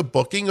don't take a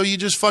booking, or you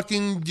just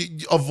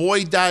fucking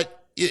avoid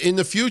that in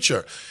the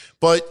future.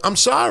 But I'm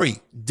sorry,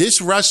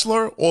 this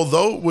wrestler,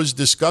 although it was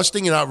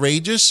disgusting and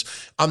outrageous,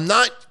 I'm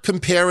not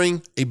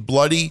comparing a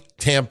bloody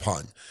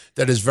tampon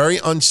that is very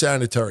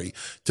unsanitary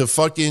to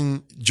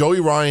fucking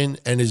Joey Ryan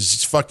and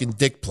his fucking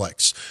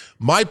dickplex.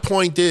 My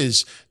point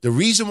is, the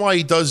reason why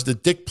he does the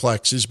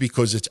dickplex is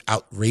because it's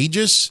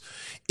outrageous.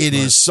 It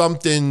is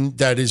something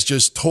that is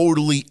just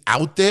totally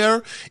out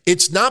there.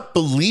 It's not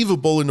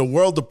believable in the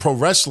world of pro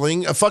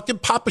wrestling. A fucking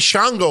Papa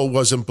Shango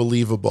wasn't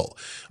believable.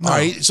 No. All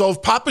right. So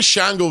if Papa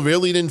Shango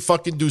really didn't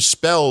fucking do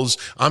spells,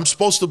 I'm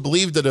supposed to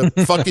believe that a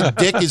fucking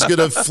dick is going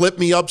to flip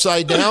me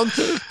upside down.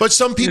 But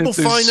some people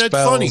find that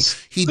funny.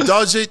 He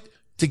does it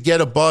to get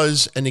a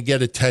buzz and to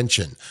get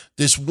attention.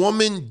 This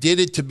woman did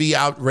it to be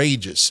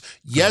outrageous.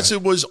 Yes,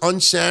 it was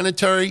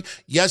unsanitary.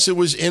 Yes, it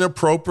was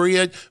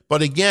inappropriate.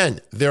 But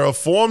again, there are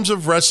forms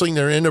of wrestling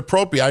that are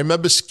inappropriate. I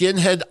remember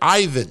Skinhead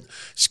Ivan.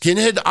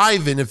 Skinhead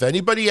Ivan, if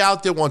anybody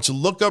out there wants to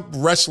look up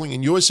wrestling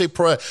in USA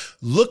Pro,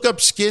 look up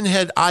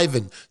Skinhead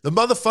Ivan. The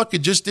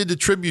motherfucker just did a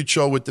tribute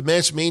show with the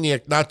Masked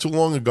Maniac not too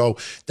long ago.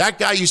 That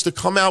guy used to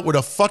come out with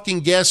a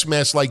fucking gas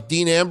mask like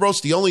Dean Ambrose.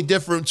 The only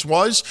difference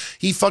was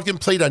he fucking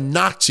played a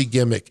Nazi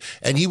gimmick,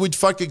 and he would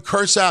fucking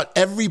curse out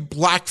every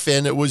black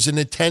fan that was in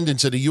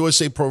attendance at a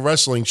USA Pro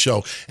Wrestling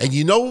show. And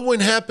you know what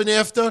would happen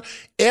after?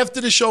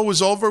 After the show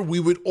was over, we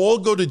would all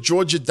go to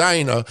Georgia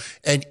Diner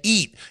and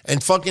eat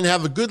and fucking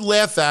have a good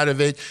laugh out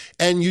of it.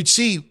 And you'd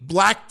see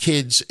black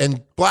kids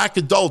and black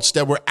adults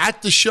that were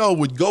at the show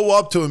would go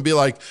up to him and be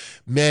like,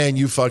 man,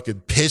 you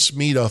fucking pissed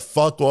me the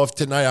fuck off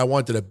tonight. I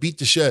wanted to beat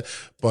the shit.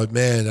 But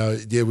man,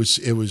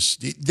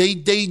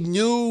 they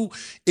knew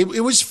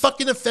it was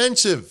fucking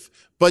offensive.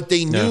 But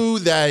they knew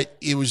that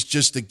it was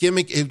just a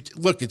gimmick.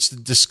 It's a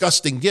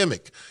disgusting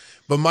gimmick.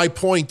 But my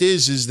point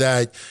is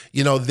that,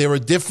 there are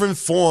different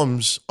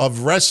forms of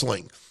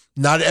wrestling.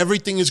 Not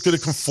everything is going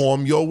to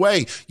conform your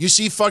way. You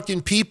see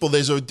fucking people,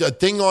 there's a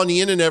thing on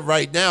the internet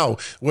right now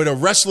where a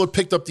wrestler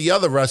picked up the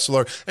other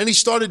wrestler and he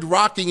started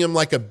rocking him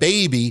like a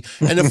baby,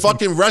 and the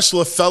fucking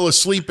wrestler fell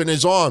asleep in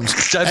his arms.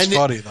 That's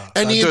funny,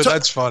 though.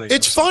 That's funny.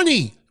 It's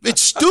funny.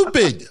 It's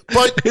stupid,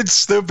 but it's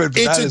stupid.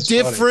 It's a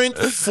different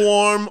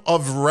form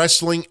of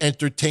wrestling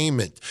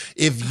entertainment.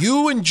 If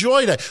you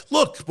enjoy that,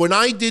 look, when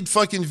I did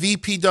fucking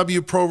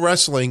VPW Pro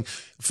Wrestling,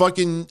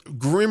 fucking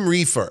Grim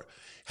Reaper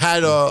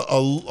had a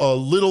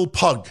little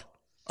pug.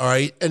 all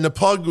right? And the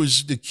pug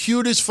was the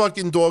cutest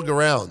fucking dog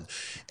around.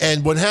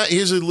 And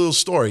here's a little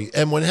story.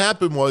 And what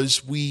happened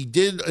was we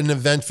did an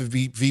event for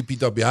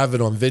VPW. I have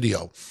it on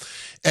video.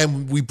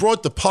 And we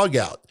brought the pug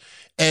out.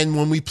 And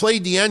when we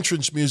played the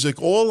entrance music,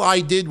 all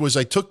I did was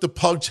I took the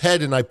pug's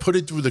head and I put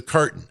it through the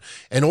curtain.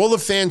 And all the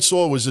fans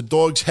saw was the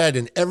dog's head,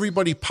 and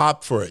everybody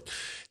popped for it.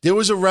 There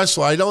was a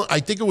wrestler, I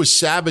think it was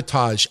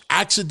Sabotage,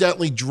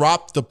 accidentally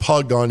dropped the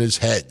pug on his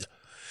head.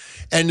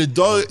 And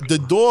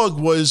the dog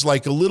was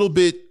like a little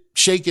bit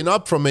shaken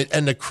up from it,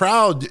 and the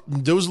crowd,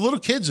 there was little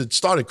kids that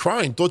started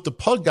crying, thought the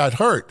pug got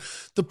hurt.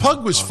 The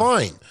pug was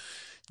fine.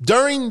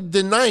 During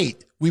the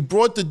night, we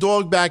brought the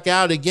dog back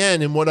out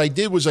again, and what I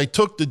did was I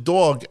took the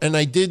dog and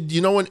I did,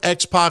 you know when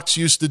X-Pac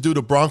used to do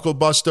the Bronco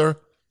Buster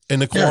in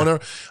the corner?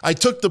 Yeah. I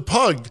took the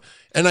pug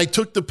and I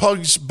took the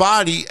pug's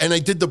body and I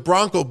did the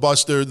Bronco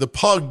Buster. The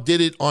pug did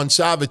it on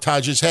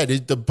Sabotage's head.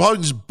 The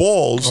pug's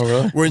balls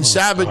were in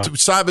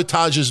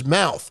Sabotage's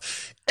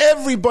mouth.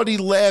 Everybody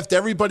laughed.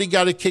 Everybody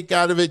got a kick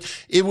out of it.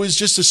 It was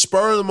just a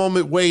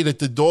spur-of-the-moment way that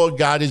the dog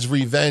got his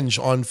revenge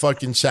on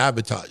fucking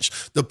Sabotage.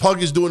 The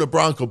pug is doing a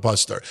Bronco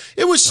Buster.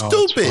 It was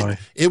stupid.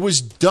 It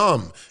was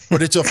dumb.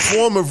 But it's a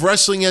form of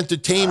wrestling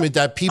entertainment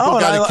that people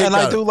got a kick out of. And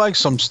I do like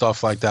some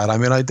stuff like that. I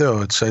mean, I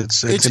do. It's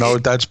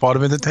that's part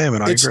of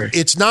entertainment. I agree.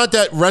 It's not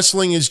that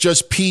wrestling is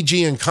just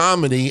PG and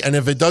comedy, and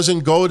if it doesn't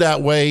go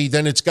that way,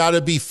 then it's got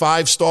to be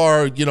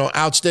 5-star,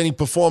 outstanding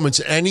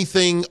performance.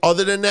 Anything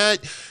other than that,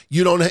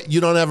 you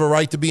don't have a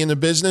right to be in the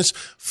business.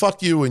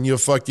 Fuck you and your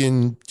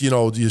fucking,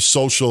 your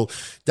social.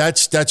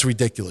 That's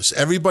ridiculous.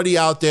 Everybody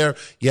out there,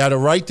 you had a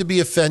right to be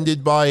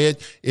offended by it.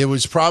 It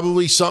was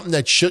probably something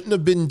that shouldn't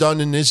have been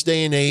done in this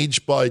day and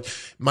age, but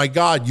my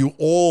God, you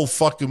all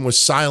fucking was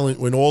silent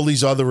when all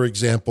these other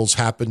examples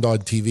happened on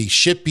TV.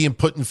 Shit being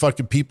put in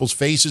fucking people's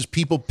faces,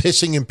 people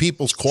pissing in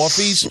people's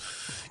coffees.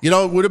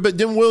 It would have been,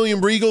 didn't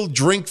William Regal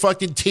drink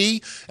fucking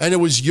tea and it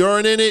was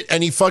urine in it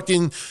and he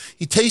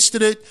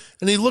tasted it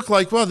and he looked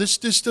like, well, this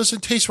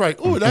doesn't taste right.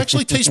 Oh, it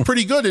actually tastes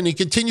pretty good. And he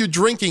continued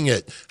drinking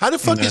it. How the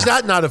fuck is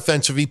that not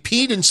offensive? He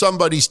peed in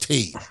somebody's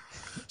tea.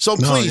 So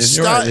please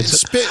stop.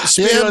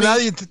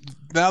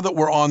 Now that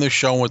we're on this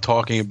show and we're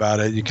talking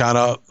about it,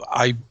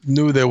 I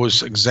knew there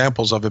was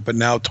examples of it, but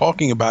now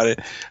talking about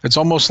it, it's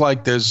almost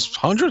like there's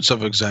hundreds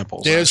of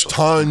examples. There's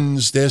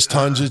tons.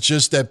 It's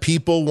just that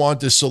people want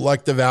this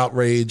selective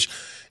outrage.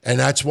 And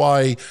that's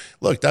why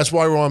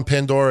we're on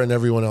Pandora and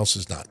everyone else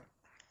is not.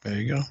 There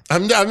you go.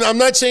 I'm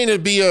not saying to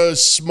be a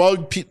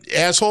smug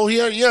asshole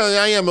here. Yeah,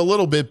 I am a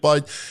little bit,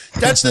 but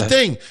that's the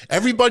thing.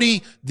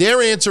 Everybody,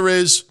 their answer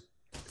is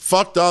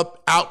fucked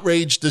up,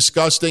 outraged,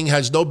 disgusting,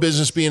 has no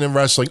business being in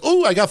wrestling.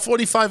 Oh, I got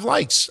 45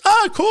 likes.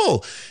 Ah,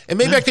 cool. And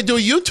maybe I could do a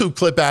YouTube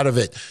clip out of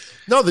it.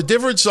 No, the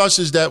difference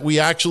is that we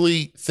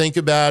actually think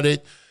about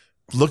it,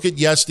 look at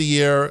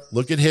yesteryear,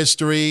 look at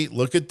history,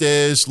 look at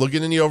this, look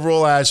at in the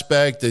overall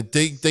aspect, and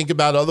think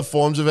about other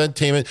forms of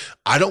entertainment.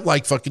 I don't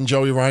like fucking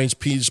Joey Ryan's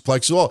penis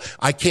plex at all.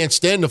 I can't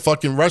stand the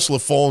fucking wrestler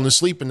falling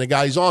asleep in the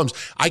guy's arms.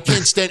 I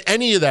can't stand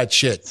any of that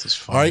shit.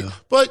 All right?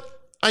 But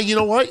you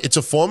know what? It's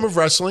a form of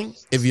wrestling.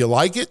 If you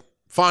like it,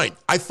 fine.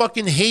 I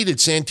fucking hated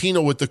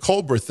Santino with the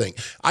Cobra thing.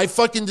 I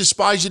fucking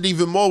despised it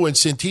even more when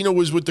Santino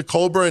was with the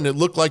Cobra and it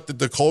looked like that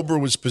the Cobra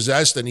was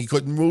possessed and he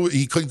couldn't move.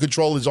 He couldn't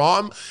control his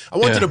arm. I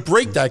wanted to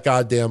break that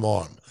goddamn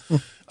arm.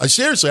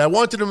 Seriously, I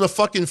wanted him to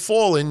fucking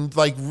fall and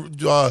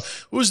who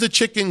was the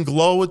chick in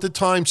Glow at the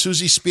time?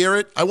 Susie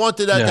Spirit. I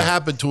wanted that to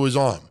happen to his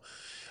arm.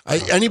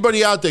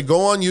 Anybody out there,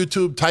 go on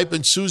YouTube, type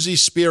in Susie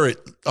Spirit.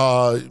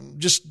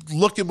 Just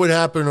look at what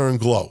happened in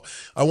Glow.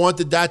 I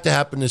wanted that to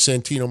happen to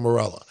Santino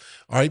Marella.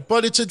 All right,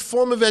 but it's a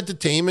form of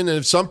entertainment, and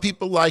if some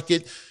people like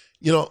it,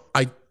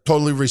 I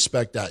totally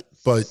respect that.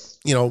 But,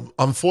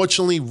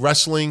 unfortunately,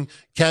 wrestling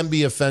can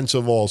be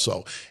offensive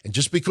also. And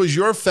just because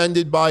you're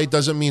offended by it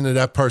doesn't mean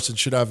that person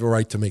should have a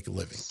right to make a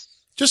living.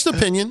 Just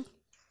opinion.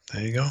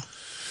 There you go.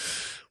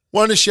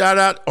 Want to shout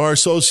out our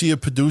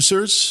associate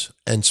producers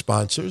and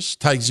sponsors,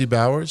 Tygsy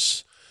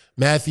Bowers,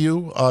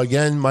 Matthew,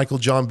 again, Michael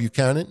John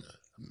Buchanan,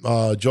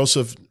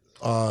 Joseph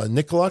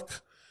Nicolak,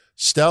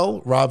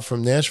 Stell, Rob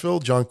from Nashville,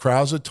 John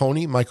Krauser,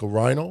 Tony, Michael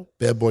Rhino,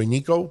 Bad Boy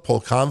Nico,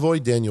 Paul Convoy,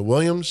 Daniel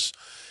Williams,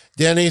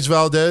 Dan Hayes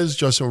Valdez,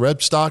 Justin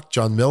Rebstock,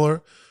 John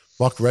Miller,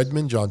 Buck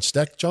Redmond, John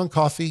Steck, John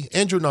Coffey,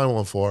 Andrew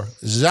 914,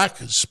 Zach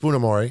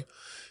Spoonamore,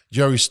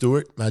 Jerry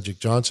Stewart, Magic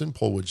Johnson,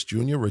 Paul Woods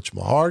Jr., Rich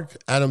Maharg,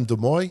 Adam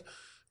Demoy,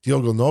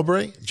 Diogo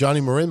Nobre,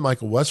 Johnny Marin,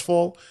 Michael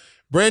Westfall,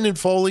 Brandon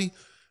Foley,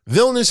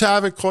 Villainous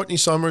Havoc, Courtney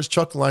Summers,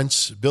 Chuck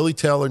Lentz, Billy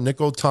Taylor,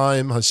 Nico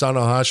Time, Hassan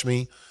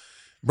Al-Hashmi,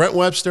 Brent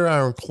Webster,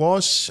 Aaron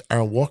Kloss,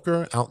 Aaron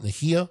Walker, Out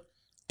Nahia,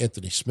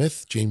 Anthony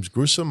Smith, James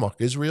Grusom, Mark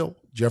Israel,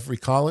 Jeffrey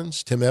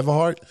Collins, Tim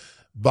Everhart,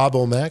 Bob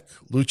O'Mac,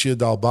 Lucia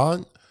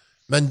Dalban,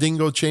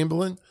 Mandingo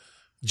Chamberlain,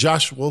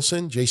 Josh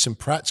Wilson, Jason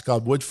Pratt,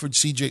 Scott Woodford,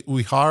 CJ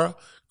Uehara,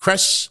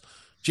 Kress,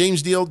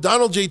 James Deal,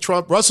 Donald J.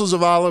 Trump, Russell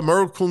Zavala,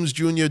 Merle Coombs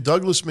Jr.,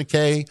 Douglas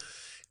McKay,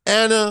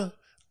 Anna,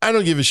 I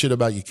don't give a shit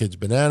about you kids,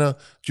 Banana,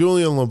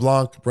 Julian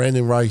LeBlanc,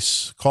 Brandon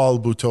Rice, Carl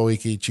Buto,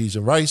 a.k.a. Cheese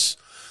and Rice,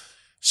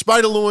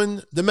 Spider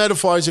Lewin, the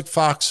Metaphor, Isaac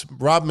Fox,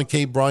 Rob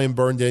McKay, Brian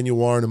Byrne, Daniel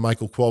Warren, and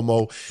Michael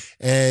Cuomo.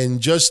 And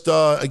just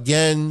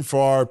again,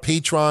 for our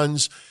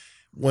patrons,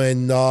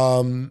 when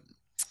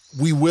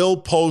we will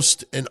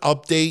post an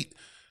update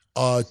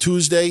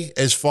Tuesday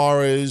as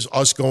far as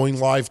us going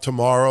live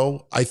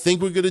tomorrow. I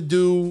think we're going to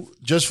do,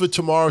 just for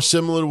tomorrow,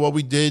 similar to what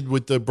we did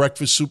with the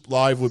Breakfast Soup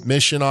Live with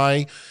Mish and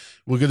I.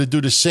 We're going to do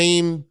the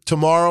same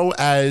tomorrow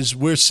as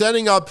we're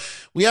setting up.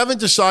 We haven't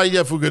decided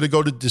yet if we're going to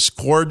go to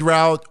Discord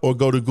route or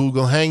go to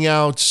Google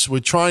Hangouts. We're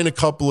trying a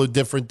couple of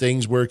different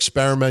things. We're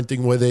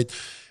experimenting with it.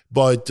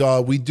 But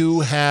we do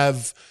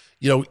have,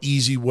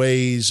 easy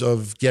ways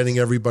of getting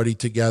everybody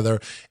together.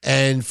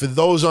 And for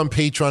those on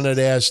Patreon that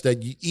ask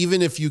that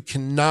even if you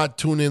cannot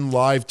tune in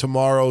live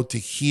tomorrow to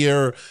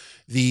hear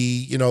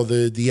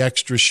the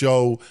extra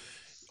show,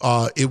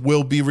 it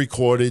will be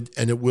recorded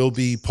and it will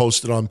be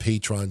posted on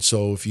Patreon.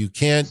 So if you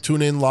can't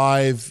tune in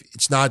live,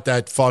 it's not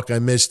that I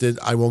missed it,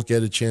 I won't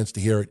get a chance to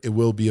hear it. It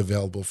will be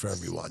available for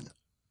everyone.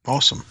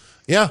 Awesome.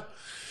 Yeah.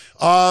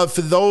 For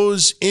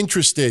those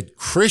interested,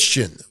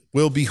 Christian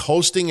will be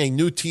hosting a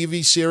new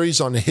TV series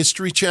on the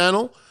History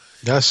Channel.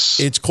 Yes.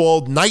 It's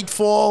called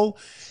Nightfall,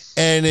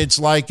 and it's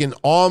like an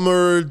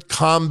armored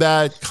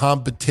combat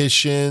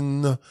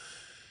competition.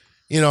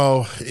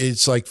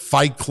 It's like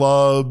Fight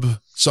Club.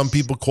 Some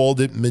people called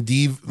it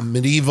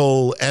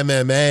medieval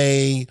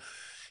MMA.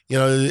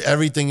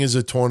 Everything is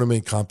a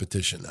tournament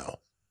competition now.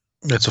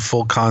 It's a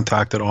full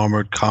contacted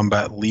armored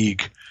combat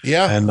league.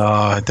 Yeah. And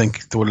I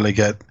think, what do they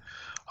get?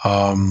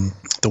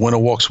 The winner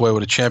walks away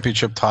with a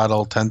championship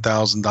title,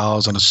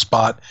 $10,000, and a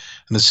spot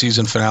in the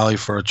season finale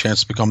for a chance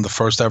to become the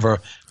first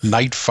ever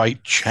night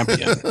fight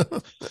champion.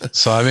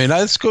 So, I mean,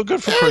 that's good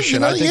for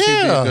Christian. I think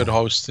he'd be a good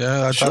host.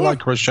 Yeah, I like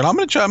Christian. I'm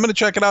gonna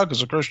check it out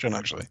because of Christian,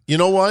 actually. You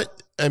know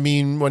what? I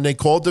mean, when they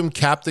called him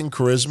Captain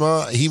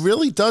Charisma, he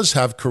really does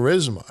have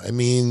charisma. I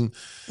mean,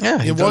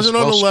 it wasn't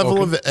on the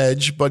level of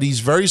Edge, but he's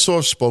very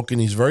soft-spoken.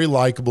 He's very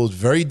likable. He's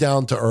very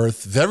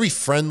down-to-earth, very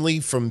friendly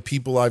from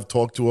people I've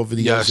talked to over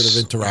the years that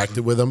have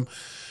interacted with him.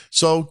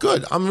 So,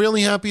 good. I'm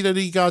really happy that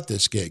he got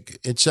this gig.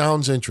 It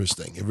sounds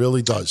interesting. It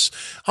really does.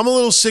 I'm a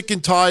little sick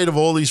and tired of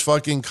all these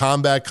fucking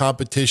combat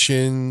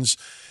competitions.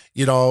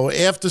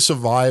 After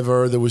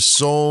Survivor, there was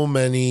so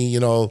many,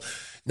 now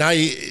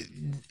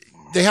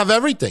they have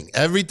everything.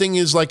 Everything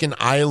is like an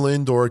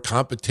island or a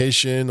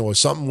competition or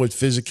something with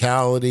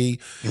physicality.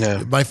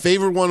 Yeah. My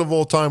favorite one of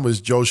all time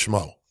was Joe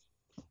Schmo.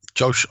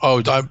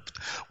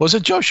 Was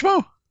it Joe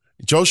Schmo?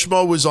 Joe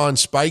Schmo was on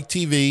Spike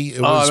TV.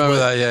 I remember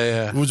that.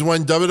 Yeah. It was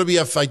when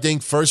WWF, I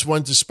think, first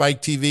went to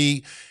Spike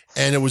TV,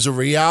 and it was a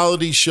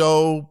reality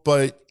show,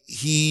 but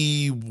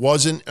he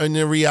wasn't in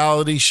a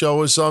reality show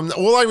or something.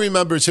 All I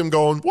remember is him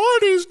going,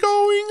 "What is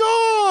going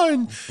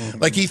on?"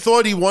 Like he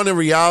thought he won a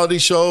reality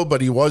show,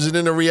 but he wasn't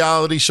in a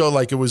reality show.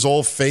 Like it was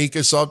all fake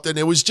or something.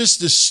 It was just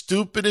the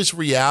stupidest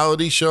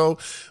reality show,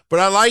 but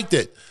I liked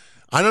it.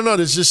 I don't know.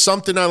 There's just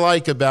something I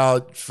like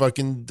about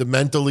fucking the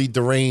mentally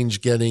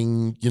deranged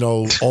getting,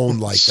 owned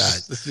like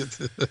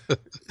that.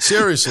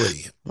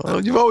 Seriously.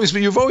 Well, you've always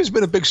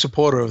been a big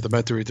supporter of the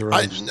mentally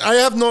deranged. I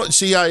have no.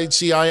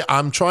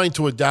 I'm trying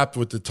to adapt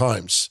with the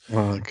times.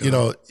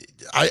 Oh,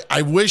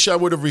 I wish I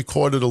would have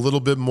recorded a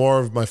little bit more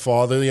of my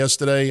father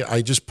yesterday.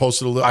 I just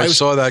posted a little. I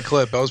saw that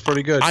clip. That was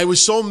pretty good. I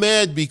was so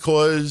mad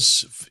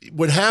because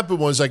what happened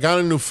was I got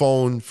a new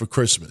phone for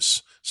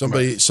Christmas.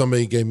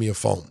 Somebody gave me a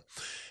phone.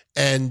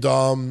 And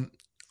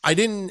I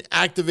didn't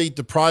activate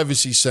the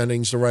privacy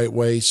settings the right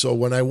way. So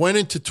when I went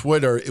into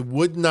Twitter, it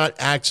would not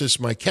access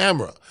my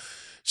camera.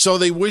 So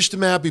they wished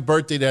him a happy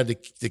birthday. They had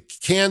the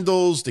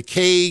candles, the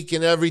cake,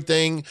 and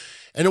everything.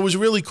 And it was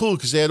really cool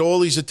because they had all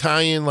these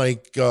Italian,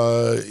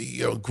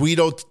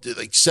 Guido,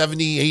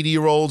 70,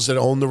 80-year-olds that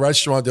own the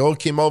restaurant. They all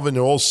came over and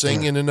they're all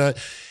singing and I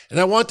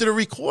wanted to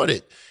record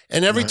it.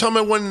 And every time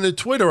I went into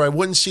Twitter, I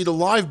wouldn't see the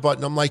live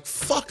button. I'm like,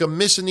 fuck, I'm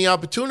missing the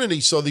opportunity.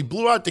 So they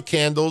blew out the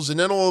candles. And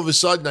then all of a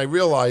sudden I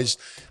realized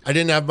I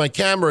didn't have my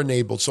camera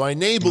enabled. So I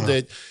enabled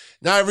it.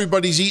 Now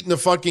everybody's eating the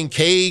fucking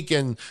cake.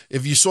 And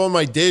if you saw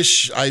my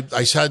dish, I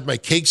had my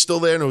cake still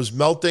there and it was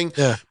melting.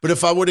 Yeah. But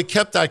if I would have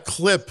kept that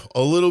clip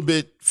a little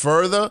bit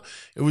further,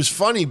 it was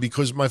funny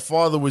because my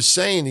father was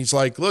saying, he's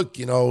like, look,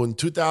 in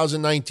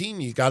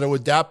 2019, you got to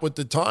adapt with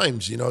the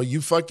times.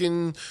 You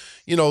fucking,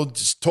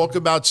 just talk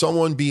about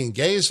someone being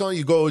gay or something,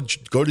 you go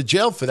to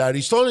jail for that.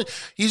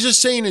 He's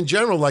just saying in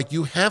general, like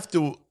you have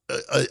to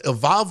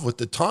evolve with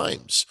the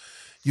times.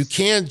 You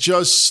can't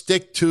just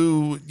stick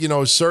to,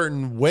 a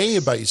certain way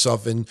about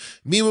yourself. And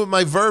me with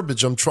my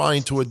verbiage, I'm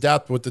trying to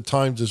adapt with the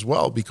times as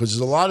well because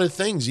there's a lot of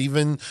things.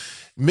 Even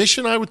Mish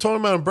and I were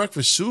talking about on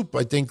Breakfast Soup,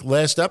 I think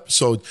last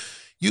episode,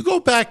 you go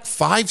back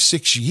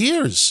 5-6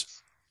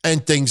 years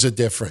and things are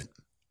different.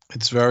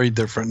 It's very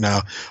different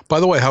now. By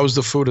the way, how was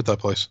the food at that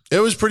place? It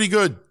was pretty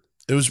good.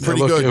 It was pretty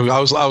good. I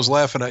was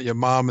laughing at your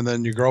mom and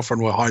then your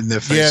girlfriend were hiding their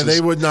faces. Yeah,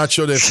 they would not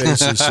show their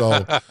faces,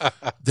 so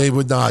they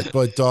would not.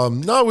 But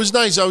no, it was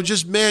nice. I was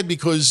just mad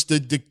because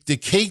the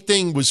cake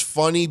thing was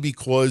funny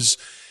because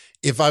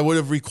if I would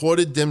have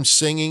recorded them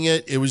singing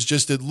it,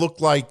 it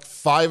looked like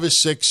 5 or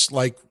 6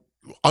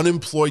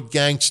 unemployed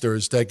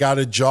gangsters that got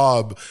a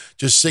job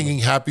just singing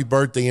happy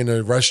birthday in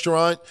a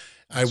restaurant.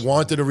 I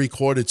wanted to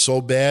record it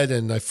so bad,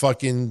 and my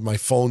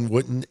phone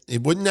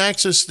wouldn't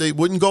access, it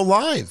wouldn't go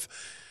live.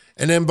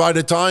 And then by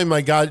the time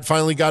I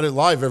finally got it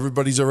live,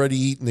 everybody's already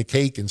eating the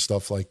cake and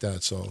stuff like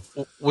that. So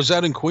was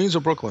that in Queens or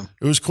Brooklyn?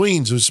 It was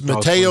Queens. It was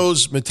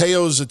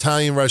Matteo's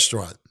Italian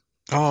restaurant.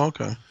 Oh,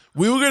 okay.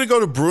 We were going to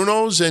go to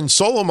Bruno's, and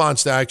Solo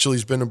Monster actually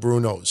has been to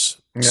Bruno's.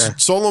 Yeah.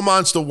 Solo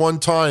Monster, one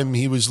time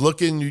he was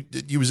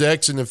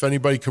asking if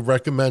anybody could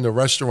recommend a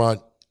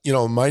restaurant,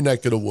 in my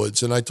neck of the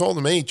woods. And I told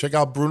him, hey, check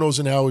out Bruno's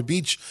in Howard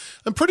Beach.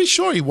 I'm pretty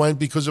sure he went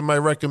because of my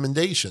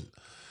recommendation.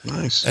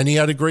 Nice. And he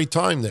had a great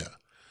time there.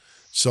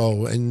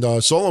 So, and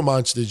Solo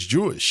Monster is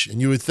Jewish.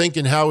 And you would think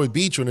in Howard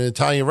Beach, when an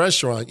Italian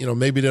restaurant,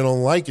 maybe they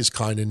don't like his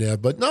kind in there.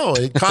 But no,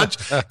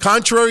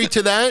 contrary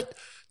to that,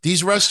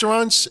 these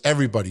restaurants,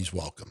 everybody's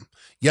welcome.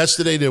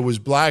 Yesterday, there was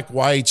black,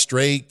 white,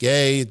 straight,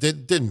 gay. It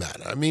didn't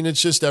matter. I mean, it's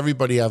just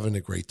everybody having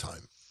a great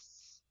time.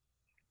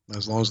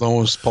 As long as no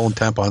one's pulling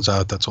tampons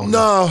out, that's all.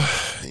 No,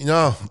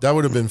 that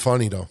would have been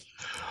funny, though.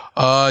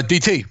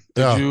 DT,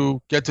 did you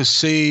get to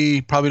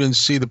see, I didn't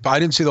see the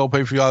whole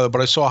pay-per-view either,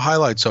 but I saw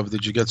highlights of it.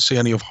 Did you get to see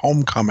any of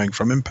Homecoming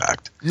from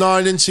Impact? No,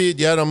 I didn't see it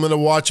yet. I'm going to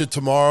watch it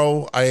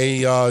tomorrow.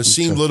 I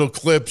seen little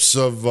clips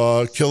of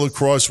Killer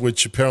Cross,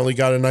 which apparently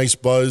got a nice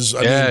buzz. He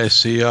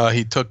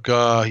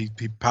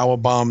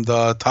powerbombed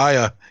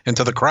Taya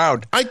into the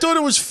crowd. I thought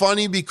it was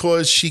funny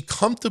because she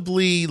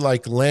comfortably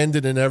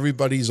landed in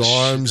everybody's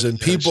arms, and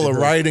people are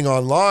writing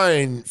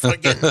online,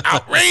 fucking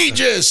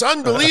outrageous,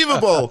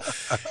 unbelievable.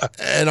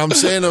 And I'm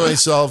saying to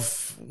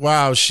myself,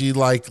 wow, she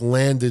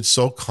landed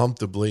so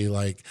comfortably.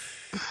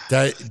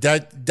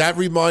 That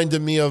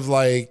reminded me of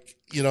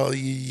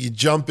you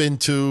jump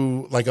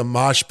into a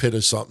mosh pit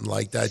or something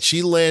like that.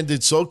 She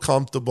landed so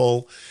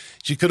comfortable.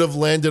 She could have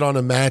landed on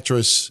a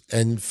mattress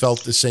and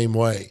felt the same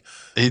way.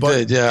 He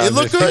did, yeah. It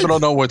looked good. People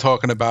don't know what we're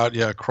talking about.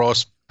 Yeah,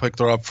 Cross picked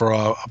her up for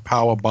a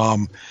power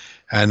bomb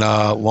and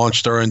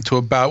launched her into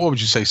about, what would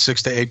you say,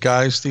 6 to 8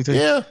 guys, do you think?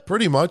 Yeah,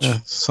 pretty much. Yeah,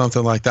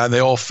 something like that. And they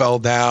all fell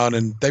down,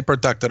 and they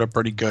protected her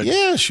pretty good.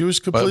 Yeah, she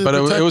was completely But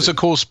protected. it was a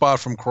cool spot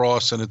from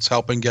Cross, and it's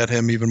helping get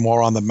him even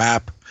more on the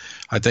map.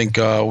 I think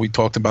we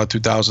talked about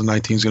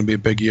 2019 is going to be a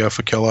big year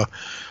for Killer.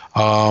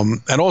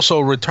 And also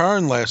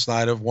return last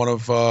night of one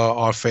of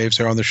our faves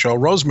here on the show.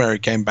 Rosemary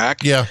came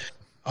back. Yeah.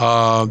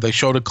 They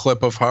showed a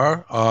clip of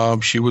her.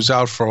 She was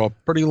out for a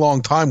pretty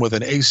long time with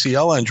an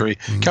ACL injury.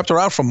 Kept her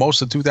out for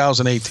most of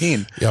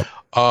 2018. Yep.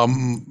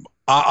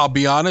 I'll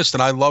be honest,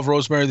 and I love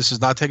Rosemary. This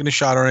is not taking a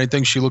shot or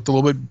anything. She looked a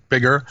little bit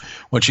bigger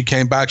when she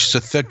came back. She's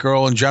a thick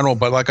girl in general.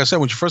 But like I said,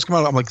 when she first came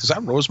out, I'm like, is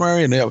that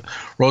Rosemary? And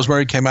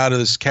Rosemary came out of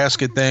this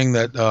casket thing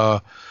that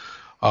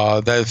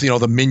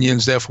the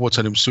minions there for what's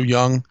her name, Su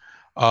Yung.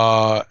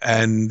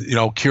 And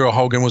Kira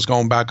Hogan was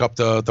going back up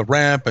the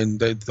ramp,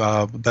 and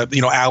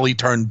Allie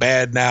turned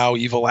bad now,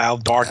 evil Al,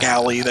 Dark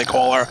Allie they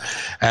call her,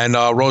 and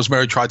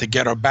Rosemary tried to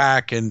get her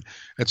back, and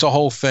it's a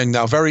whole thing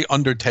now, very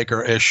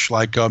Undertaker-ish,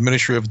 like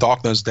Ministry of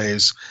Darkness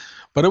days.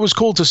 But it was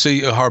cool to see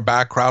her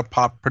back. Crowd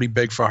popped pretty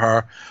big for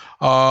her.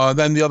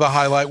 Then the other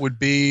highlight would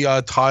be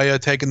Taya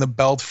taking the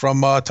belt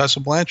from Tessa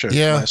Blanchard.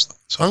 Yeah, last night.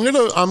 So.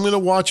 I'm gonna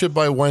watch it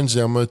by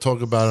Wednesday. I'm gonna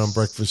talk about it on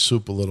Breakfast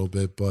Soup a little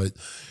bit, but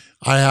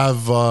I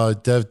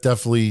have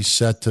definitely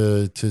set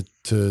to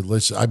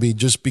listen. I mean,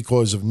 just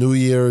because of New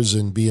Year's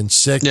and being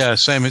sick. Yeah,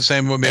 same with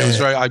me. It was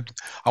very.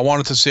 I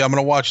wanted to see. I'm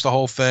going to watch the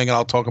whole thing, and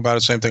I'll talk about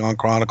it. Same thing on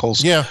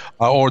Chronicles. Yeah,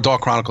 or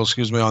Dark Chronicles,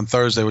 excuse me, on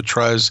Thursday with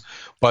Trez.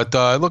 But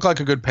it looked like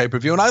a good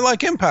pay-per-view, and I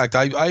like Impact.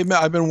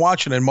 I've been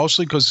watching it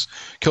mostly because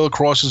Killer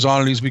Cross is on,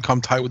 and he's become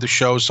tight with the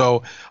show.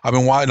 So I've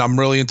been watching. I'm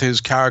really into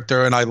his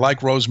character, and I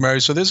like Rosemary.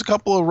 So there's a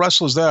couple of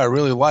wrestlers there I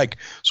really like.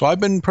 So I've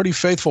been pretty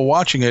faithful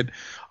watching it.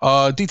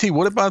 DT,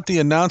 what about the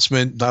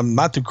announcement I'm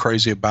not too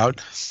crazy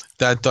about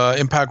that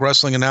Impact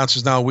Wrestling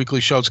announces now a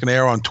weekly show? It's going to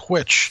air on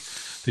Twitch.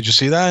 Did you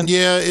see that?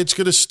 Yeah, it's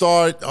going to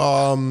start.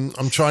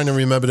 I'm trying to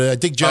remember that. I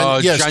think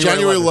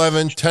January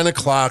 11th, 10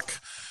 o'clock.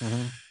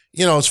 Mm-hmm.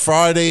 It's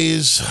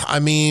Fridays. I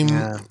mean,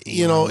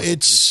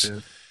 it's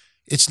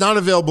not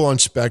available on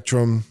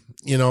Spectrum.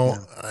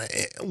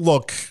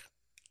 Look,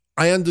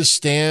 I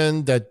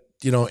understand that,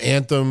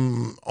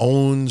 Anthem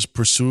owns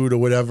Pursuit or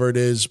whatever it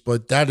is,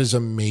 but that is a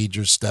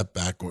major step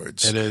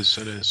backwards. It is.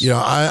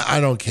 I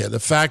don't care.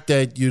 The fact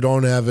that you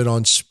don't have it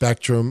on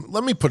Spectrum,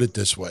 let me put it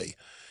this way.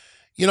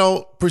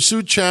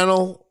 Pursuit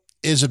Channel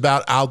is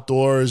about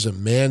outdoors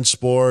and man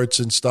sports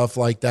and stuff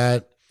like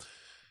that.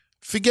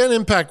 Forget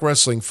Impact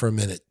Wrestling for a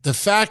minute. The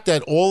fact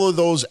that all of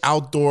those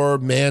outdoor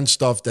man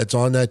stuff that's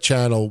on that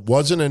channel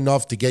wasn't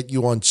enough to get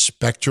you on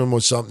Spectrum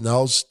or something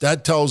else,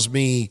 that tells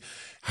me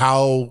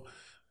how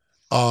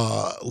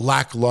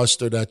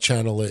lackluster that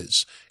channel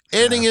is.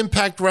 Adding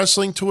Impact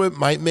Wrestling to it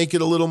might make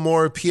it a little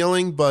more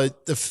appealing,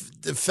 but the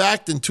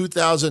fact in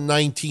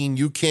 2019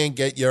 you can't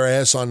get your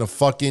ass on a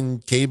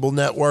fucking cable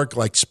network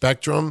like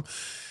Spectrum,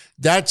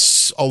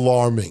 that's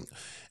alarming.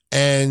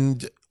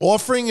 And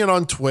offering it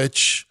on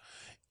Twitch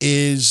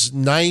is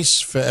nice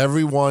for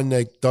everyone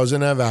that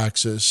doesn't have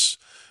access.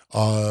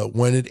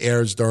 when it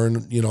airs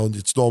during,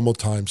 its normal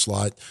time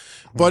slot.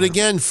 But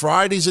again,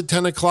 Fridays at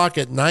 10 o'clock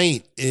at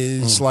night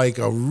is like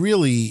a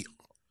really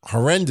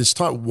horrendous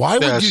time. Why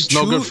would you choose? It's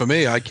no good for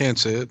me. I can't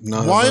see it.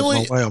 No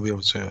way I'll be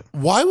able to see it.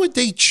 Why would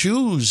they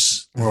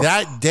choose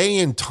that day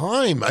and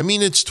time? I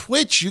mean, it's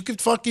Twitch. You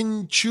could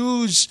fucking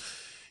choose,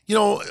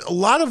 a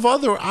lot of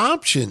other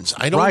options.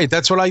 Right.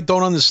 That's what I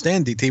don't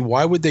understand, DT.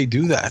 Why would they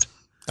do that?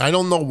 I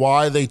don't know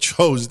why they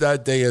chose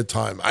that day and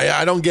time.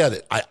 I don't get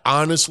it. I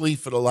honestly,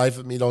 for the life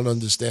of me, don't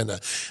understand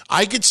that.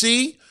 I could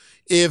see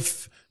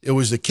if it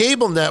was the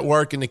cable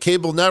network and the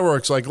cable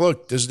network's like,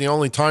 look, this is the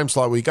only time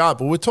slot we got.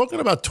 But we're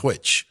talking about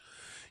Twitch.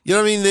 You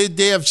know what I mean?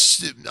 They have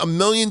a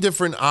million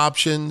different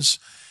options.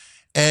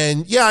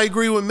 And yeah, I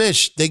agree with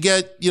Mish. They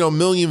get, a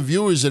million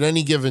viewers at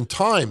any given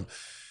time.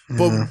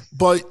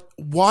 But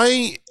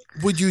why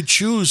would you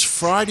choose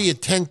Friday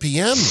at 10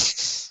 p.m.?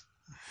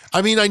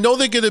 I mean, I know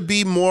they're going to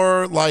be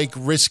more like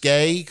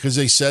risque because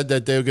they said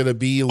that they're going to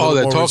be a little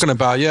they're more talking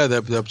about,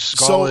 the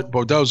Scarlett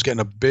Bordeaux's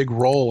getting a big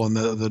role in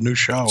the new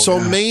show.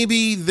 So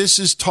maybe this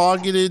is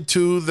targeted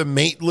to the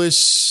mateless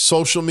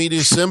social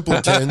media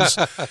simpletons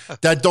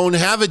that don't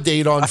have a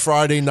date on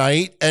Friday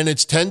night and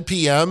it's 10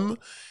 p.m.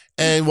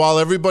 And while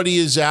everybody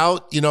is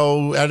out,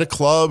 at a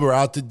club or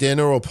out to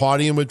dinner or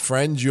partying with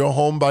friends, you're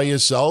home by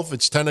yourself.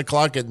 It's 10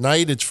 o'clock at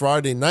night. It's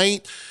Friday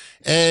night.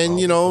 And,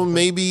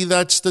 maybe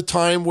that's the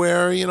time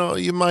where,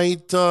 you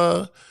might,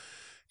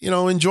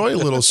 enjoy a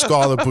little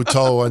Scarlett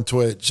Bordeaux on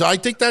Twitch. So I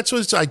think that's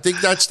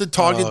the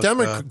target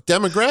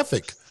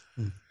demographic.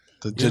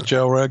 The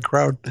Joe Red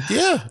crowd?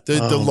 Yeah.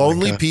 The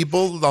lonely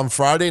people on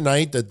Friday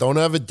night that don't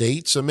have a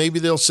date. So maybe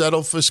they'll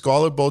settle for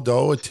Scarlett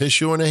Bordeaux, a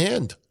tissue and a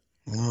hand.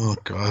 Oh,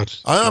 God.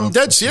 I'm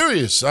dead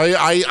serious.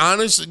 I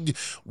honestly,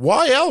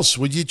 why else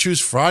would you choose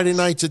Friday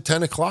nights at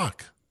 10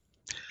 o'clock?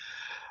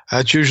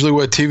 That's usually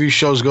where TV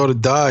shows go to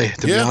die,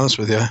 to be honest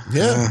with you.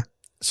 Yeah.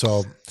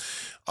 So,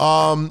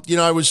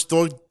 I was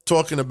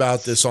talking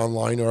about this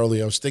online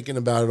earlier. I was thinking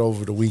about it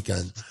over the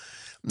weekend.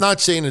 I'm not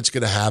saying it's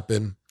going to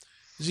happen.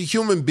 As a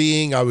human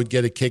being, I would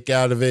get a kick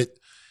out of it.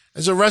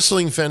 As a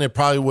wrestling fan, I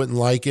probably wouldn't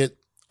like it.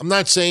 I'm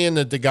not saying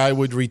that the guy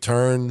would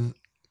return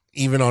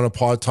even on a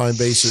part-time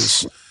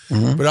basis.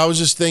 But I was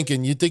just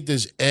thinking, you think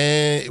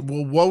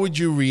what would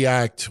you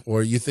react,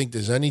 or you think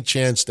there's any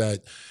chance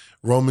that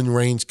Roman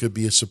Reigns could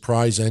be a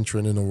surprise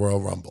entrant in the Royal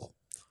Rumble?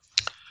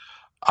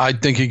 I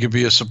think he could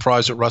be a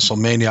surprise at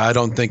WrestleMania. I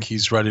don't think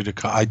he's ready to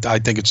come. I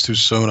think it's too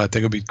soon. I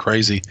think it'd be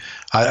crazy.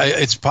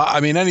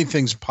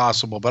 Anything's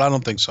possible, but I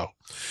don't think so.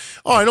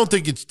 Oh, I don't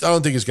think it's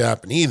going to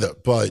happen either.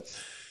 But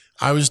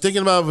I was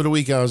thinking about it over the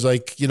weekend. I was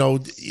like,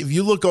 if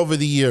you look over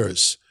the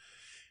years,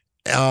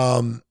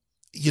 Cena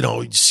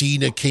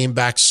came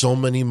back so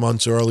many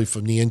months early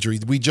from the injury.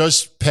 We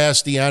just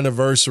passed the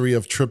anniversary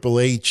of Triple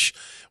H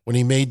when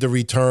he made the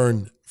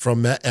return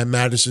at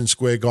Madison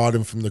Square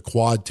Garden from the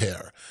quad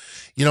tear.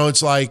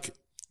 It's like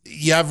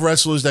you have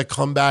wrestlers that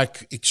come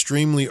back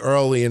extremely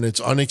early and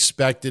it's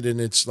unexpected and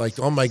it's like,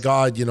 oh my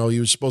God, he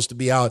was supposed to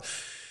be out.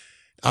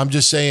 I'm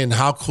just saying,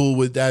 how cool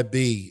would that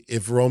be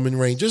if Roman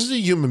Reigns, just as a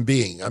human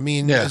being, I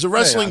mean, as a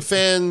wrestling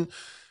fan,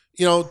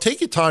 take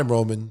your time,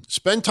 Roman.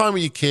 Spend time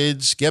with your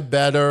kids, get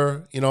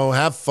better,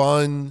 have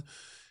fun,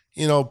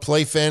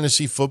 play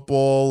fantasy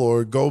football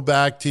or go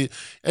back to,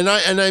 and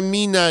I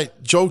mean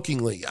that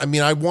jokingly. I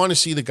mean, I want to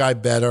see the guy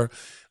better.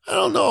 I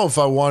don't know if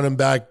I want him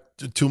back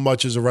too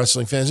much as a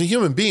wrestling fan. As a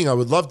human being, I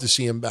would love to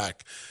see him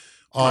back.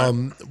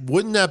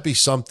 Wouldn't that be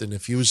something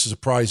if he was a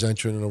surprise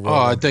entrant in a Royal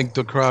Rumble? I think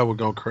the crowd would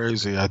go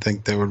crazy. I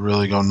think they would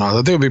really go nuts. I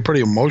think it would be pretty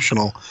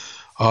emotional.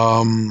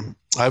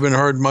 I haven't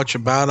heard much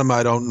about him.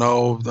 I don't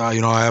know.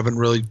 I haven't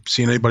really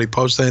seen anybody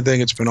post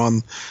anything. It's been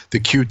on the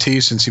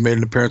QT since he made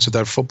an appearance at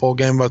that football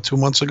game about 2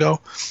 months ago.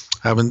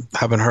 Haven't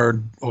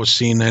heard or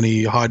seen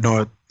any hide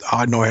no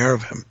hair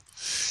of him.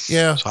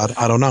 Yeah. So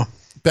I don't know.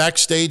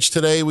 Backstage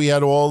today, we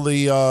had all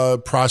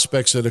the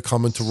prospects that are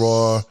coming to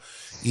Raw.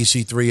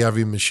 EC3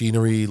 Heavy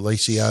Machinery,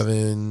 Lacey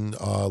Evans,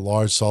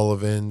 Lars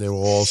Sullivan. They were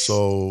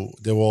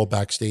all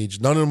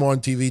backstage. None of them were on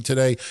TV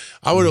today.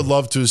 I would have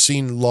loved to have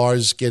seen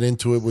Lars get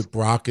into it with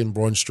Brock and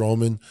Braun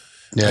Strowman.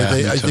 Yeah,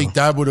 I think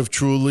that would have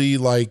truly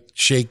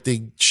shake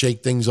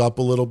things up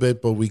a little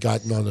bit, but we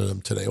got none of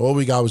them today. All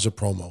we got was a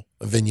promo,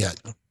 a vignette.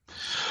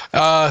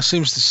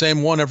 Seems the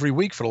same one every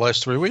week for the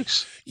last 3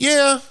 weeks.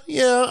 Yeah.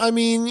 I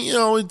mean,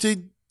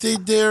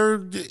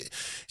 they're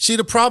see,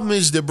 the problem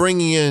is they're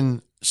bringing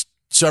in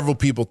several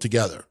people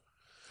together.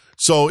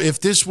 So if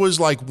this was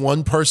like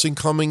one person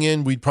coming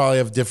in, we'd probably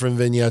have different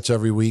vignettes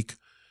every week.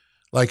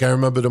 Like I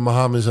remember the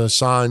Muhammad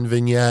Hassan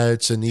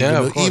vignettes and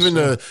even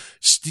the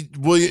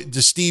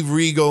Steve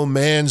Regal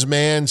Man's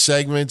Man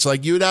segments.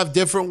 Like you would have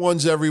different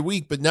ones every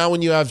week. But now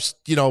when you have,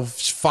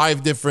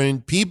 5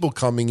 different people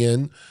coming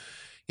in,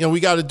 we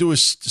got to do a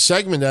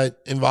segment that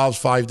involves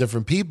 5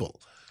 different people.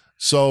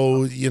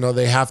 So,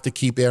 they have to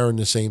keep airing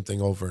the same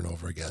thing over and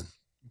over again.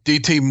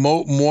 DT,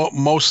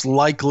 most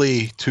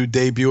likely to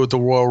debut at the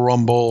Royal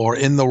Rumble or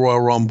in the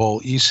Royal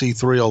Rumble,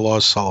 EC3 or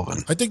Lars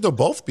Sullivan? I think they'll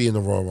both be in the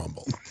Royal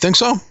Rumble. Think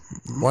so?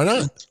 Why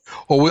not?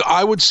 Well,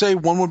 I would say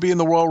one would be in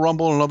the Royal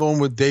Rumble and another one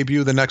would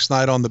debut the next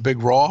night on the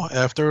Big Raw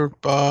after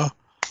Rumble.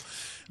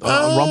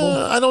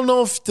 I don't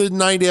know if the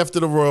night after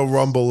the Royal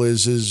Rumble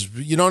is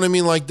you know what I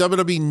mean? Like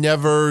WWE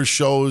never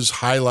shows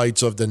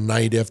highlights of the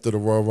night after the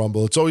Royal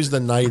Rumble. It's always the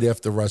night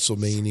after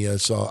WrestleMania.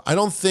 So I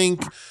don't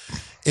think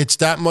it's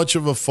that much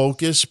of a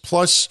focus.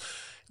 Plus,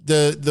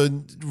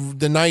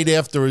 the night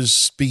after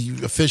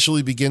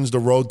officially begins the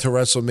road to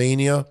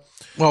WrestleMania.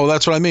 Well,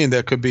 that's what I mean.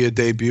 There could be a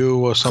debut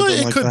or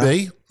something like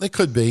that. It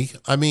could be.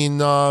 I mean,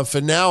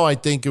 for now, I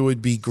think it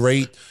would be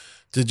great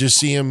to just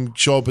see him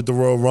show up at the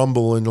Royal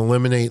Rumble and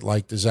eliminate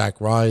like the Zack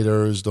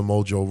Ryders, the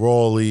Mojo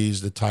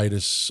Rawleys, the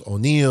Titus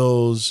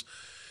O'Neills,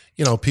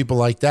 people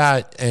like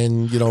that,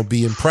 and,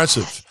 be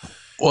impressive.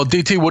 Well,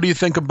 DT, what do you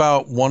think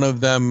about one of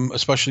them,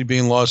 especially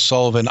being Lars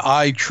Sullivan?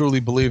 I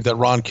truly believe that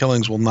Ron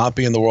Killings will not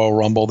be in the Royal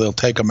Rumble. They'll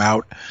take him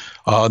out.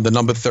 The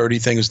number 30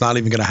 thing is not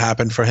even going to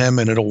happen for him,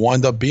 and it'll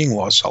wind up being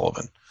Lars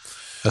Sullivan.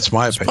 That's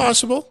my opinion.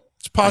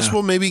 It's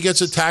possible. Yeah. Maybe he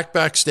gets attacked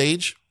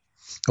backstage.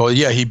 Oh,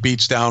 yeah, he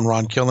beats down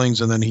Ron Killings,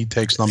 and then he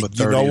takes number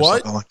 30 or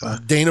something like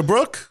that. Dana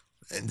Brooke.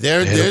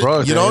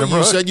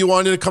 You said you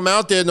wanted to come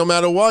out there no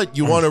matter what.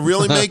 You want to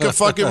really make a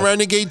fucking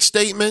renegade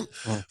statement,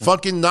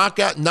 fucking knock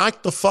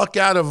the fuck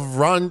out of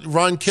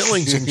Ron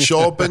Killings and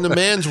show up in the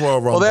man's Royal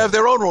Rumble. Well, they have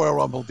their own Royal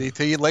Rumble,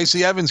 DT.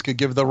 Lacey Evans could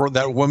give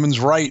that woman's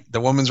right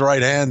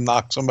hand,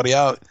 knock somebody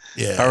out.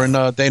 Yeah. Her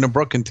and Dana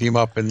Brooke can team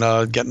up and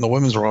get in the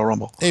women's Royal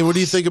Rumble. Hey, what do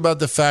you think about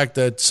the fact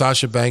that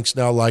Sasha Banks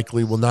now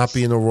likely will not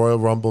be in a Royal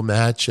Rumble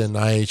match,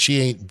 and she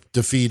ain't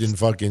defeating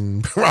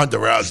fucking Ronda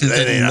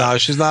Rousey? No,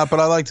 she's not, but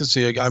I like to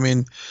see her. I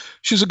mean,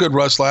 she's a good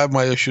wrestler. I have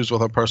my issues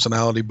with her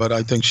personality, but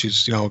I think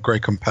she's a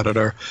great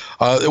competitor.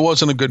 It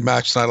wasn't a good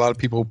match tonight. A lot of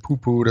people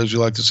poo-pooed, as you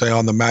like to say,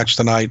 on the match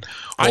tonight.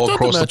 All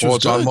across the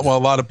board. Well, a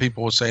lot of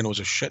people were saying it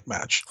was a shit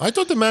match. I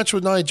thought the match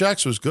with Nia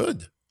Jax was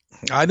good.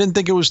 I didn't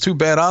think it was too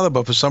bad either,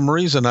 but for some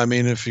reason, I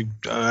mean,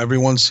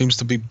 everyone seems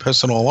to be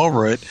pissing all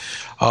over it.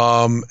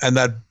 And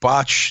that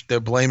botch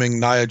they're blaming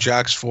Nia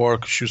Jax for,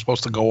 because she was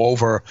supposed to go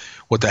over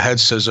with the head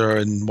scissor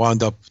and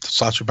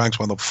Sasha Banks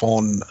wound up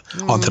falling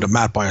onto the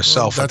mat by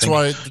herself. That's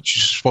why she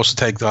was supposed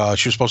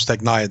to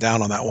take Nia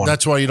down on that one.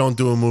 That's why you don't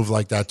do a move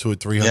like that to a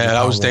 300. Yeah,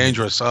 that was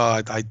dangerous.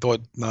 I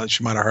thought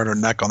she might have hurt her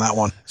neck on that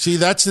one. See,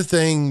 that's the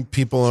thing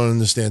people don't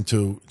understand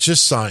too. It's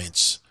just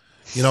science.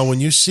 When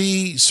you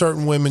see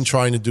certain women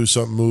trying to do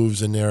certain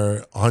moves and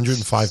they're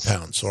 105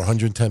 pounds or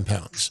 110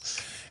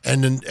 pounds,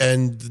 and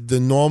the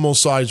normal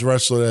size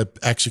wrestler that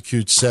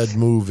executes said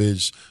move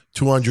is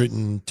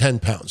 210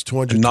 pounds,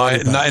 220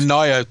 pounds. And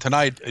Nia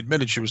tonight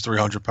admitted she was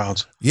 300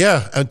 pounds.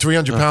 Yeah, and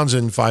 300 pounds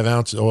in 5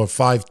 ounces or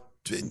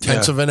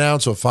 5/10 of an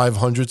ounce or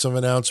 5/100 of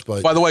an ounce.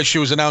 But by the way, she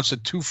was announced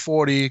at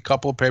 240 a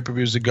couple of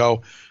pay-per-views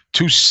ago.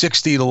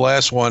 260 the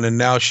last one, and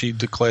now she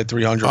declared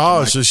 300.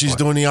 Oh, so she's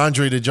doing the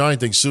Andre the Giant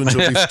thing. Soon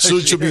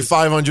she'll be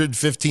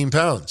 515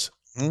 pounds.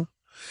 Hmm?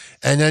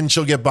 And then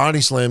she'll get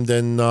body slammed,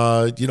 and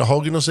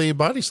Hogan will say you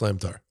body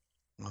slammed her.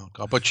 Oh,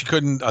 God. But she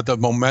couldn't. The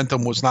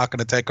momentum was not going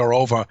to take her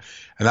over,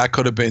 and that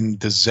could have been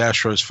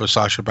disastrous for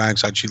Sasha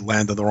Banks had she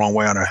landed the wrong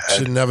way on her head.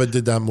 She never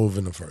did that move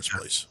in the first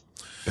place.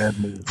 Bad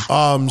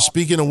move.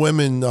 Speaking of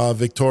women,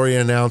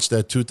 Victoria announced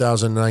that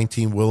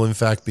 2019 will in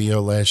fact be her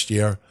last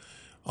year.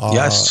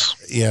 Yes.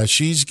 Yeah,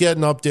 she's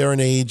getting up there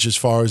in age as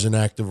far as an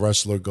active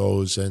wrestler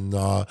goes. And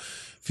for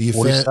your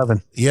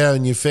 47.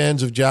 and your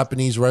fans of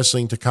Japanese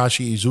wrestling,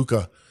 Takashi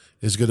Iizuka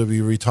is going to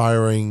be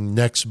retiring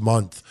next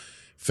month.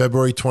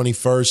 February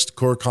 21st,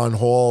 Korakuen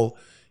Hall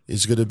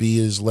is going to be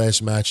his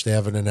last match. They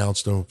haven't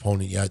announced an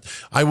opponent yet.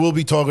 I will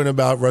be talking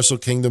about Wrestle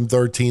Kingdom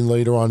 13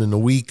 later on in the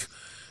week.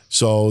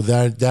 So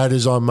that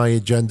is on my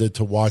agenda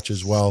to watch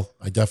as well.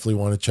 I definitely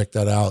want to check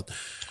that out.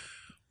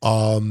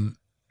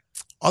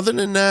 Other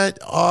than that,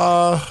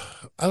 I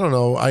don't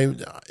know.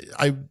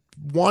 I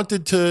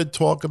wanted to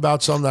talk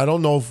about something. I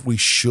don't know if we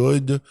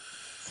should.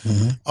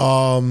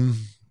 Mm-hmm.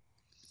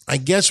 I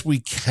guess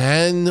we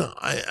can.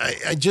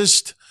 I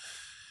just,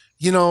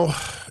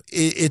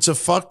 it's a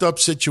fucked up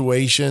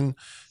situation.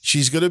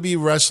 She's going to be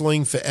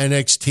wrestling for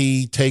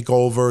NXT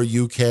TakeOver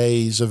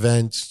UK's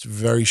event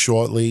very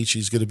shortly.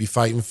 She's going to be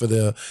fighting for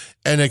the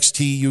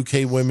NXT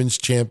UK Women's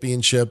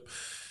Championship.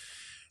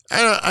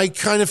 I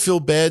kind of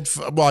feel bad.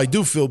 I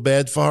do feel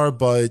bad for her,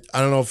 but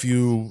I don't know if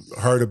you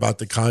heard about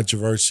the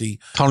controversy.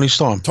 Toni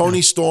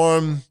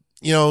Storm,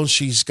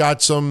 she's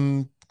got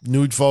some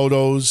nude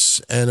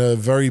photos and a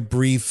very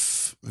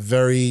brief,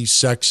 very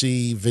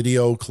sexy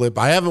video clip.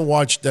 I haven't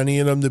watched any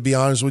of them, to be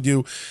honest with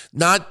you.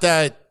 Not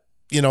that,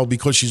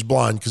 because she's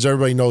blonde, because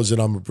everybody knows that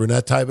I'm a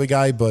brunette type of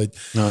guy, but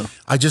no.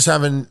 I just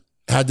haven't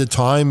had the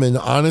time. And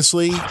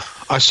honestly,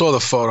 I saw the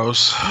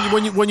photos.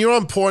 When you're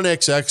on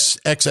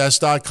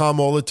pornxs.com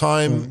all the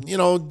time,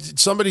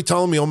 somebody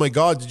telling me, oh my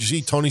God, did you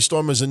see Toni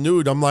Storm as a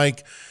nude? I'm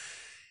like,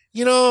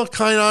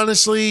 kind of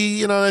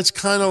honestly, that's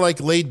kind of like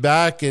laid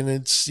back, and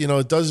it's,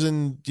 it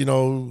doesn't,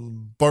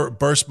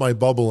 burst my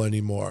bubble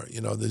anymore.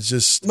 There's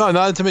just no,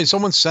 not to me.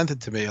 Someone sent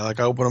it to me. Like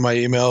I opened up my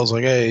emails,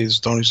 like, hey, it's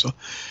Tony. So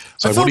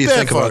it's like, felt what do you bad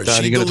think for about her. that?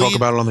 Are She you going to talk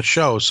deleted- about it on the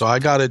show? So I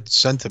got it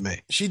sent to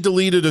me. She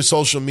deleted her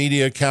social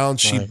media account.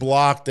 She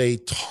blocked a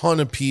ton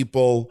of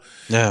people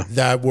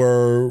that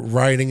were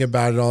writing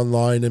about it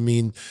online. I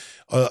mean,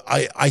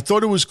 I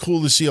thought it was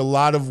cool to see a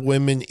lot of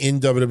women in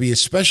WWE,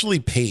 especially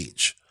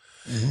Paige.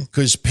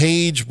 Because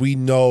Paige, we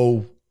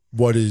know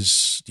what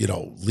is,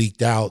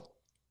 leaked out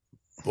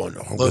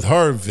with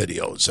her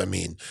videos. I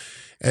mean,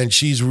 and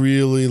she's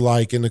really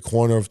like in the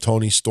corner of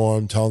Toni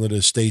Storm, telling her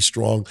to stay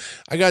strong.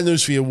 I got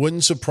news for you. It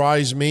wouldn't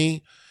surprise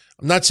me.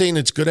 I'm not saying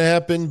it's going to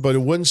happen, but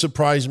it wouldn't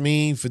surprise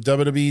me for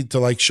WWE to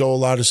like show a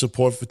lot of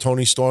support for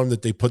Toni Storm,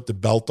 that they put the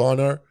belt on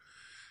her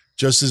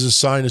just as a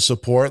sign of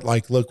support.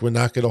 Like, look, we're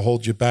not going to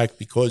hold you back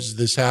because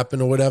this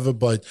happened or whatever.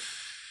 But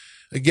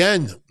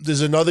again,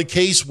 there's another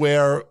case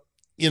where,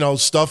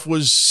 stuff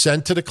was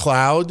sent to the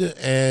cloud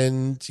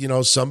and,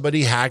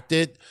 somebody hacked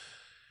it.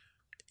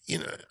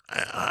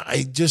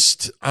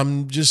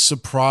 I'm just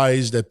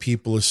surprised that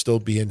people are still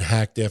being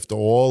hacked after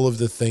all of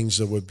the things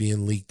that were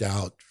being leaked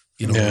out,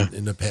 in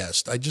the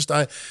past. I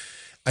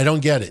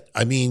don't get it.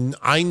 I mean,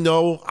 I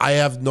know I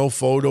have no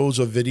photos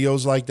or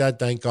videos like that.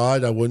 Thank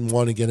God. I wouldn't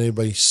want to get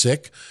anybody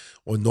sick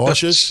or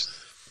nauseous.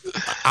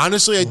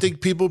 Honestly, I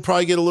think people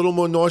probably get a little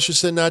more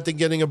nauseous than that than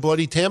getting a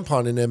bloody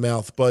tampon in their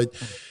mouth. But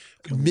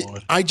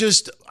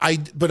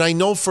I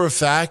know for a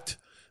fact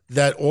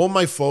that all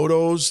my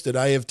photos that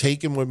I have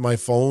taken with my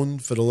phone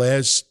for the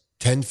last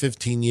 10,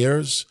 15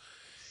 years,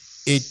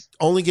 it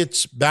only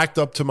gets backed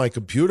up to my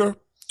computer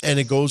and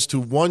it goes to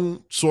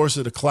one source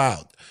of the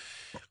cloud.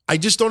 I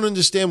just don't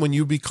understand when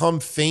you become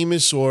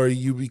famous or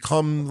you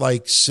become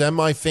like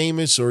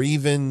semi-famous or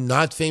even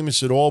not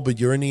famous at all, but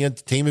you're in the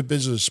entertainment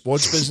business or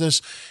sports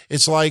business.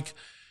 It's like,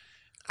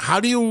 why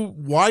do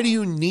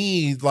you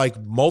need like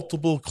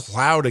multiple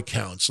cloud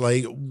accounts?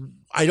 Like,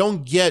 I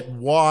don't get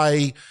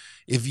why,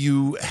 if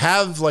you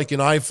have like an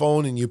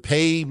iPhone and you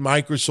pay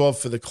Microsoft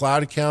for the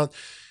cloud account,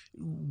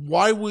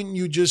 why wouldn't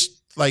you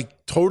just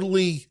like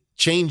totally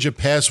change your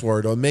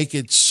password or make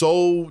it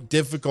so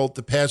difficult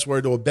to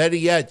password, or better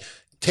yet,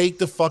 take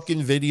the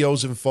fucking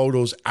videos and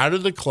photos out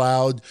of the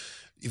cloud.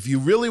 If you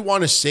really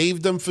want to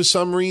save them for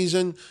some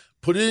reason,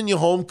 put it in your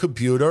home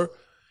computer,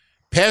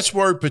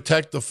 password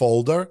protect the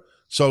folder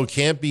so it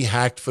can't be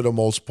hacked for the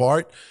most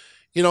part,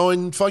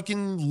 and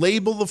fucking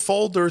label the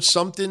folder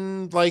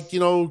something like,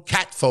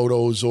 cat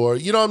photos or,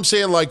 what I'm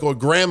saying, like, or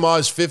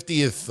grandma's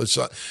 50th or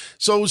so.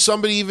 So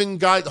somebody even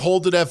got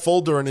hold of that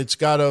folder and it's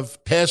got a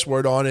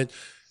password on it.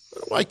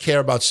 What do I care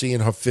about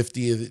seeing her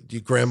 50th,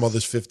 your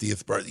grandmother's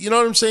 50th birthday? You know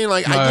what I'm saying?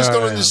 Like, I just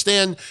don't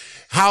understand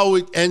how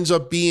it ends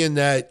up being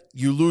that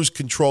you lose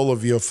control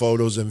of your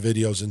photos and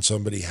videos and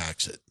somebody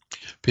hacks it.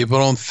 People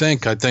don't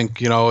think. I think,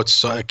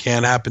 it's it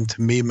can't happen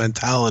to me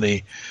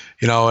mentality.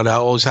 It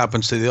always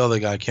happens to the other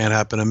guy. It can't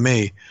happen to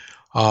me.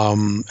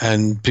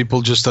 And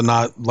people just are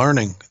not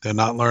learning. They're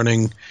not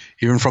learning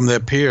even from their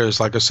peers.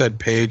 Like I said,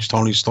 Paige,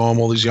 Toni Storm,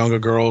 all these younger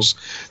girls,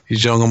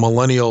 these younger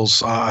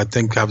millennials, I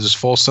think have this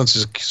false sense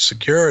of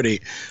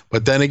security.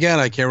 But then again,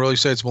 I can't really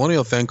say it's a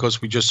millennial thing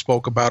because we just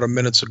spoke about it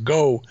minutes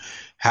ago,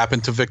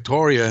 happened to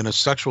Victoria in a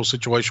sexual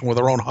situation with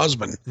her own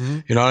husband. Mm-hmm.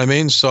 You know what I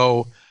mean?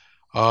 So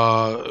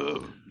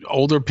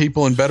older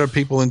people and better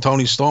people than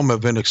Toni Storm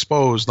have been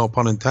exposed, no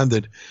pun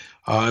intended.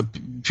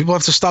 People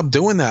have to stop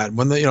doing that.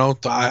 When they,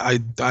 I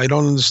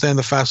don't understand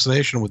the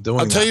fascination with doing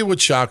that. I'll tell you what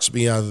shocks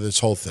me out of this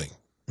whole thing.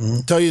 Mm-hmm.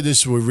 I'll tell you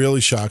this, what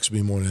really shocks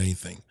me more than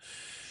anything.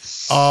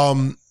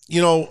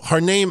 Her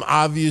name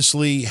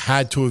obviously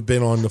had to have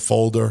been on the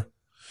folder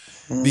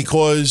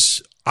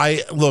because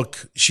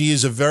she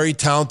is a very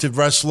talented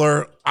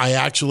wrestler. I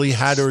actually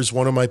had her as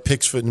one of my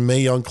picks for the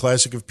Mae Young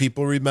Classic, if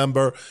people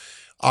remember.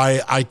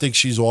 I think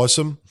she's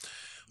awesome.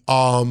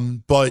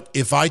 But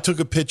if I took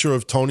a picture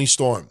of Toni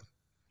Storm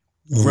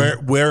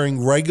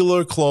wearing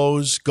regular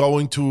clothes,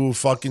 going to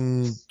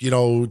fucking,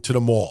 to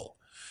the mall,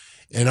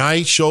 and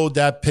I showed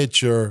that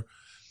picture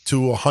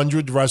to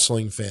 100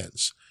 wrestling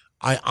fans,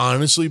 I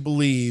honestly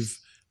believe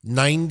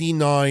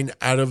 99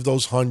 out of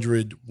those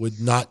 100 would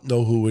not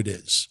know who it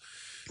is.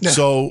 Yeah.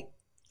 So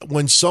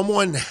when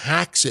someone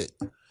hacks it,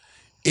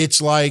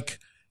 it's like,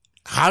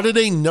 how do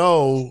they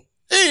know,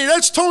 hey,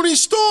 that's Toni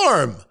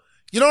Storm?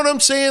 You know what I'm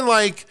saying?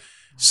 Like,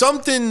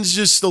 something's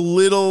just a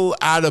little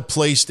out of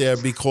place there,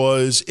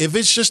 because if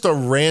it's just a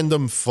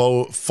random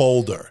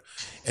folder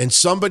and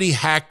somebody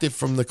hacked it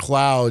from the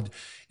cloud,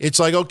 it's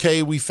like,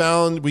 okay, we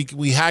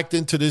hacked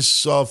into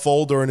this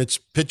folder and it's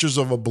pictures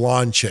of a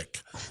blonde chick.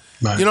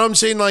 Right. You know what I'm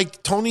saying?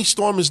 Like, Toni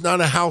Storm is not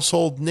a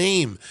household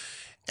name.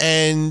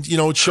 And,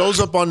 it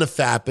shows up on the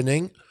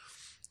Fappening.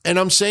 And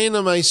I'm saying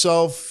to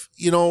myself,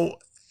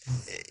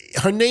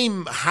 her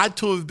name had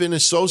to have been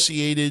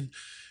associated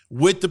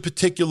with the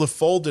particular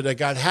folder that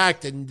got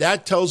hacked. And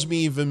that tells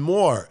me even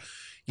more,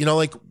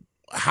 like,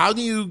 how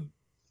do you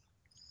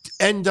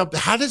end up?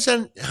 How do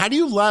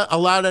you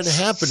allow that to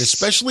happen?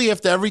 Especially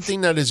after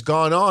everything that has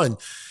gone on.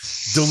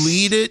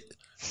 Delete it,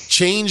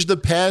 change the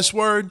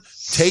password,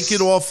 take it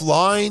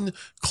offline,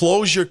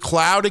 close your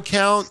cloud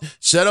account,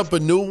 set up a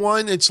new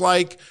one. It's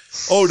like,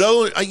 you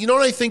know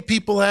what I think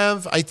people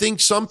have? I think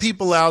some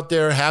people out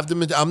there have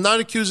I'm not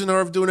accusing her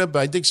of doing it, but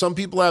I think some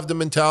people have the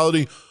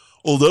mentality,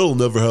 oh, that'll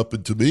never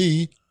happen to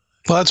me.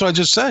 Well, that's what I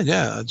just said.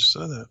 Yeah, I just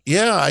said that.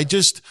 Yeah, I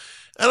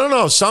don't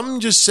know. Something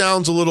just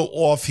sounds a little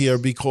off here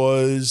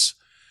because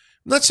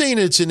I'm not saying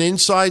it's an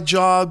inside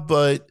job,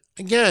 but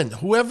again,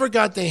 whoever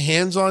got their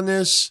hands on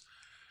this,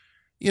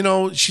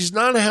 she's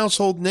not a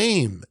household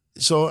name.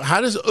 So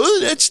how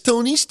that's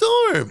Tony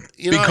Storm.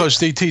 Because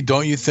DT,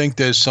 don't you think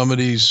there's some of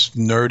these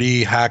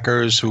nerdy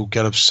hackers who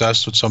get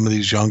obsessed with some of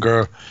these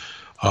younger,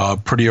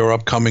 prettier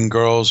upcoming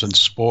girls in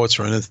sports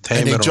or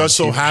entertainment? And they just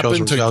so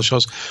happen to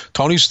shows.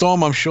 Tony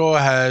Storm, I'm sure,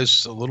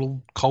 has a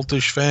little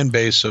cultish fan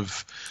base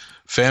of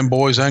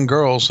fanboys and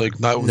girls. Like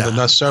not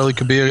necessarily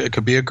could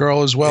be a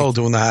girl as well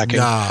doing the hacking.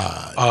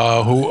 I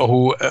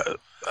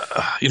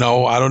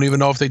don't even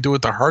know if they do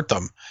it to hurt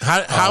them.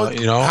 How would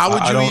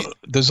you?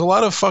 There's a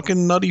lot of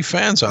fucking nutty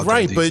fans out there,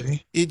 right? But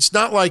it's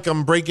not like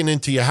I'm breaking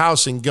into your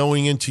house and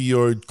going into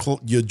your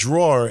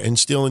drawer and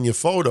stealing your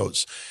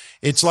photos.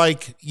 It's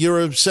like you're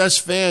an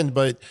obsessed fan,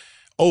 but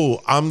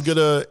I'm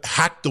gonna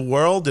hack the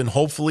world and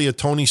hopefully a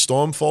Tony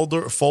Storm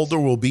folder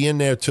will be in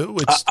there too.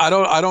 I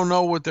don't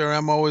know what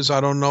their MO is. I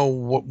don't know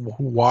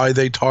why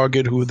they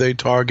target, who they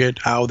target,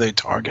 how they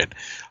target.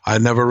 I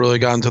never really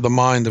got into the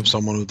mind of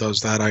someone who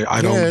does that.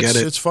 I don't get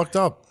it. It's fucked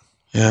up.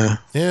 Yeah.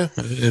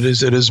 It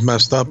is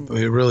messed up.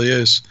 It really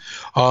is.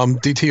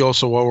 DT,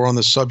 also, while we're on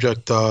this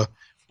subject, I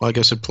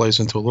guess it plays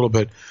into a little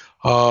bit.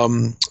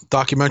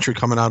 Documentary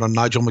coming out on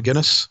Nigel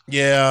McGuinness.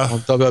 Yeah. On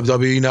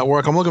WWE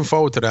Network. I'm looking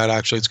forward to that,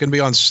 actually. It's going to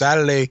be on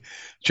Saturday,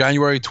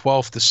 January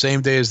 12th, the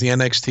same day as the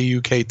NXT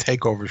UK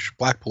TakeOver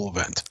Blackpool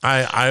event.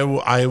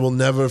 I will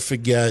never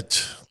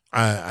forget.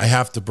 I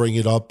have to bring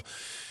it up.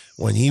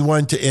 When he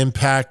went to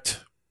Impact,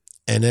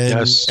 and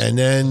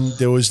then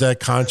there was that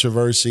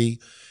controversy,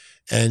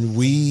 and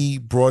we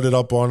brought it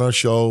up on our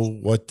show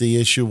what the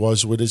issue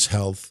was with his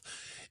health.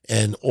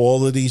 And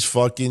all of these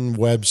fucking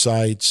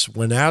websites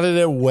went out of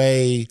their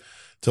way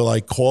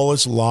to call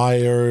us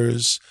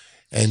liars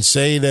and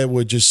say that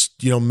we're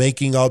just,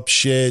 making up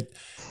shit.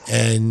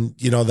 And,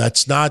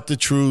 that's not the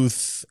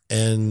truth.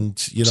 And,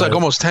 it's like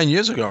almost 10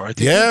 years ago, right?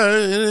 Yeah,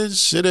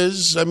 it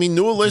is. I mean,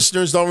 newer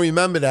listeners don't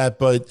remember that,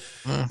 but,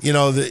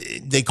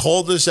 they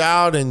called us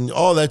out and,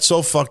 that's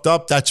so fucked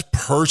up. That's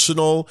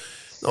personal.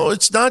 No,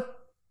 it's not.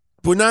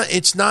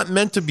 It's not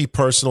meant to be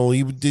personal.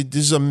 This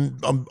is an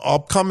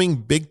upcoming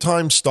big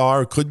time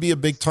star. Could be a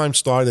big time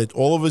star that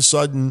all of a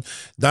sudden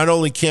not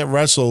only can't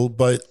wrestle,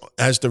 but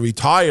has to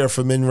retire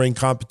from in-ring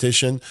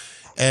competition.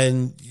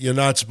 And you're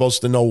not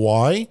supposed to know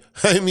why.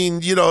 I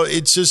mean,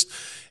 it's just,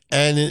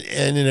 and it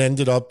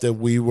ended up that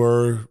we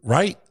were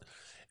right.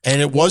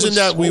 And it wasn't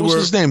that we were. What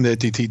was his name there,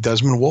 DT?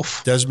 Desmond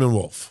Wolfe? Desmond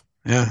Wolfe.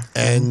 Yeah.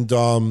 And,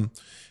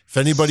 if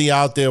anybody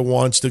out there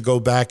wants to go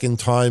back in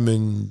time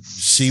and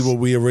see what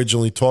we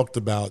originally talked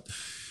about,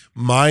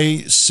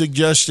 my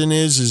suggestion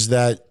is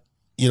that,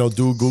 do a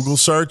Google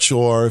search,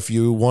 or if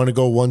you want to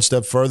go one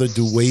step further,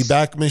 do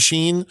Wayback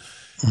Machine,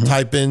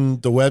 type in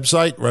the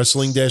website,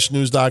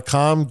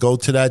 wrestling-news.com, go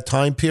to that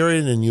time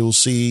period, and you'll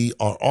see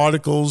our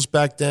articles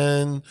back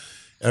then,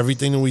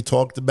 everything that we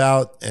talked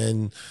about.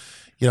 And,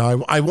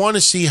 I want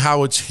to see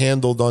how it's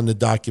handled on the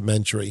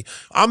documentary.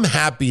 I'm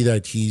happy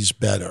that he's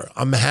better.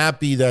 I'm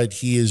happy that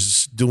he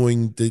is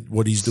doing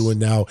what he's doing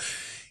now.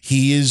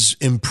 He is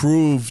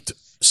improved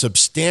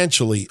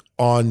substantially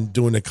on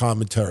doing a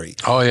commentary.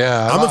 Oh,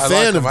 yeah. I'm a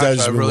fan of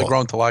Desmond. I've really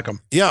grown to like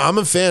him. Yeah, I'm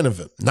a fan of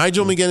him.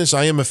 Nigel McGuinness,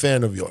 I am a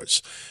fan of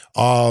yours.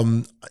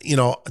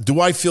 Do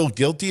I feel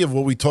guilty of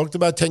what we talked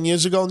about 10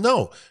 years ago?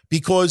 No,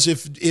 because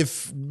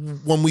if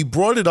when we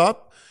brought it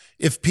up,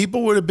 if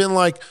people would have been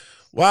like,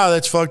 wow,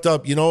 that's fucked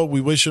up.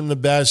 We wish him the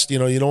best. You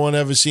don't want to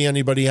ever see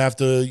anybody have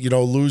to,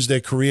 lose their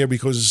career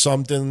because of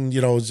something,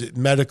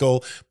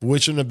 medical. But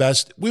wish him the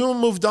best. We would have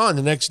moved on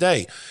the next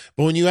day.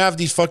 But when you have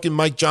these fucking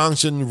Mike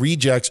Johnson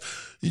rejects,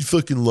 these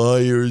fucking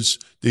liars,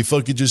 they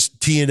fucking just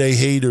TNA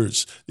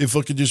haters. They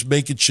fucking just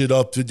making shit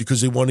up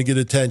because they want to get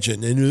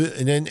attention.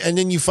 And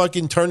then you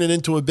fucking turn it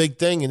into a big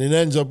thing, and it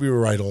ends up we were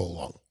right all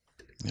along.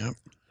 Yep.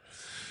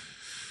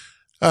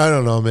 I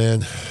don't know,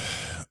 man.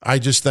 I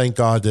just thank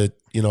God that,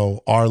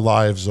 our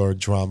lives are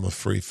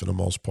drama-free for the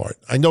most part.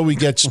 I know we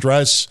get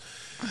stress.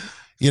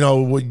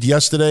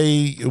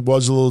 Yesterday it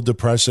was a little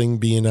depressing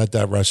being at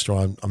that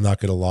restaurant. I'm not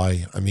going to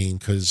lie. I mean,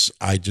 because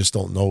I just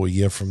don't know a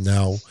year from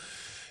now,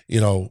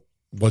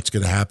 what's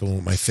going to happen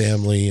with my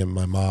family and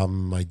my mom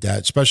and my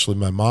dad, especially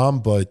my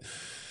mom. But,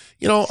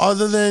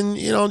 other than,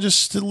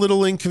 just the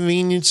little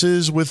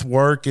inconveniences with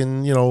work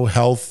and,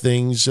 health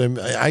things. And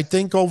I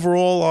think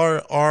overall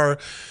our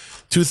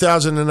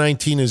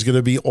 2019 is going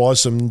to be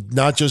awesome,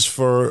 not just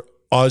for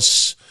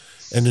us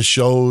and the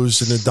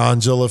shows and the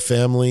Donzilla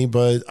family,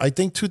 but I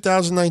think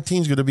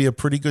 2019 is going to be a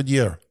pretty good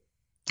year.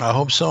 I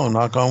hope so.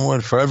 Knock on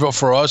wood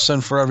for us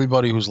and for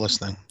everybody who's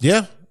listening.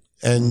 Yeah.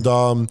 And,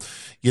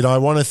 I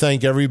want to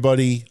thank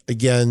everybody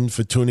again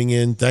for tuning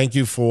in. Thank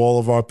you for all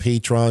of our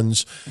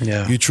patrons.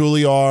 Yeah. You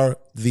truly are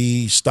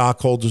the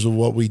stockholders of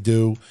what we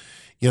do.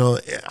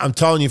 I'm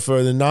telling you,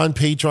 for the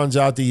non-patrons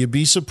out there, you'd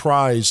be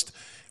surprised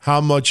how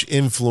much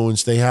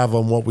influence they have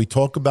on what we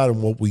talk about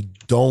and what we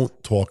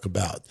don't talk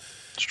about.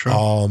 It's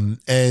true.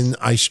 And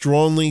I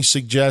strongly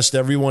suggest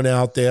everyone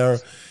out there,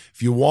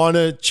 if you want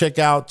to check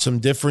out some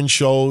different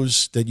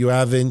shows that you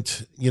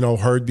haven't,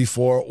 heard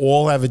before,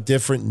 all have a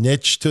different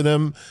niche to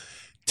them.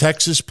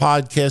 Texas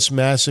Podcast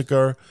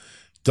Massacre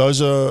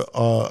does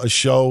a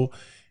show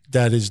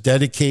that is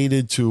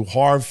dedicated to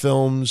horror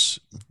films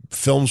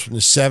from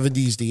the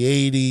 70s, the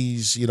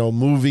 80s,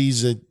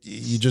 movies that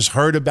you just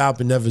heard about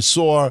but never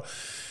saw.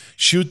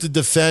 Shoot the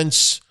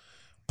Defense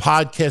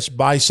podcast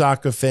by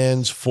soccer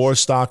fans, for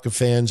soccer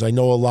fans. I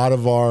know a lot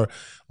of our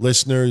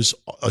listeners,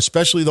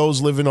 especially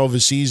those living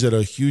overseas that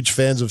are huge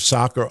fans of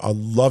soccer, are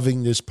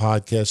loving this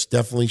podcast.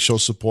 Definitely show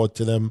support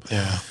to them.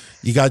 Yeah.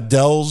 You got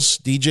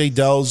DJ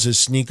Dells, his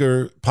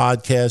sneaker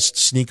podcast,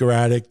 Sneaker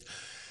Addict.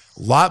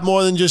 A lot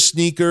more than just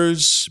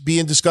sneakers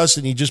being discussed,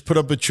 and he just put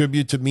up a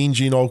tribute to Mean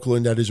Gene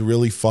Okerlund that is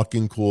really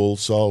fucking cool.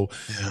 So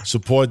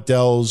support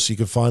Dells. You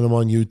can find him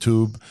on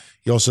YouTube.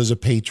 He also has a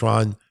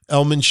Patreon.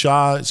 Elman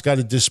Shah has got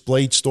a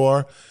Displayed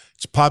store.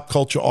 It's pop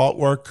culture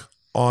artwork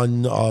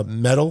on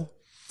metal,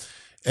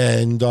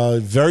 and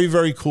very,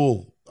 very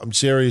cool. I'm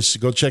serious.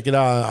 Go check it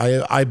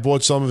out. I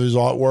bought some of his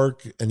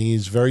artwork, and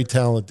he's very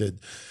talented.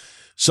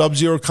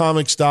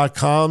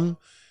 SubZeroComics.com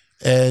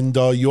and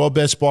Your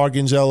Best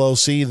Bargains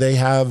LLC. They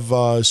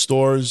have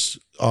stores.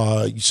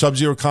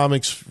 Sub-Zero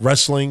Comics,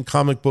 wrestling,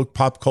 comic book,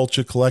 pop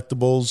culture,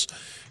 collectibles.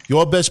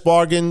 Your Best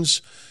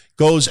Bargains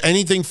goes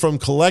anything from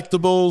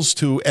collectibles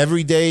to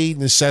everyday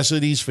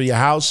necessities for your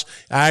house.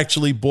 I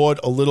actually bought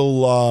a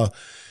little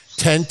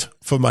tent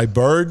for my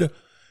bird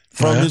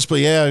from this, but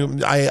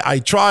I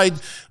tried.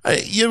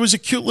 It was a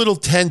cute little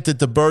tent that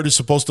the bird is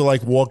supposed to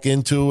walk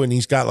into, and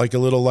he's got a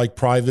little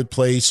private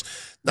place,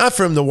 not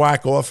for him to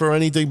whack off or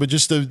anything, but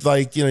just to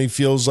he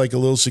feels a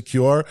little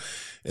secure.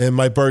 And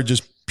my bird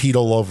just peed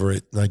all over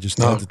it, and I just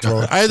had to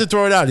throw it. I had to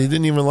throw it out. He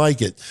didn't even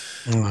like it.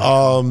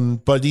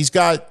 But he's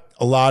got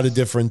a lot of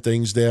different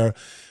things there.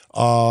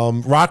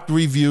 Rock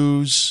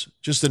Reviews,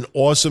 just an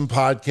awesome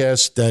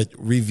podcast that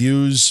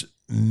reviews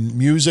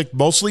music,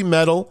 mostly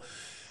metal,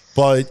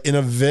 but in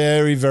a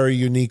very, very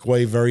unique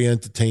way, very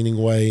entertaining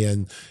way.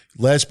 And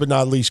last but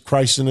not least,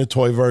 Christ in the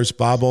Toyverse,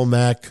 Bob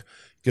O'Mac.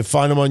 You can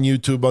find him on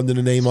YouTube under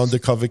the name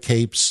Undercover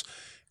Capes.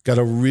 Got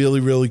a really,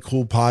 really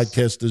cool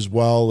podcast as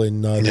well.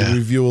 And they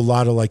review a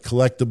lot of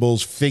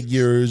collectibles,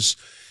 figures,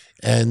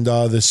 and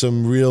there's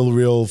some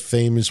real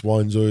famous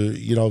ones,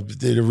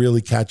 that are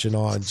really catching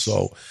on.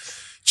 So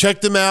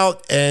check them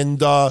out. And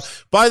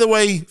by the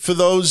way, for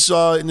those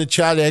in the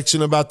chat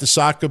asking about the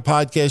soccer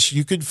podcast,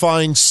 you could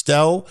find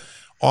Stell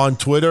on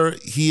Twitter.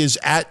 He is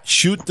at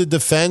Shoot the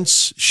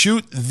Defense.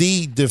 Shoot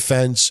the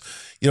Defense.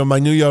 My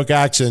New York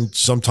accent,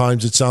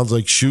 sometimes it sounds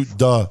like shoot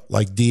the,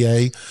 like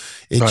DA.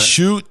 It's right.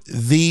 Shoot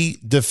the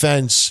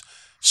Defense,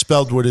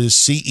 spelled with a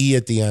CE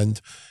at the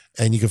end.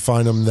 And you can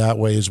find them that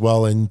way as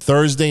well. And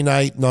Thursday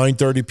night,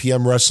 9:30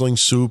 p.m., Wrestling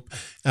Soup.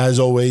 As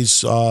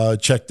always,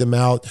 check them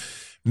out.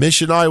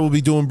 Mish and I will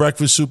be doing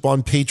Breakfast Soup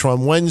on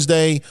Patreon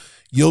Wednesday.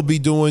 You'll be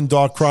doing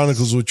Dark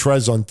Chronicles with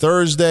Trez on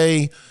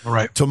Thursday. All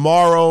right.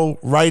 Tomorrow,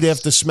 right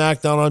after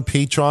SmackDown on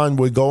Patreon,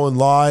 we're going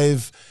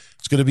live.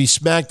 It's going to be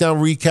SmackDown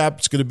recap.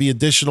 It's going to be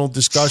additional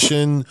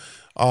discussion.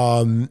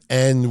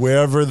 And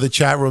wherever the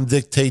chat room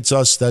dictates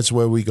us, that's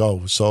where we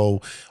go.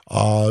 So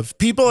if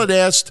people had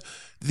asked,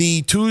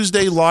 the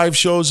Tuesday live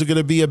shows are going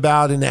to be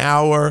about an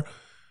hour,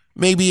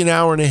 maybe an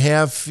hour and a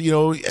half.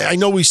 I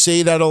know we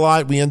say that a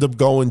lot. We end up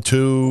going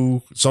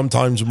 2,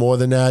 sometimes more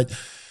than that.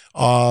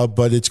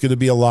 But it's going to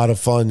be a lot of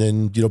fun.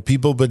 And,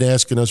 people have been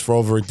asking us for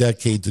over a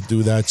decade to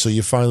do that. So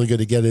you're finally going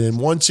to get it. And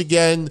once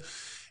again,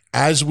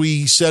 as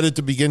we said at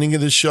the beginning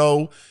of the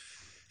show,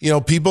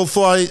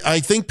 I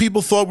think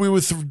people thought we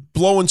were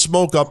blowing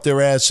smoke up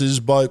their asses,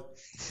 but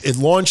it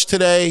launched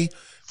today.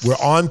 We're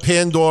on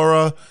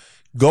Pandora.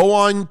 Go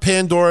on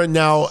Pandora.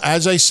 Now,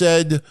 as I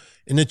said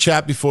in the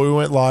chat before we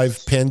went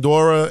live,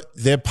 Pandora,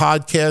 their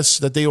podcasts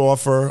that they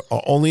offer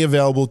are only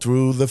available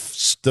through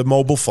the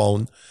mobile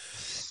phone.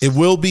 It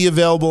will be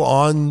available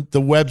on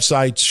the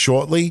website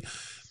shortly,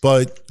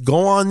 but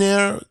go on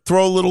there,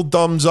 throw a little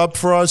thumbs up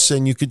for us,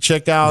 and you can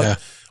check out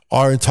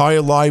our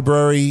entire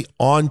library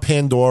on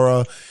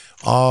Pandora.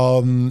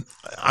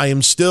 I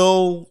am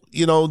still,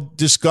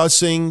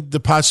 discussing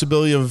the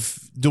possibility of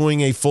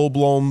doing a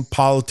full-blown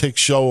politics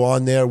show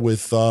on there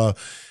with a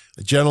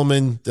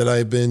gentleman that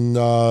I've been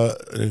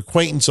an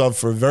acquaintance of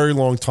for a very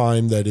long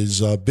time that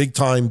is a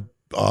big-time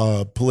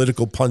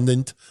political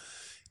pundit,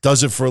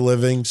 does it for a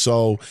living.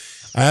 So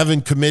I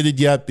haven't committed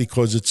yet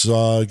because it's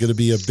going to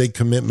be a big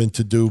commitment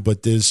to do,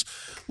 but there's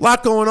a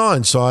lot going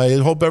on. So I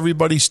hope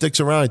everybody sticks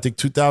around. I think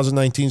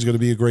 2019 is going to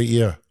be a great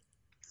year.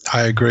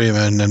 I agree,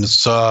 man. And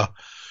it's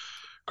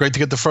Great to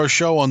get the first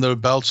show under the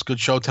belts. Good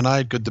show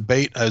tonight. Good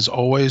debate as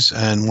always.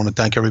 And want to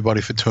thank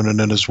everybody for tuning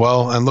in as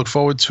well. And look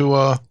forward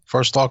to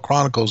First Thought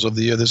Chronicles of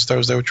the year this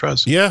Thursday with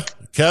Trez. Yeah.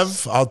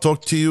 Kev, I'll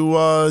talk to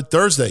you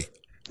Thursday.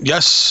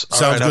 Yes.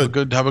 Sounds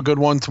good. Have a good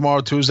one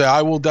tomorrow, Tuesday.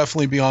 I will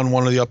definitely be on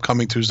one of the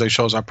upcoming Tuesday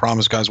shows. I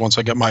promise, guys, once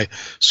I get my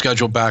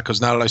schedule back,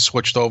 because now that I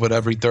switched over to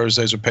every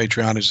Thursdays with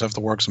Patreon, I just have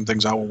to work some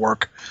things out with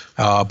work.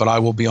 But I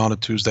will be on a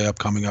Tuesday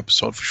upcoming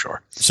episode for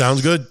sure.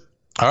 Sounds good.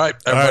 All right.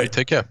 Everybody,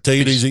 take care.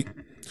 Take it easy.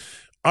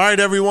 All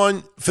right,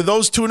 everyone. For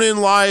those tuning in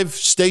live,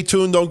 stay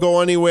tuned. Don't go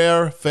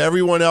anywhere. For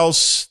everyone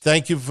else,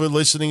 thank you for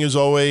listening as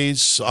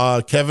always.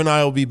 Kevin and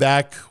I will be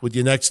back with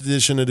your next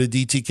edition of the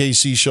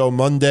DTKC show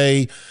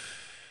Monday,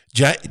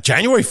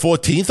 January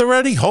 14th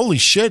already? Holy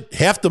shit.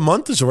 Half the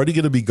month is already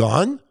going to be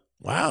gone?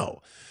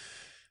 Wow.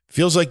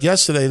 Feels like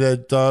yesterday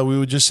that we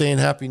were just saying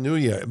Happy New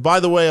Year. And by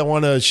the way, I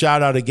want to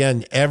shout out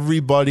again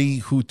everybody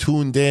who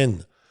tuned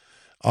in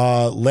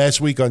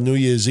last week on New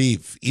Year's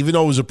Eve. Even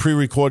though it was a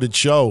pre-recorded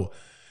show,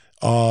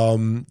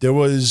 there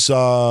was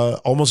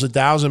almost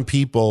 1,000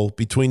 people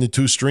between the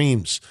two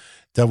streams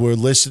that were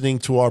listening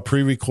to our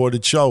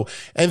pre-recorded show.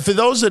 And for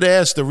those that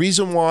asked, the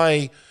reason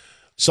why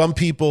some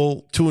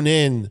people tune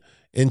in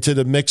into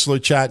the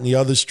Mixler chat and the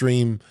other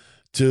stream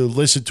to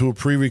listen to a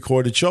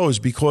pre-recorded show is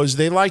because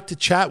they like to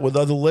chat with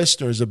other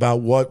listeners about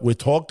what we're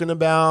talking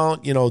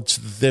about,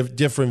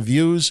 different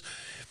views.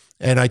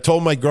 And I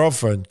told my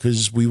girlfriend,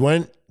 because we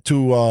went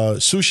to a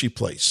sushi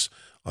place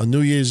on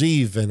New Year's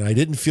Eve, and I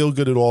didn't feel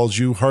good at all. As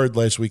you heard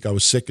last week, I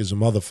was sick as a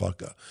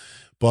motherfucker.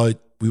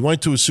 But we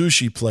went to a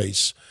sushi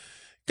place,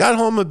 got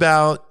home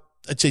about,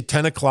 I'd say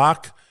 10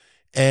 o'clock,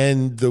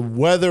 and the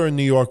weather in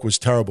New York was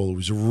terrible. It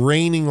was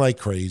raining like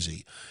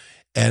crazy.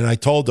 And I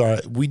told her,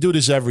 we do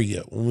this every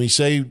year. When we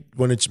say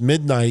when it's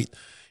midnight,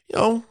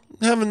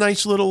 have a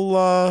nice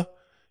little,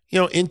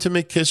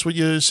 intimate kiss with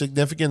your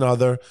significant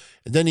other.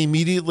 And then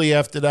immediately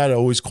after that, I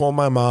always call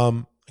my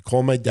mom, I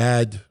call my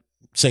dad,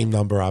 same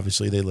number,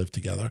 obviously, they live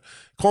together.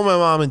 Call my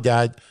mom and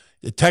dad,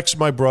 text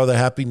my brother,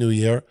 Happy New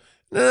Year,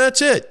 and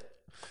that's it.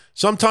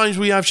 Sometimes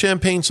we have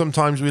champagne,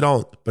 sometimes we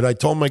don't. But I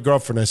told my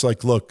girlfriend, I was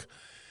like, look,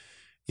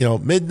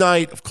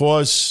 midnight, of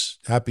course,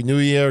 Happy New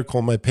Year,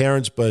 call my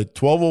parents, but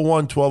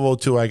 12:01,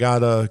 12:02, I got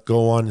to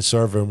go on the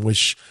server and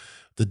wish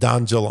the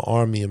Donzilla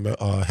Army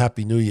a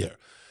Happy New Year.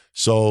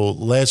 So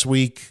last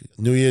week,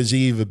 New Year's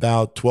Eve,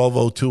 about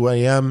 12:02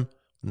 a.m.,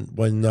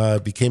 when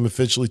it became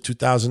officially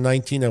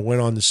 2019, I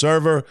went on the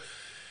server,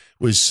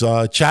 was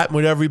chatting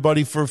with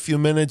everybody for a few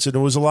minutes, and it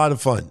was a lot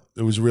of fun.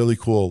 It was really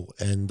cool.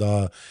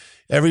 And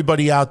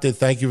everybody out there,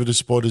 thank you for the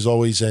support as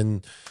always.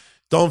 And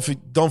don't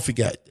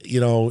forget,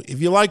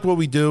 if you like what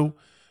we do,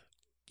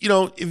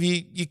 if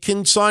you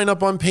can sign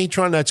up on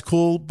Patreon, that's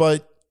cool,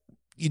 but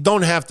you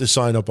don't have to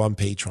sign up on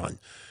Patreon.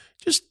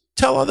 Just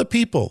tell other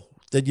people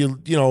that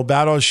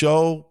about our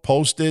show,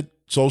 post it,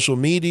 social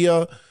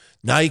media.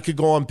 Now you could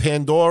go on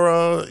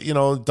Pandora.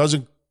 It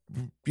doesn't,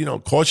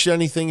 cost you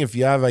anything if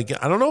you have. I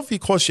don't know if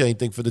it costs you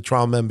anything for the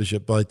trial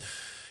membership, but,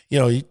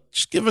 you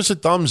just give us a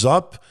thumbs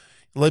up.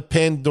 Let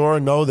Pandora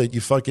know that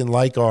you fucking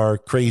like our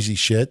crazy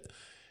shit.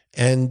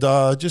 And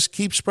just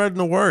keep spreading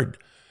the word.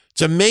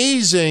 It's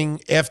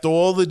amazing after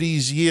all of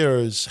these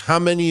years, how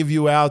many of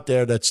you out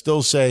there that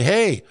still say,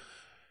 hey,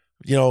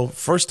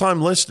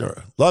 first-time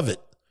listener, love it.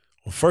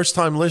 Well,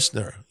 first-time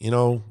listener,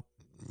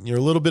 you're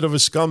a little bit of a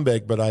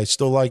scumbag, but I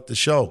still like the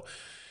show.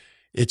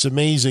 It's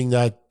amazing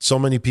that so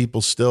many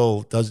people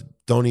still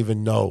don't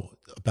even know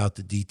about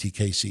the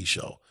DTKC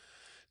show.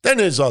 Then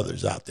there's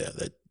others out there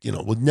that,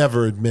 would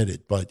never admit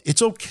it, but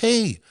it's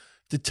okay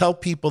to tell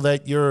people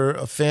that you're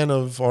a fan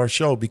of our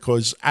show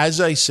because,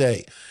 as I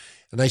say,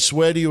 and I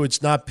swear to you,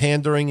 it's not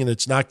pandering and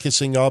it's not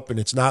kissing up and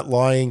it's not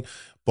lying,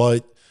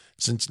 but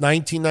since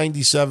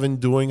 1997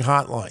 doing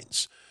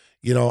hotlines,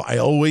 I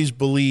always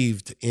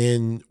believed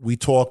in we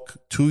talk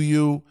to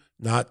you,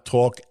 not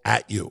talk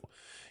at you.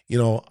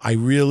 I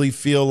really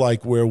feel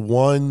like we're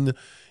one,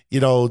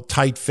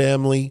 tight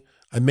family.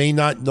 I may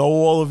not know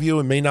all of you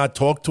and may not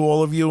talk to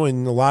all of you,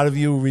 and a lot of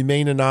you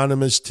remain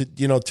anonymous to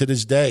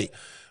this day.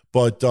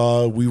 But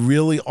we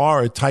really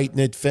are a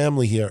tight-knit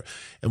family here.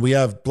 And we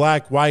have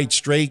black, white,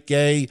 straight,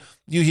 gay.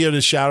 You hear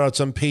the shout-outs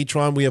on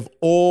Patreon. We have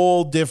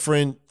all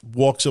different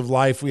walks of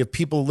life. We have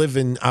people live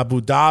in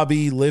Abu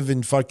Dhabi, live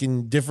in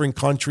fucking different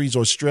countries,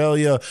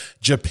 Australia,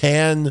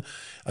 Japan.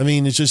 I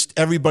mean, it's just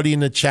everybody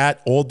in the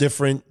chat, all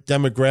different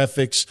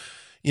demographics.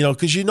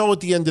 Because at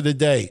the end of the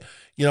day,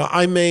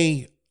 I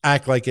may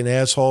act like an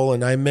asshole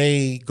and I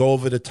may go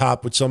over the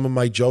top with some of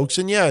my jokes.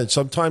 And yeah,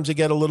 sometimes I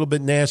get a little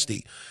bit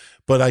nasty.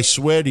 But I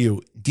swear to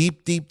you,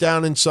 deep, deep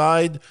down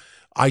inside,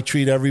 I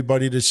treat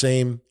everybody the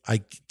same.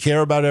 I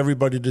care about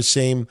everybody the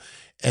same.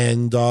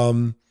 And,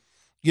 I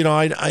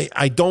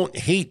don't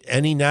hate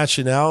any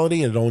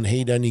nationality. I don't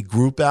hate any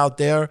group out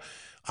there.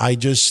 I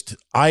just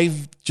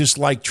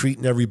like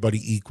treating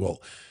everybody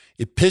equal.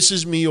 It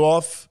pisses me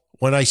off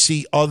when I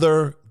see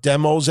other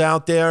demos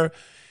out there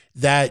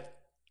that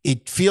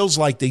it feels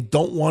like they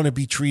don't want to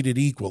be treated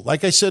equal.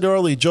 Like I said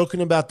earlier,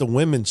 joking about the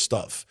women's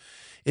stuff.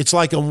 It's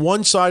like on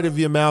one side of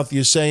your mouth,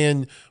 you're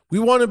saying, we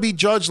want to be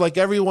judged like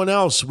everyone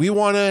else. We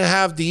want to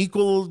have the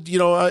equal,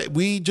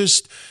 we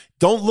just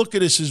don't look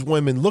at us as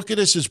women. Look at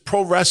us as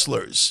pro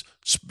wrestlers,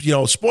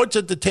 sports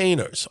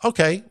entertainers.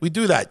 Okay, we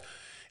do that.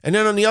 And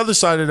then on the other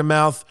side of the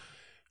mouth,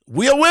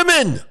 we are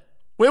women.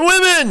 We're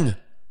women.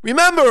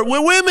 Remember,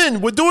 we're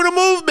women. We're doing a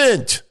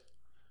movement.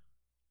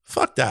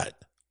 Fuck that.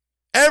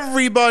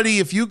 Everybody,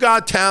 if you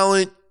got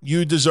talent,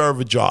 you deserve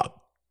a job.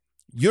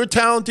 You're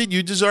talented,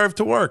 you deserve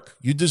to work.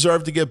 You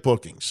deserve to get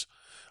bookings.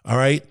 All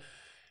right?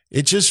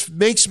 It just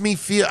makes me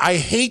feel, I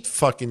hate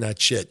fucking that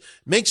shit. It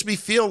makes me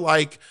feel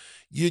like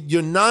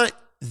you're not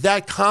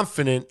that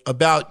confident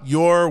about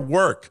your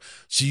work.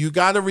 So you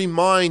got to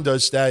remind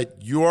us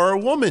that you are a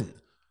woman.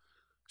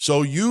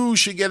 So you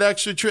should get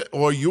extra,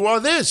 or you are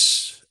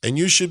this, and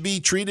you should be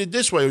treated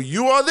this way, or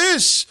you are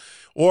this,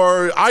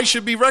 or I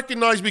should be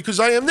recognized because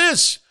I am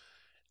this.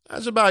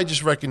 How's about I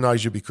just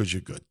recognize you because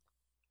you're good?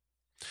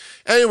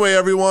 Anyway,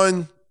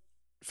 everyone,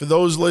 for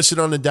those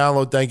listening on the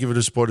download, thank you for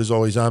the support. As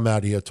always, I'm out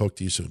of here. Talk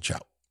to you soon. Ciao.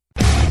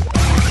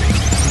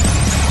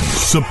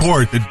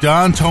 Support the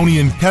Don, Tony,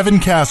 and Kevin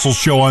Castle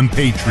Show on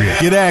Patreon.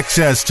 Get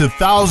access to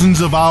thousands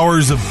of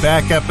hours of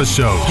back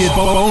episodes. Get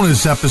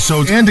bonus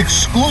episodes and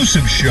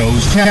exclusive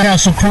shows.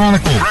 Castle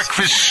Chronicles,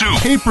 Breakfast Soup,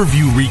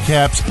 pay-per-view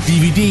recaps,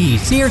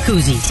 DVDs, beer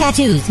koozies,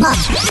 tattoos,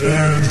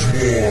 and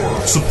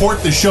more.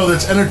 Support the show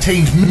that's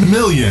entertained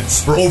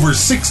millions for over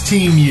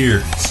 16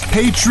 years.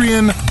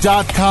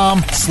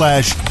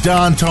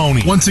 Patreon.com/Don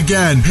Tony. Once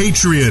again,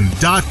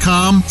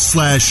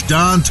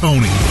 Patreon.com/Don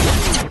Tony.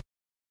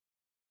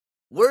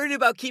 Worried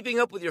about keeping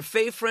up with your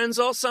fave friends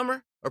all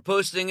summer? Or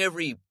posting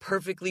every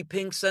perfectly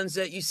pink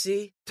sunset you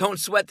see?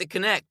 Don't sweat the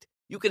Connect.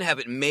 You can have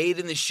it made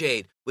in the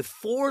shade with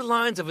 4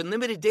 lines of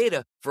unlimited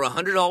data for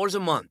 $100 a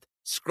month.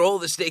 Scroll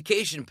the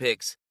staycation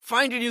pics,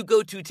 find your new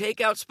go-to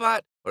takeout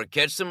spot, or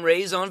catch some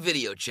rays on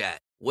video chat.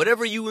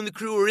 Whatever you and the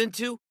crew are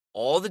into,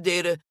 all the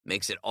data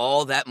makes it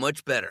all that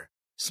much better.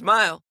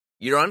 Smile.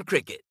 You're on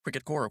Cricket.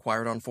 Cricket Core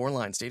acquired on 4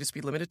 lines. Data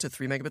speed limited to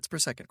 3 megabits per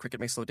second. Cricket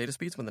may slow data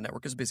speeds when the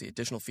network is busy.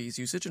 Additional fees,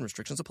 usage, and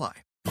restrictions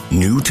apply.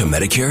 New to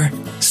Medicare?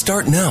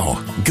 Start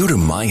now. Go to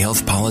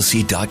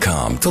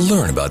myhealthpolicy.com to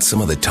learn about some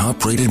of the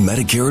top-rated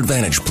Medicare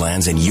Advantage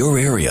plans in your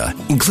area,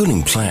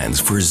 including plans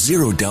for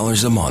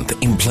 $0 a month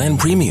in plan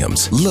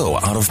premiums, low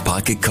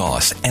out-of-pocket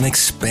costs, and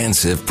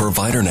expansive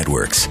provider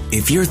networks.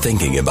 If you're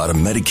thinking about a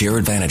Medicare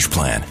Advantage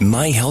plan,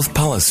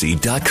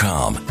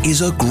 myhealthpolicy.com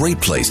is a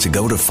great place to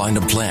go to find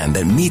a plan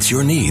that meets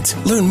your needs.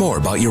 Learn more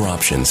about your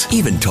options.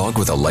 Even talk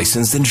with a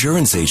licensed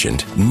insurance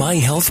agent.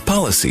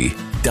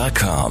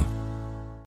 myhealthpolicy.com.